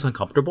might make us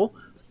uncomfortable,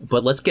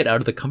 but let's get out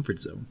of the comfort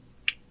zone.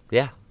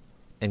 Yeah,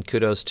 and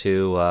kudos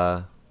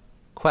to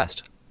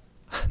Quest.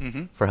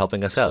 for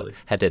helping us Absolutely. out.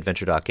 Head to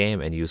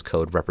adventure.game and use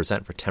code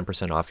REPRESENT for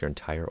 10% off your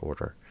entire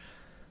order.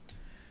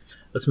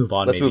 Let's move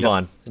on. Let's maybe. move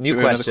on. New Do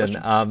another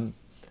question.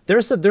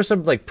 There's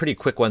some like pretty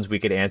quick ones we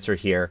could answer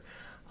here.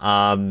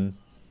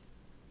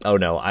 Oh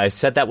no, I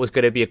said that was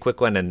going to be a quick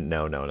one, and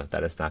no,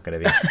 that is not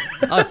going to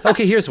be.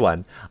 Okay, here's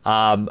one.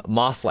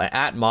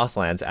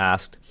 Mothlands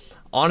asked,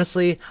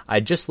 honestly,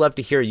 I'd just love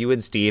to hear you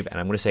and Steve, and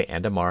I'm going to say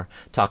and Amar,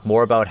 talk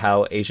more about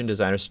how Asian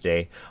designers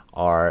today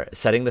are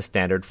setting the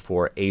standard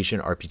for Asian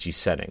RPG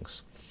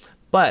settings.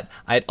 But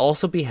I'd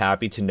also be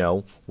happy to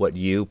know what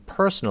you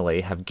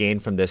personally have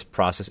gained from this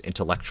process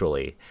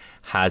intellectually.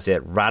 Has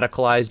it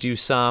radicalized you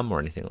some or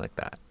anything like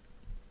that?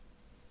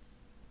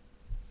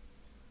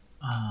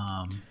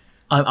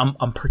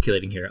 I'm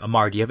percolating here.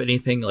 Amar, do you have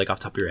anything like off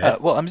the top of your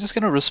head? Well, I'm just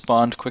going to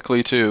respond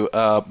quickly to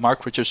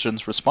Mark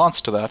Richardson's response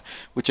to that,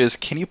 which is,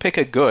 can you pick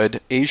a good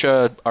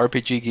Asia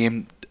RPG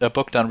game, a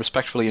book done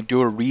respectfully, and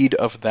do a read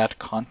of that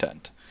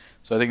content?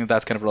 So I think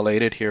that's kind of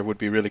related here. Would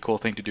be a really cool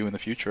thing to do in the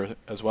future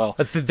as well.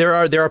 There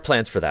are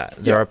plans for that.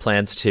 There are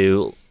plans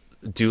to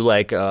do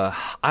like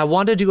I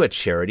want to do a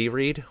charity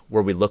read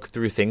where we look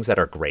through things that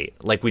are great,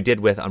 like we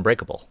did with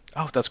Unbreakable.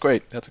 Oh, that's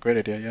great. That's a great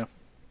idea.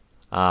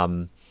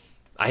 Yeah.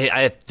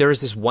 There's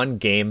this one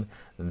game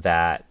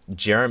that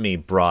Jeremy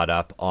brought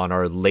up on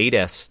our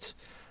latest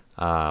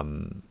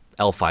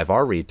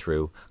L5R read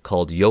through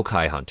called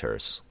Yokai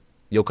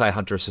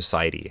Hunter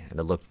Society, and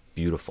it looked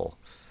beautiful.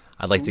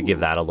 I'd like to give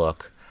that a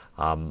look.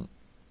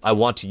 I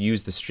want to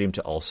use the stream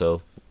to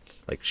also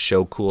like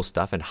show cool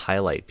stuff and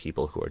highlight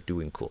people who are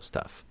doing cool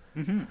stuff.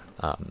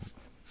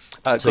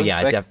 So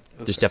yeah,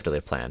 there's definitely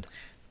a plan.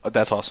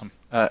 That's awesome,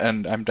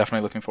 and I'm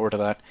definitely looking forward to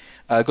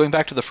that. Going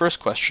back to the first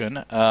question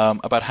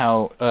about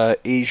how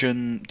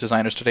Asian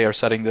designers today are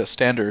setting the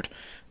standard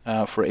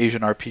for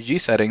Asian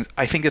RPG settings,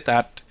 I think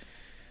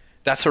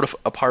that's sort of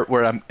a part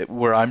where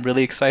I'm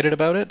really excited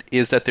about it,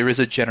 is that there is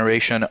a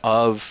generation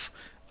of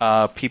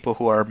people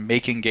who are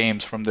making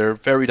games from their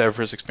very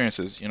diverse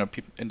experiences. You know,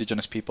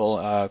 indigenous people,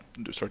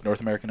 sort of North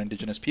American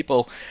indigenous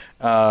people.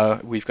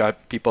 We've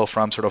got people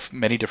from sort of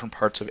many different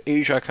parts of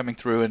Asia coming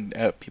through,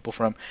 and people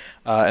from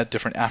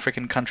different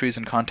African countries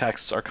and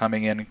contexts are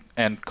coming in,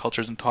 and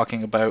cultures, and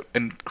talking about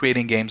and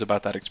creating games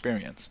about that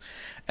experience.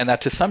 And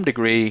that to some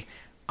degree,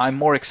 I'm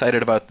more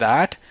excited about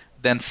that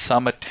than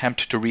some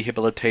attempt to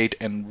rehabilitate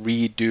and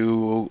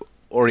redo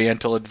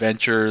Oriental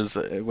adventures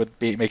with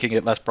making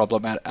it less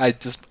problematic.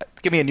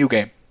 Give me a new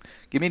game.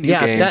 Give me a new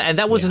game. And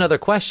that was another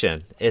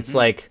question. It's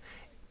like,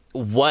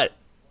 what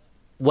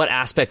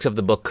aspects of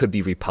the book could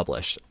be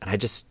republished? And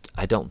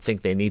I don't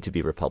think they need to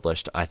be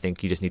republished. I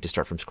think you just need to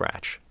start from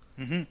scratch.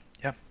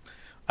 Yeah,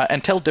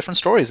 and tell different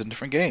stories in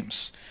different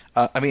games.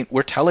 I mean,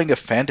 we're telling a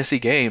fantasy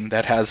game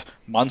that has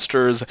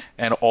monsters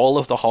and all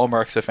of the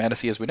hallmarks of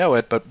fantasy as we know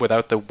it, but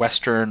without the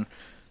Western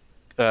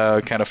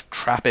kind of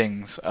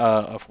trappings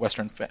of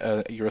Western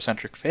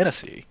Eurocentric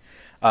fantasy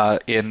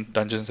in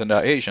Dungeons and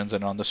Asians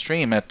and on the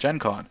stream at Gen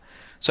Con.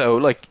 So,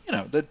 like, you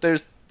know,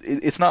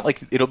 it's not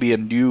like it'll be a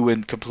new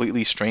and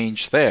completely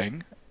strange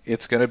thing.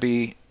 It's going to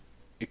be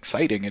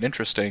exciting and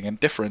interesting and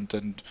different,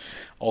 and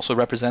also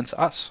represents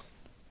us.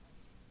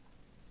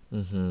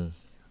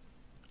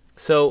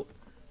 So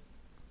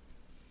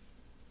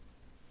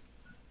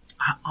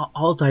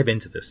I'll dive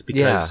into this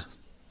because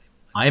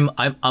I'm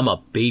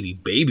a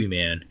baby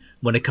man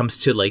when it comes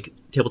to like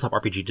tabletop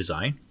RPG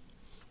design.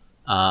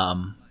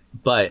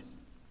 But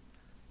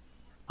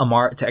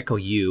Amar, to echo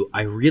you,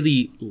 I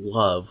really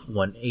love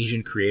when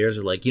Asian creators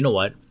are like, you know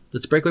what?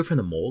 Let's break away from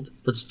the mold.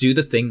 Let's do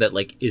the thing that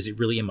like is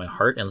really in my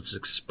heart, and let's just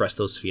express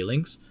those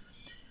feelings.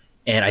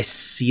 And I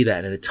see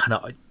that in a ton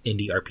of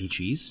indie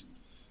RPGs,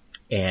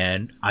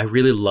 and I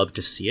really love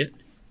to see it.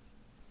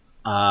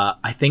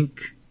 I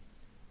think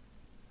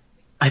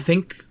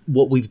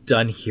what we've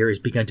done here is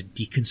begun to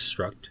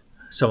deconstruct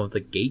some of the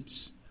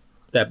gates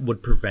that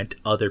would prevent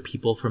other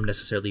people from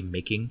necessarily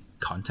making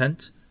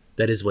content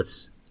that is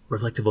what's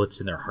reflective of what's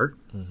in their heart.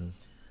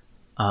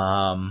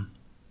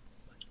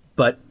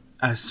 But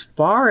as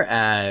far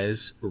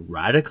as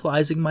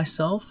radicalizing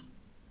myself,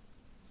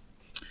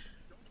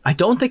 I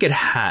don't think it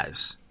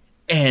has.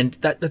 And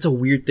that's a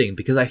weird thing,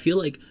 because I feel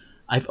like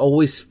I've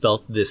always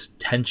felt this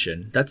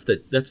tension. That's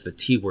the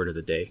T word of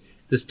the day.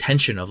 This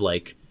tension of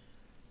like,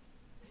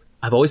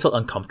 I've always felt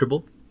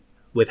uncomfortable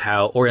with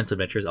how Oriental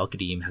Adventures,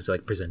 Al-Qadim, has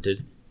like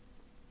presented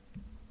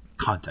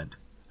content.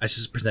 Has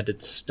just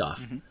presented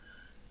stuff.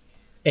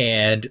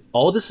 And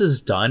all this has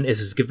done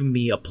is given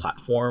me a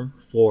platform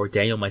for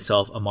Daniel,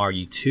 myself, Amar,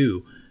 you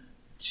too,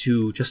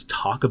 to just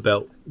talk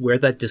about where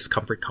that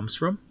discomfort comes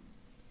from.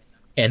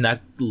 And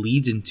that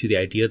leads into the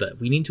idea that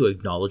we need to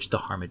acknowledge the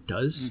harm it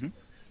does.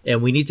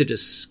 And we need to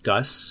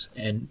discuss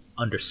and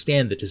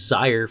understand the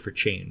desire for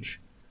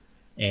change.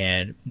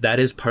 And that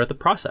is part of the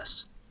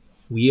process.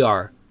 We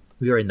are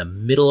in the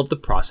middle of the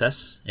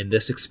process, and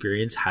this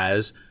experience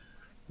has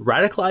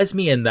radicalized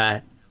me in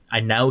that I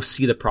now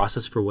see the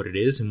process for what it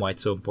is and why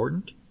it's so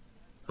important.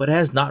 But it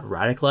has not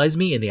radicalized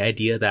me in the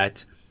idea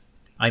that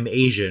I'm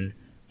Asian,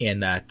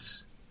 and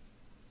that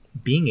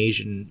being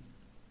Asian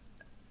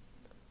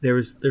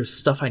there's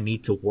stuff I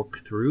need to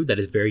work through that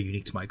is very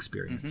unique to my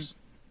experience.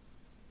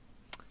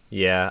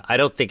 Yeah, I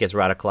don't think it's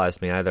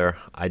radicalized me either.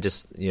 I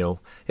just,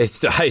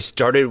 we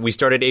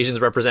started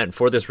Asians Represent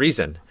for this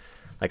reason.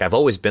 Like, I've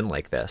always been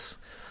like this.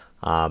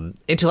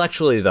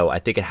 Intellectually, though, I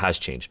think it has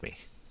changed me.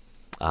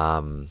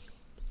 I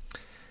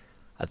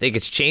think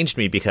it's changed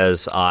me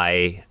because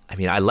I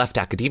left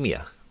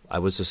academia. I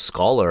was a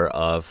scholar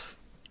of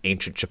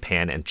ancient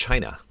Japan and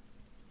China.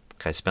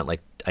 I spent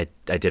I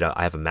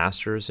have a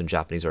master's in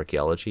Japanese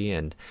archaeology,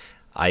 and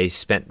I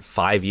spent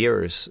 5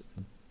 years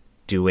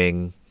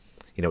doing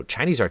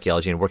Chinese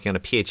archaeology and working on a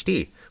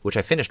PhD, which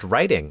I finished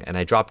writing, and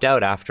I dropped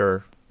out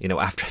after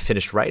I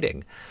finished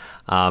writing.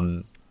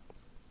 But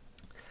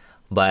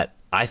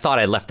I thought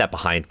I left that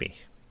behind me.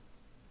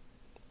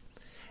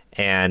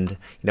 And,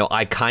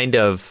 I kind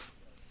of,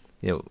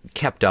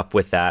 kept up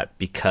with that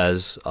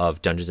because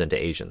of Dungeons into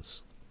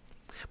Asians.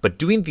 But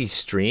doing these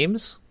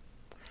streams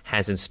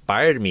has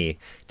inspired me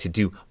to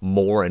do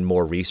more and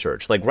more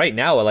research. Like right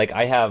now,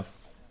 I have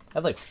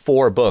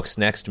 4 books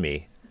next to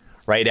me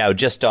right now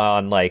just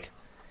on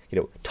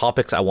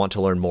topics I want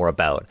to learn more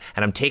about.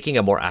 And I'm taking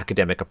a more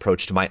academic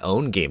approach to my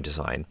own game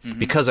design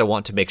because I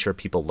want to make sure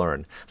people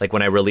learn. Like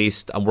when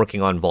I'm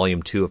working on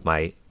volume 2 of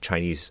my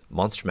Chinese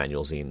monster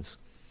manual zines.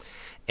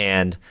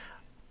 And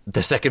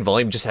the second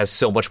volume just has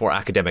so much more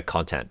academic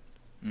content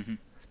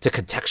to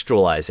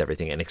contextualize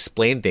everything and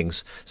explain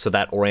things so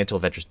that Oriental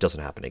Adventures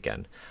doesn't happen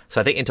again.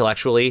 So I think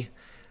intellectually,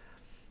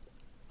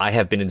 I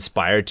have been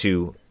inspired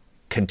to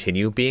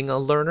continue being a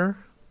learner.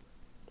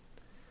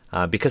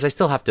 Because I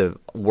still have to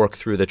work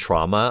through the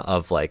trauma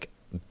of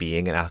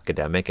being an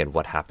academic and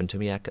what happened to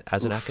me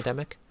as an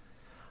academic.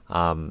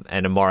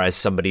 And Amar, as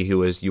somebody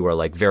you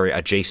are very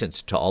adjacent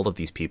to all of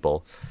these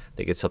people, I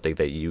think it's something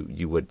that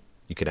you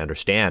can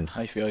understand.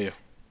 I feel you.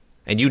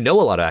 And a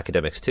lot of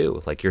academics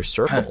too, like your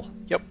circle.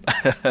 Yep.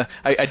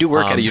 I do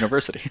work at a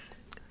university.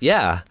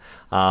 Yeah.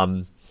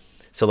 So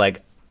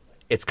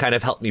it's kind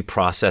of helped me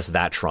process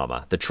that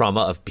trauma, the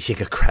trauma of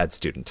being a grad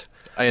student.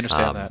 I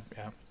understand that.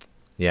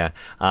 Yeah.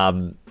 Yeah.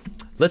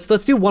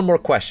 Let's do one more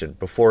question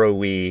before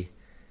we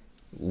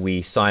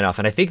sign off.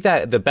 And I think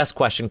that the best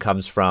question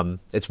comes from,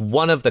 it's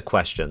one of the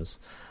questions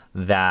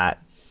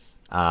that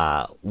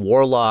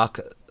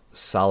Warlock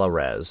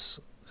Salarez,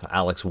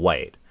 Alex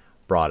White,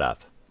 brought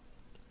up.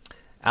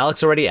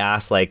 Alex already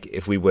asked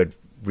if we would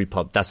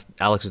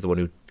Alex is the one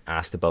who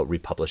asked about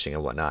republishing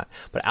and whatnot.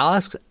 But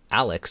Alex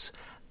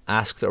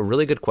asked a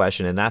really good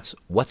question, and that's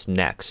what's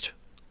next?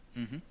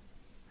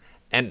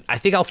 And I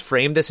think I'll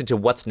frame this into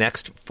what's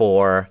next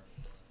for...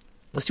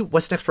 Let's do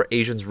what's next for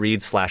Asians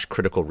Read /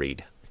 Critical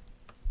Read.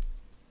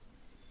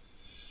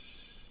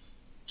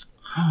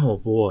 Oh,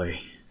 boy.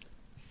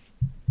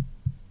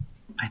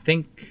 I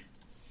think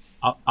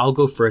I'll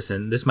go first,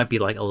 and this might be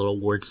a little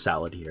word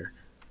salad here.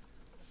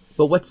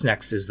 But what's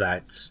next is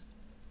that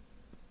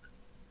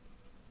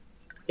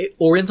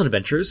Oriental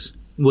Adventures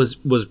was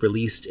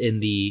released in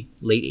the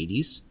late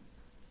 80s,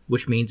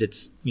 which means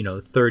it's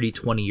 30,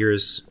 20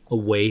 years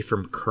away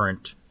from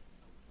current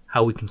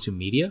how we consume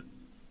media.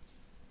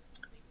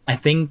 I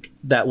think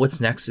that what's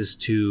next is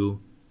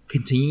to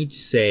continue to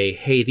say,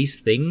 hey, these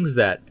things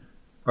that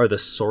are the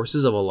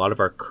sources of a lot of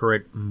our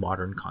current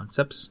modern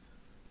concepts,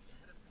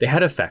 they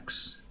had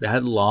effects. They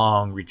had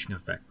long-reaching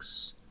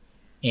effects.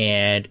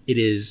 And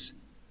it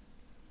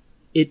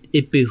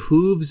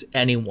behooves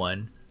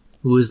anyone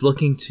who is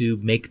looking to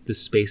make the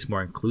space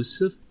more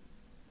inclusive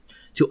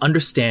to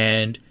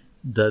understand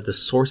the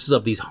sources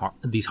of these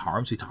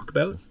harms we talk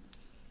about,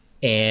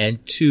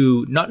 and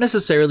to not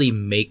necessarily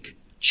make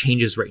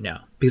changes right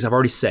now, because I've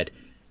already said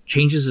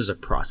changes is a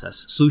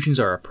process. Solutions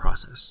are a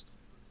process.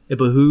 It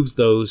behooves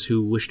those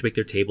who wish to make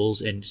their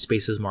tables and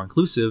spaces more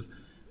inclusive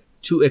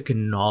to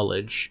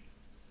acknowledge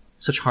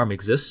such harm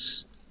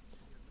exists,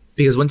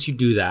 because once you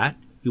do that,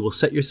 you will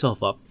set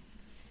yourself up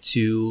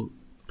to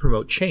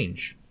promote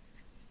change.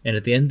 And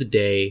at the end of the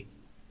day,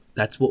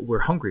 that's what we're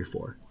hungry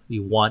for. We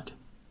want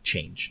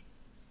change.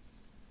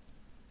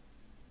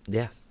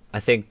 Yeah, I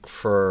think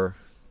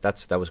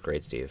that was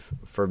great, Steve.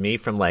 For me,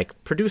 from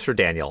producer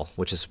Daniel,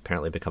 which has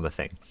apparently become a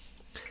thing,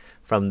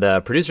 from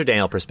the producer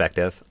Daniel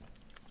perspective,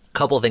 a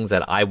couple of things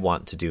that I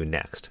want to do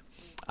next.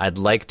 I'd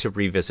like to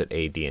revisit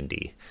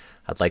AD&D.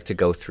 I'd like to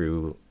go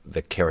through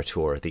the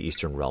Karatur, the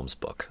Eastern Realms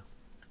book.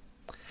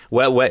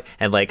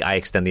 And I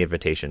extend the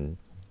invitation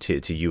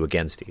to you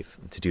again, Steve,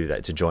 to do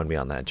that, to join me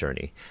on that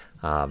journey.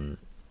 That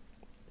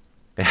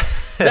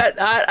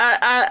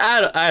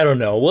I don't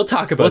know. We'll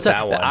talk about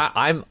that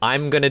one.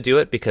 I'm going to do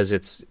it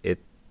because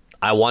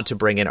I want to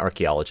bring in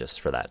archaeologists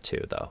for that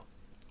too, though.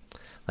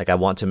 I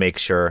want to make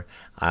sure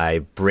I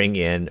bring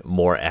in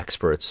more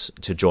experts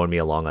to join me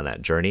along on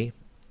that journey.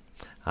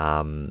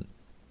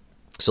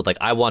 So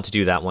I want to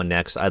do that one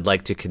next. I'd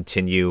like to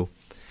continue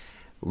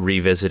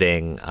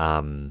revisiting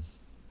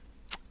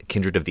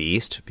Kindred of the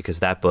East, because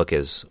that book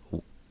is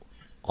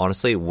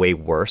honestly way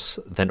worse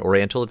than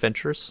Oriental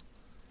Adventures.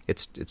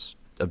 It's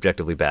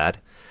objectively bad.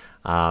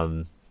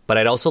 But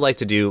I'd also like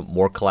to do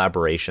more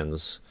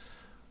collaborations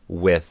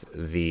with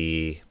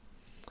the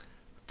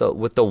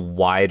the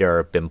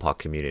wider BIMPOC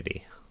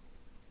community.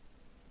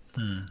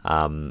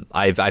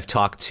 I've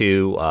talked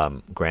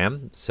to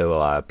Graham, so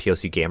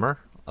POC Gamer,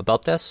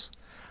 about this,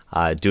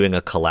 doing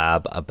a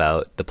collab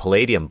about the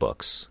Palladium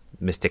books,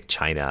 Mystic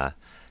China,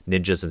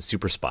 Ninjas and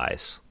Super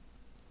Spies,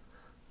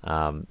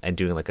 and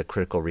doing like a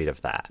critical read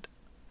of that.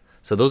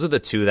 So those are the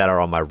two that are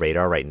on my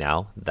radar right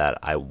now that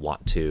I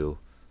want to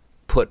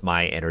put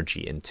my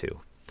energy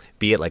into,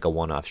 be it like a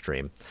one-off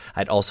stream.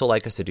 I'd also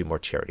like us to do more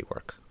charity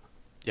work.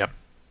 Yep.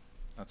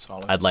 That's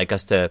solid. I'd like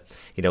us to,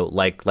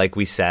 like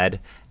we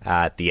said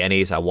at the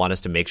NAs, I want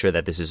us to make sure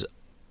that this is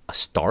a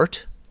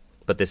start,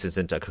 but this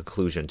isn't a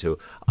conclusion to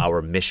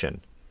our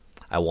mission.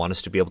 I want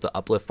us to be able to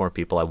uplift more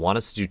people. I want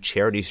us to do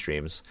charity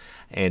streams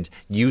and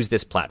use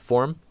this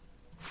platform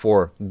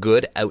for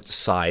good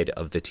outside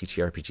of the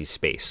TTRPG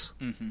space.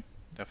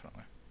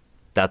 Definitely.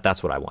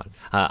 That's what I want.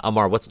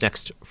 Amar, what's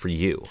next for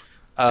you?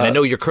 And I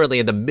know you're currently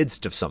in the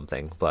midst of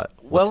something, but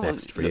what's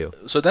next for you?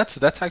 So that's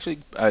actually,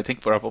 I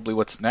think, probably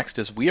what's next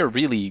is we are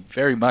really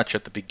very much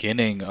at the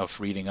beginning of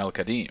reading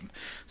Al-Qadim.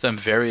 So I'm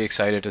very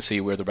excited to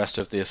see where the rest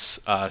of this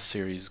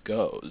series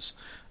goes.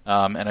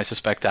 And I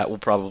suspect that we'll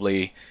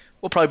probably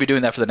be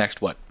doing that for the next,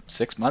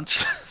 6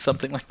 months?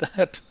 Something like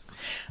that.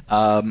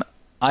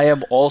 I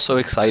am also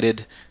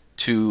excited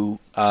to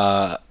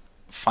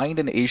find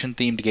an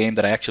Asian-themed game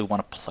that I actually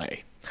want to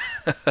play.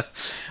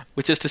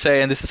 Which is to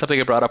say, and this is something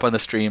I brought up on the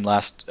stream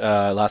last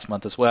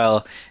month as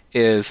well,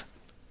 is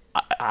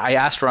I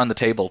asked around the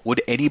table,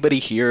 would anybody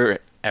here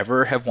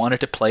ever have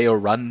wanted to play or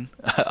run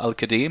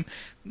Al-Qadim?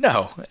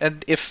 No.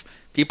 And if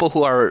people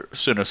who are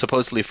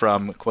supposedly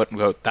from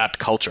quote-unquote that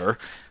culture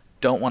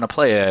don't want to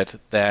play it,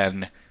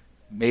 then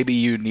maybe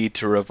you need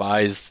to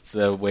revise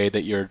the way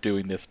that you're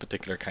doing this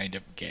particular kind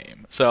of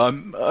game. So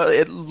I'm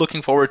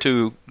looking forward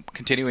to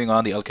continuing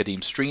on the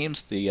Al-Qadim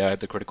streams,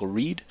 the critical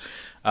read,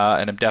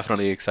 and I'm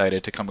definitely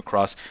excited to come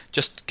across,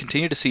 just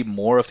continue to see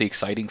more of the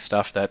exciting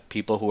stuff that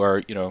people who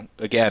are,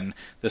 again,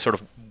 the sort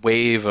of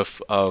wave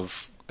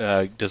of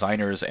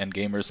designers and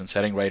gamers and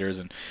setting writers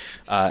and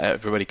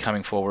everybody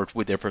coming forward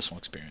with their personal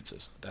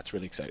experiences. That's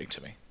really exciting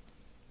to me.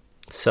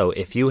 So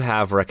if you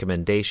have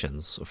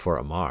recommendations for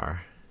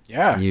Amar,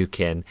 yeah, you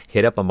can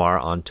hit up Amar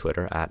on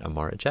Twitter at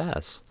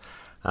AmarJazz.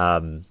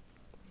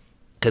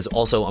 Because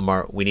also,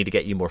 Amar, we need to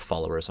get you more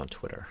followers on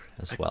Twitter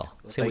as well.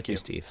 Same with you,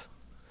 Steve.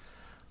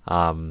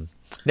 Now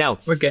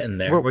we're getting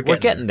there. We're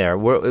getting there.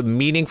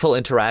 Meaningful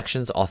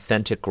interactions,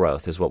 authentic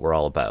growth is what we're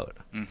all about.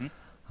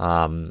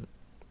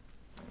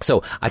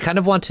 So I kind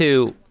of want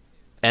to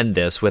end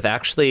this with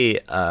actually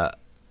a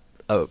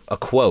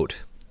quote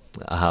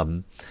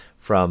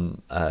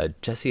from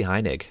Jesse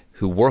Heinig,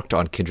 who worked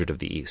on Kindred of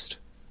the East.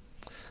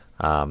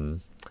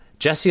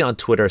 Jesse on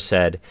Twitter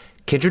said,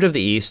 "Kindred of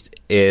the East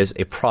is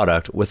a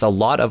product with a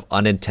lot of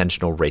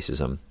unintentional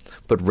racism,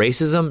 but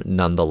racism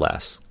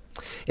nonetheless.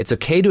 It's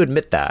okay to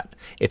admit that.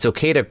 It's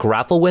okay to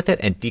grapple with it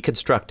and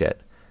deconstruct it,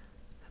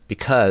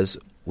 because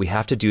we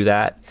have to do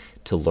that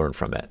to learn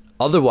from it.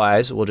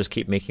 Otherwise, we'll just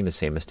keep making the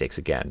same mistakes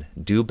again.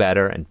 Do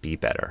better and be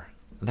better."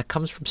 And that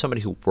comes from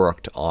somebody who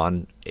worked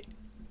on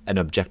an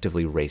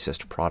objectively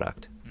racist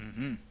product.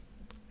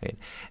 Right?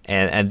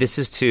 And this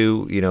is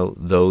to,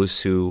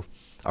 those who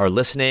are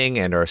listening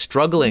and are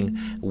struggling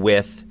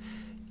with,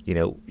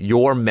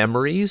 your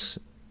memories,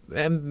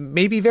 and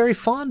maybe very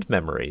fond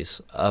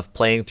memories of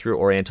playing through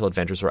Oriental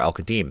Adventures or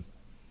Al-Qadim.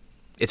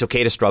 It's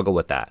okay to struggle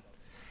with that.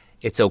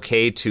 It's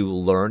okay to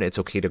learn. It's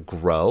okay to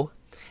grow.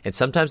 And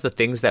sometimes the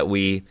things that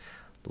we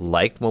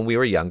liked when we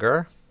were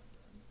younger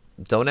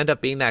don't end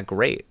up being that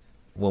great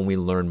when we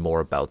learn more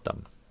about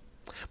them.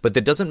 But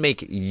that doesn't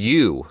make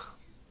you,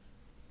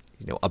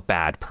 a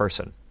bad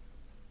person.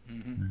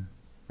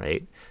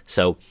 Right?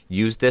 So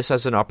use this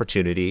as an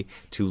opportunity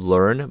to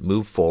learn,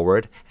 move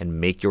forward,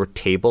 and make your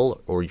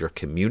table or your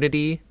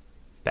community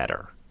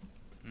better.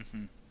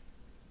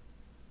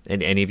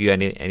 And any of you,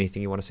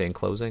 anything you want to say in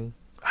closing?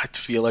 I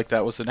feel like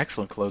that was an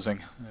excellent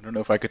closing. I don't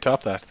know if I could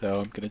top that, though.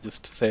 I'm going to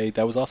just say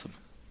that was awesome.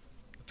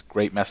 It's a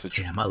great message.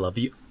 Damn, I love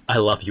you. I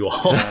love you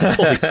all.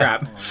 Holy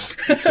crap.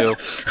 Me too.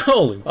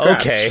 Holy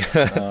crap. Okay.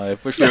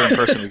 If we were in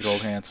person, we could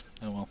hold hands.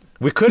 Oh, well.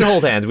 We could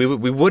hold hands. We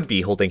would be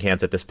holding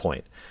hands at this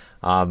point.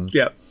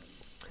 Yep.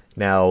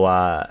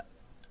 Now,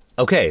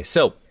 okay,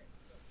 so,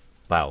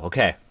 wow,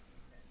 okay.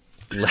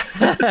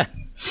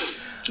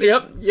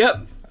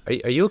 Yep.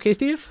 Are you okay,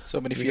 Steve? So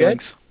many You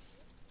feelings.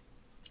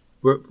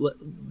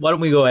 Why don't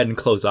we go ahead and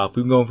close off?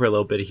 We've been going for a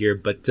little bit here,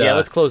 but yeah,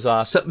 let's close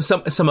off.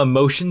 Some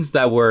emotions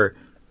that were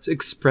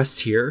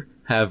expressed here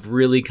have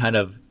really kind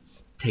of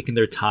taken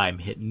their time,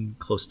 hitting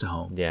close to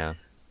home. Yeah.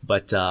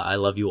 But I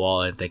love you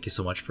all, and thank you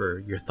so much for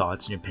your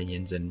thoughts and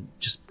opinions and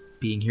just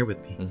being here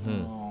with me.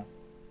 Oh.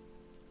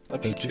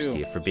 Thank you,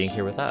 Steve, for being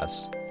here with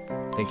us.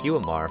 Thank you,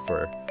 Amar,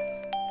 for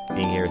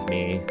being here with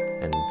me.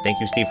 And thank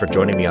you, Steve, for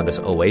joining me on this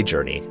OA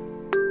journey.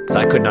 So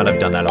I could not have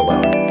done that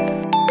alone.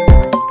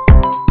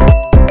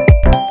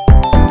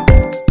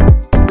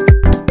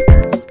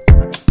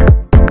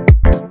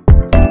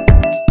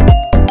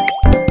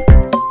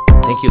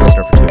 Thank you,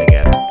 listener, for tuning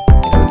in.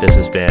 This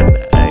has been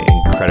an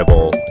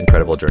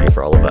incredible journey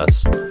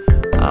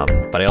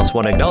just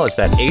want to acknowledge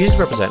that Asians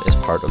Represent is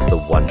part of the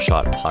One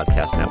Shot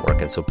Podcast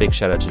Network. And so big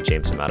shout out to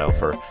James Amato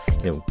for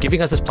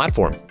giving us this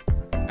platform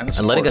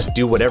and letting us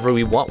do whatever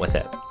we want with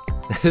it.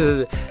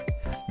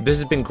 This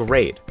has been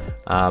great.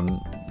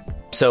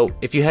 So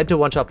if you head to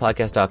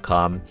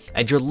oneshotpodcast.com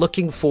and you're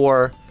looking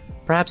for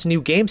perhaps a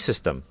new game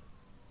system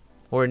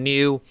or a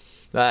new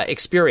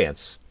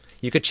experience,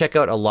 you could check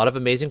out a lot of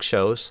amazing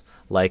shows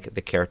like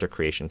the Character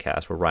Creation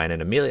Cast, where Ryan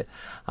and Amelia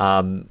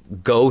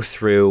go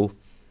through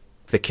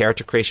the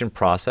character creation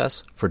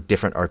process for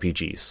different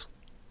RPGs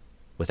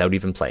without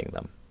even playing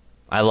them.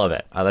 I love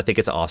it. I think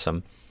it's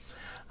awesome.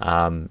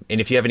 And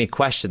if you have any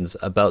questions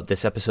about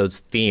this episode's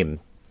theme,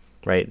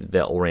 right,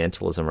 the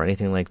Orientalism or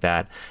anything like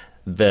that,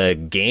 the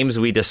games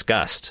we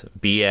discussed,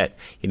 be it,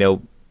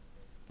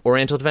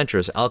 Oriental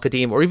Adventures,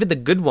 Al-Qadim, or even the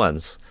good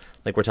ones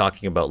like we're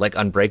talking about, like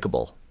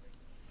Unbreakable,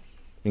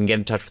 you can get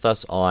in touch with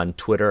us on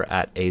Twitter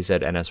at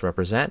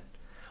AZNSRepresent,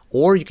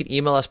 or you can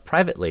email us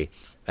privately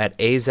at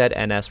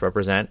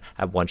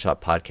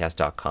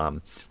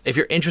aznsrepresent@oneshotpodcast.com. If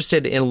you're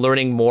interested in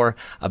learning more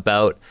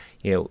about,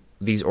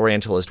 these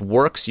Orientalist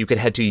works, you can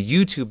head to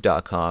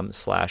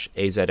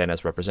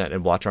youtube.com/aznsrepresent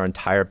and watch our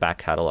entire back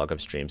catalog of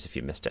streams if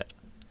you missed it.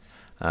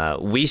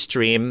 We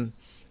stream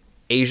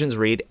Asians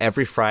Read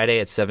every Friday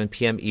at 7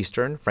 p.m.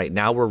 Eastern. Right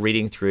now we're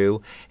reading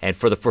through, and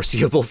for the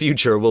foreseeable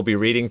future, we'll be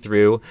reading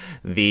through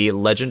the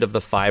Legend of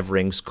the Five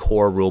Rings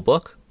core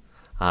rulebook.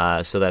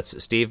 So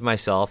that's Steve,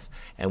 myself,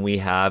 and we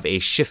have a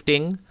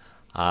shifting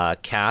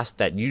cast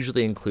that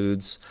usually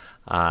includes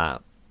Emma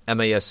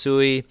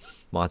Yasui,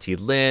 Monty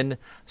Lin,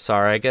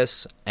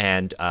 Saragas,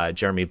 and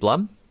Jeremy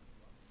Blum.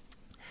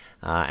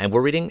 And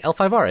we're reading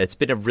L5R. It's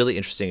been a really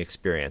interesting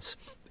experience.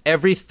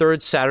 Every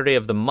third Saturday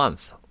of the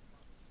month,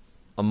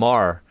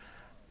 Amar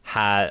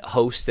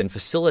hosts and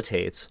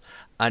facilitates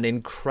an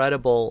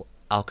incredible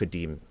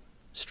Al-Qadim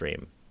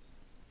stream.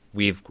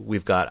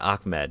 We've got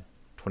Ahmed,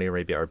 20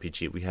 Arabia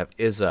RPG. We have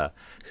Izza,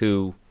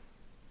 who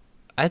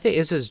I think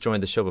Izza's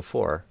joined the show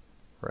before,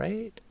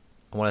 right?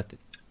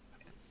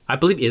 I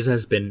believe Izza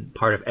has been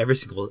part of every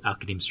single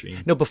Al-Qadim stream.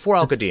 No, before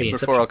Al-Qadim.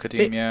 Before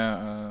Al-Qadim,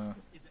 yeah.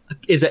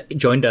 Izza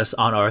joined us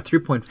on our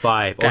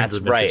 3.5 That's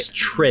right.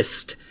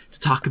 Tryst to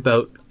talk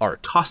about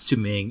art,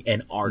 costuming,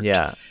 and art.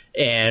 Yeah.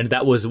 And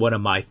that was one of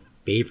my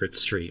favorite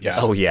streams. Yeah.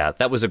 Oh, yeah.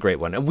 That was a great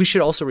one. And we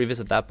should also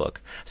revisit that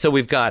book. So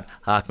we've got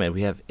Ahmed,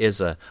 we have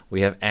Izza,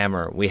 we have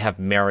Amr, we have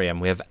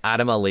Mariam, we have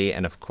Adam Ali,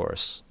 and of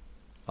course,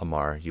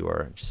 Amar. You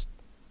are just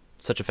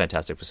such a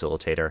fantastic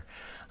facilitator.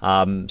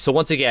 So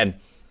once again,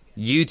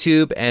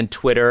 YouTube and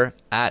Twitter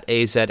at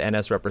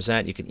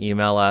AZNSRepresent. You can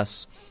email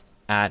us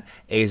at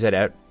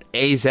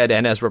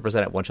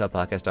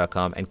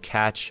AZNSRepresent@oneshotpodcast.com and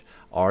catch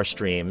our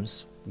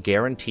streams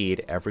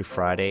guaranteed every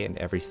Friday and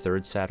every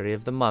third Saturday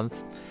of the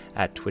month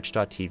at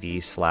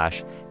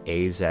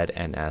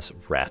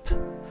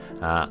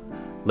twitch.tv/AZNSRep.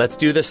 Let's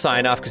do the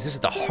sign off because this is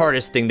the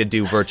hardest thing to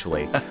do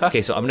virtually.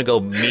 Okay, so I'm going to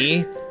go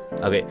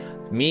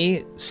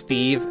me,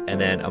 Steve, and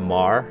then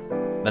Amar,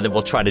 and then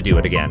we'll try to do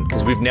it again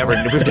because we've never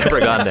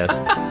gone this.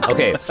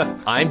 Okay,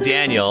 I'm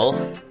Daniel.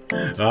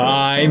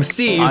 I'm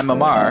Steve. I'm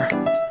Amar.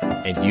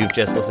 And you've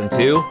just listened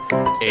to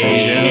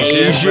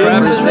Asians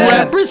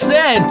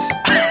Represent.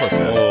 Close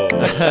enough.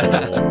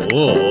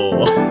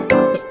 Oh.